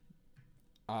and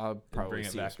I'll probably bring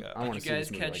it see back this, up. I want Did to you see guys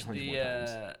this movie catch like 100 more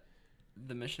times.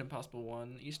 the Mission Impossible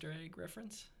 1 Easter egg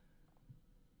reference?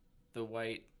 The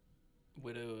White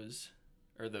Widow's,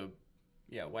 or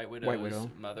White Widow's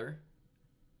Widow. mother,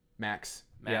 Max.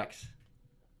 Max.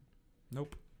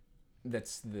 Nope.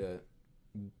 That's the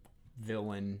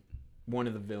villain, one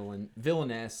of the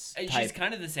villainess And type. she's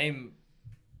kind of the same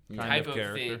Yeah. type of of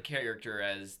character. character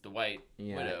as the White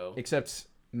Widow. Except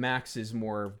Max is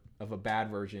more of a bad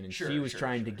version, and Sure, she was sure,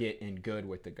 trying to sure. get in good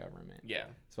with the government. Yeah.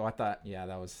 So I thought, yeah,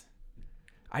 that was.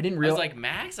 I didn't I was realize. like,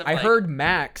 Max? I'm I like, heard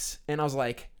Max, and I was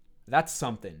like, that's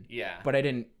something. Yeah. But I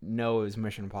didn't know it was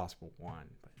Mission Impossible 1.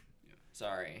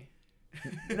 Sorry.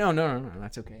 No,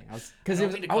 that's okay. I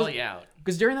don't mean to call you out.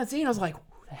 Because during that scene, I was like,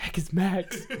 who the heck is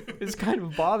Max? It's kind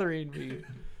of bothering me.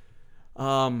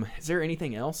 Is there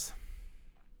anything else?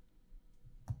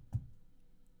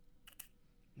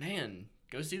 Man,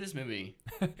 go see this movie.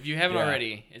 If you haven't Yeah.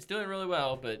 already. It's doing really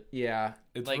well, but Yeah,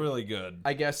 It's Like- really good.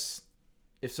 I guess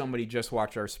if somebody just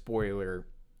watched our spoiler,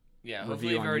 yeah, Review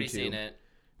hopefully you've on already YouTube. seen it.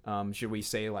 should we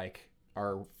say like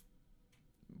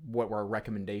what our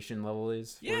recommendation level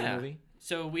is for the Yeah. movie?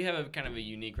 So we have a kind of a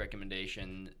unique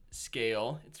recommendation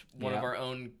scale. It's one of Yeah. our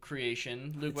own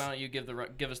creation. Luke, why don't you give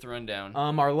us the rundown?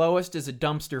 Our lowest is a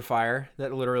dumpster fire.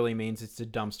 That literally means it's a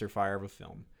dumpster fire of a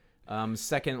film.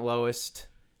 Second lowest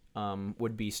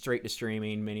would be straight to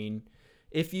streaming, meaning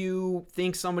if you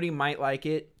think somebody might like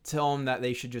it, tell them that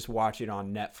they should just watch it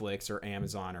on Netflix or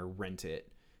Amazon or rent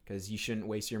it, because you shouldn't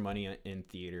waste your money in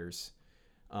theaters.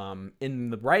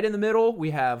 Right in the middle,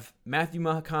 we have Matthew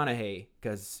McConaughey,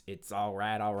 because it's all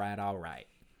right.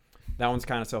 That one's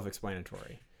kind of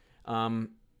self-explanatory.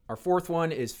 Our fourth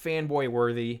one is fanboy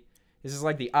worthy. This is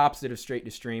like the opposite of straight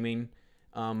to streaming.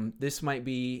 This might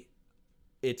be,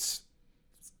 it's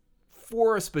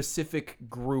for a specific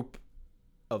group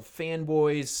of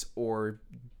fanboys or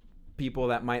people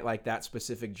that might like that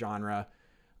specific genre.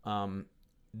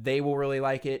 They will really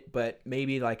like it, but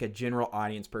maybe like a general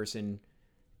audience person,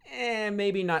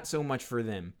 maybe not so much for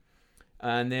them.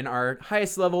 And then our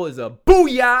highest level is a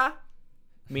booyah,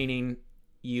 meaning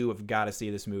you have got to see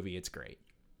this movie. It's great.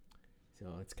 So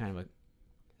it's kind of a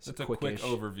It's a quick quickish-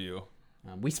 overview.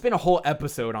 we spent a whole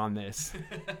episode on this,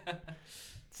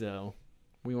 so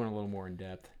we went a little more in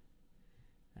depth.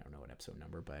 I don't know what episode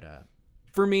number, but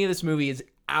for me, this movie is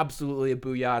absolutely a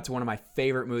booyah. It's one of my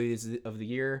favorite movies of the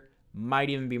year. Might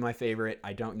even be my favorite.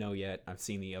 I don't know yet. I've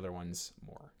seen the other ones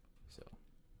more. So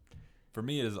For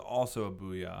me, it is also a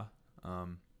booyah.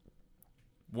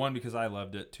 One, because I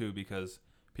loved it. Two, because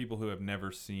people who have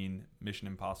never seen Mission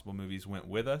Impossible movies went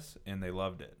with us and they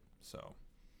loved it. So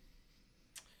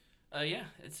Yeah,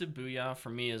 it's a booyah for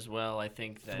me as well. I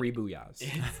think that 3 booyahs.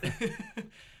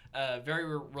 it's very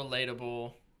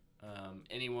relatable.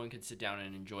 Anyone could sit down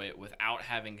and enjoy it without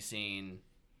having seen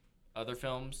other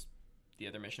films, the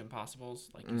other Mission Impossibles,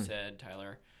 like you said,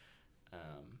 Tyler.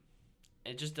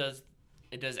 It just does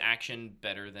action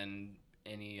better than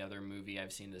any other movie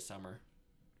I've seen this summer.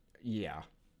 Yeah.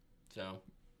 So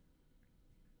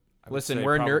I would Listen, say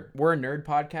we're prob- a nerd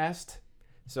podcast,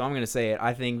 so I'm gonna say it.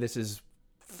 I think this is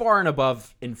far and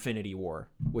above Infinity War,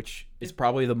 which is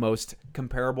probably the most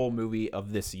comparable movie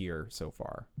of this year so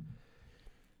far.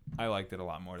 I liked it a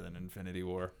lot more than Infinity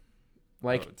War. I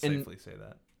Like, would and safely say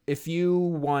that. if you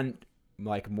want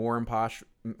like more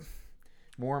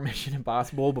Mission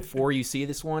Impossible before you see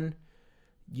this one,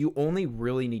 you only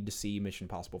really need to see Mission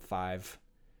Impossible 5.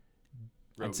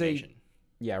 Rogue I'd say- Nation.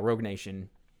 Yeah, Rogue Nation.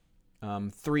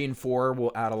 3 and 4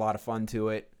 will add a lot of fun to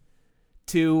it.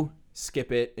 2,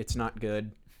 skip it. It's not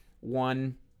good.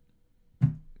 1,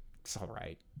 it's all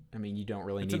right. I mean, you don't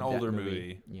really It's need an that older movie.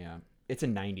 movie. Yeah. It's a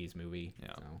 90s movie.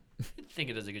 Yeah. So. I think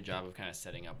it does a good job of kind of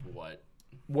setting up what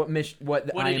What the What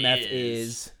it IMF is.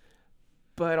 is,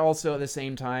 but also at the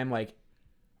same time, like,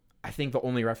 I think the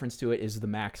only reference to it is the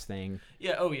Max thing.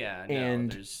 Yeah. Oh, yeah. No,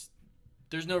 And-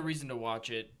 there's no reason to watch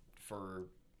it for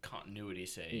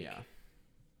continuity's sake. Yeah.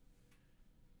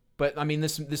 But I mean,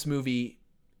 this movie,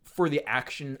 for the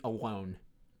action alone,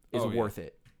 is Oh, yeah. worth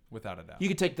it. Without a doubt. You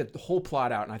could take the whole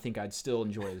plot out, and I think I'd still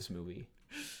enjoy this movie,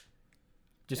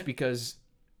 just Yeah. because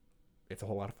it's a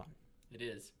whole lot of fun. It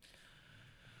is.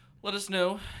 Let us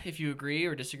know if you agree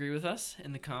or disagree with us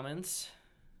in the comments.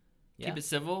 Yeah. Keep it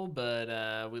civil,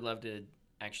 but we'd love to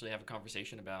actually have a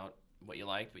conversation about what you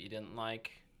liked, what you didn't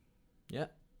like. Yeah.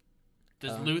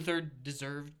 Does Luther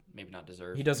deserve? Maybe not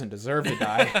deserve. He doesn't deserve to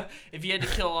die. If you had to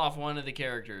kill off one of the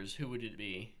characters, who would it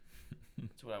be?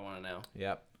 That's what I want to know.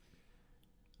 Yep.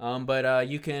 But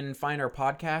you can find our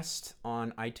podcast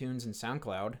on iTunes and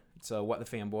SoundCloud. It's What the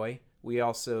Fanboy. We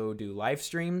also do live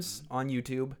streams on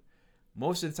YouTube,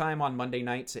 most of the time on Monday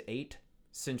nights at 8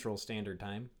 Central Standard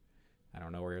Time. I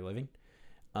don't know where you're living.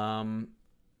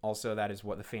 Also, that is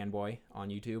What the Fanboy on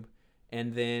YouTube.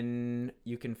 And then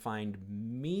you can find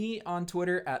me on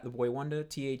Twitter at TheBoyWanda,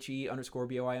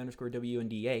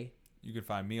 THE_BOI_WNDA. You can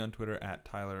find me on Twitter at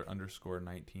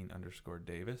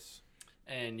Tyler_19_Davis.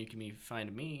 And you can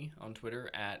find me on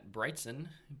Twitter at Brightson,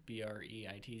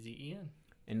 BREITZEN.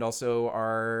 And also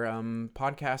our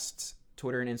podcast's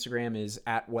Twitter and Instagram is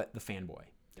at WhatTheFanboy.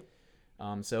 Yep.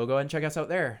 So go ahead and check us out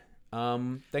there.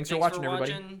 Thanks for watching,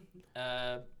 everybody.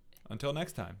 Until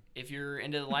next time. If you're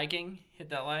into the liking, hit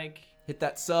that like. Hit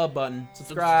that sub button.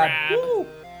 Subscribe. Woo!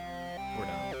 We're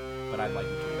done. But I'd like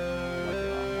you to. I'd like you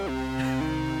a lot more.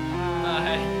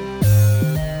 Bye.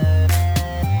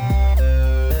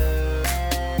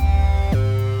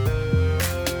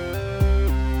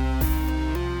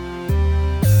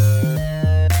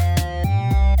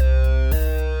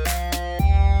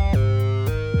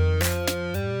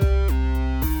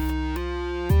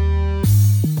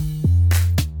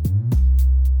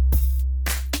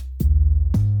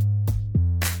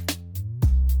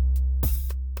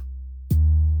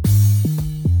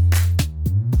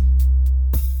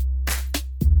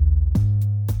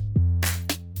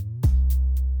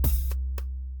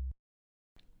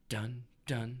 Dun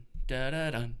dun da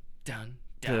da dun dun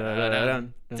da da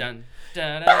dun dun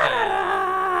da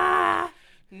da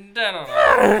dun da da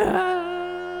dun.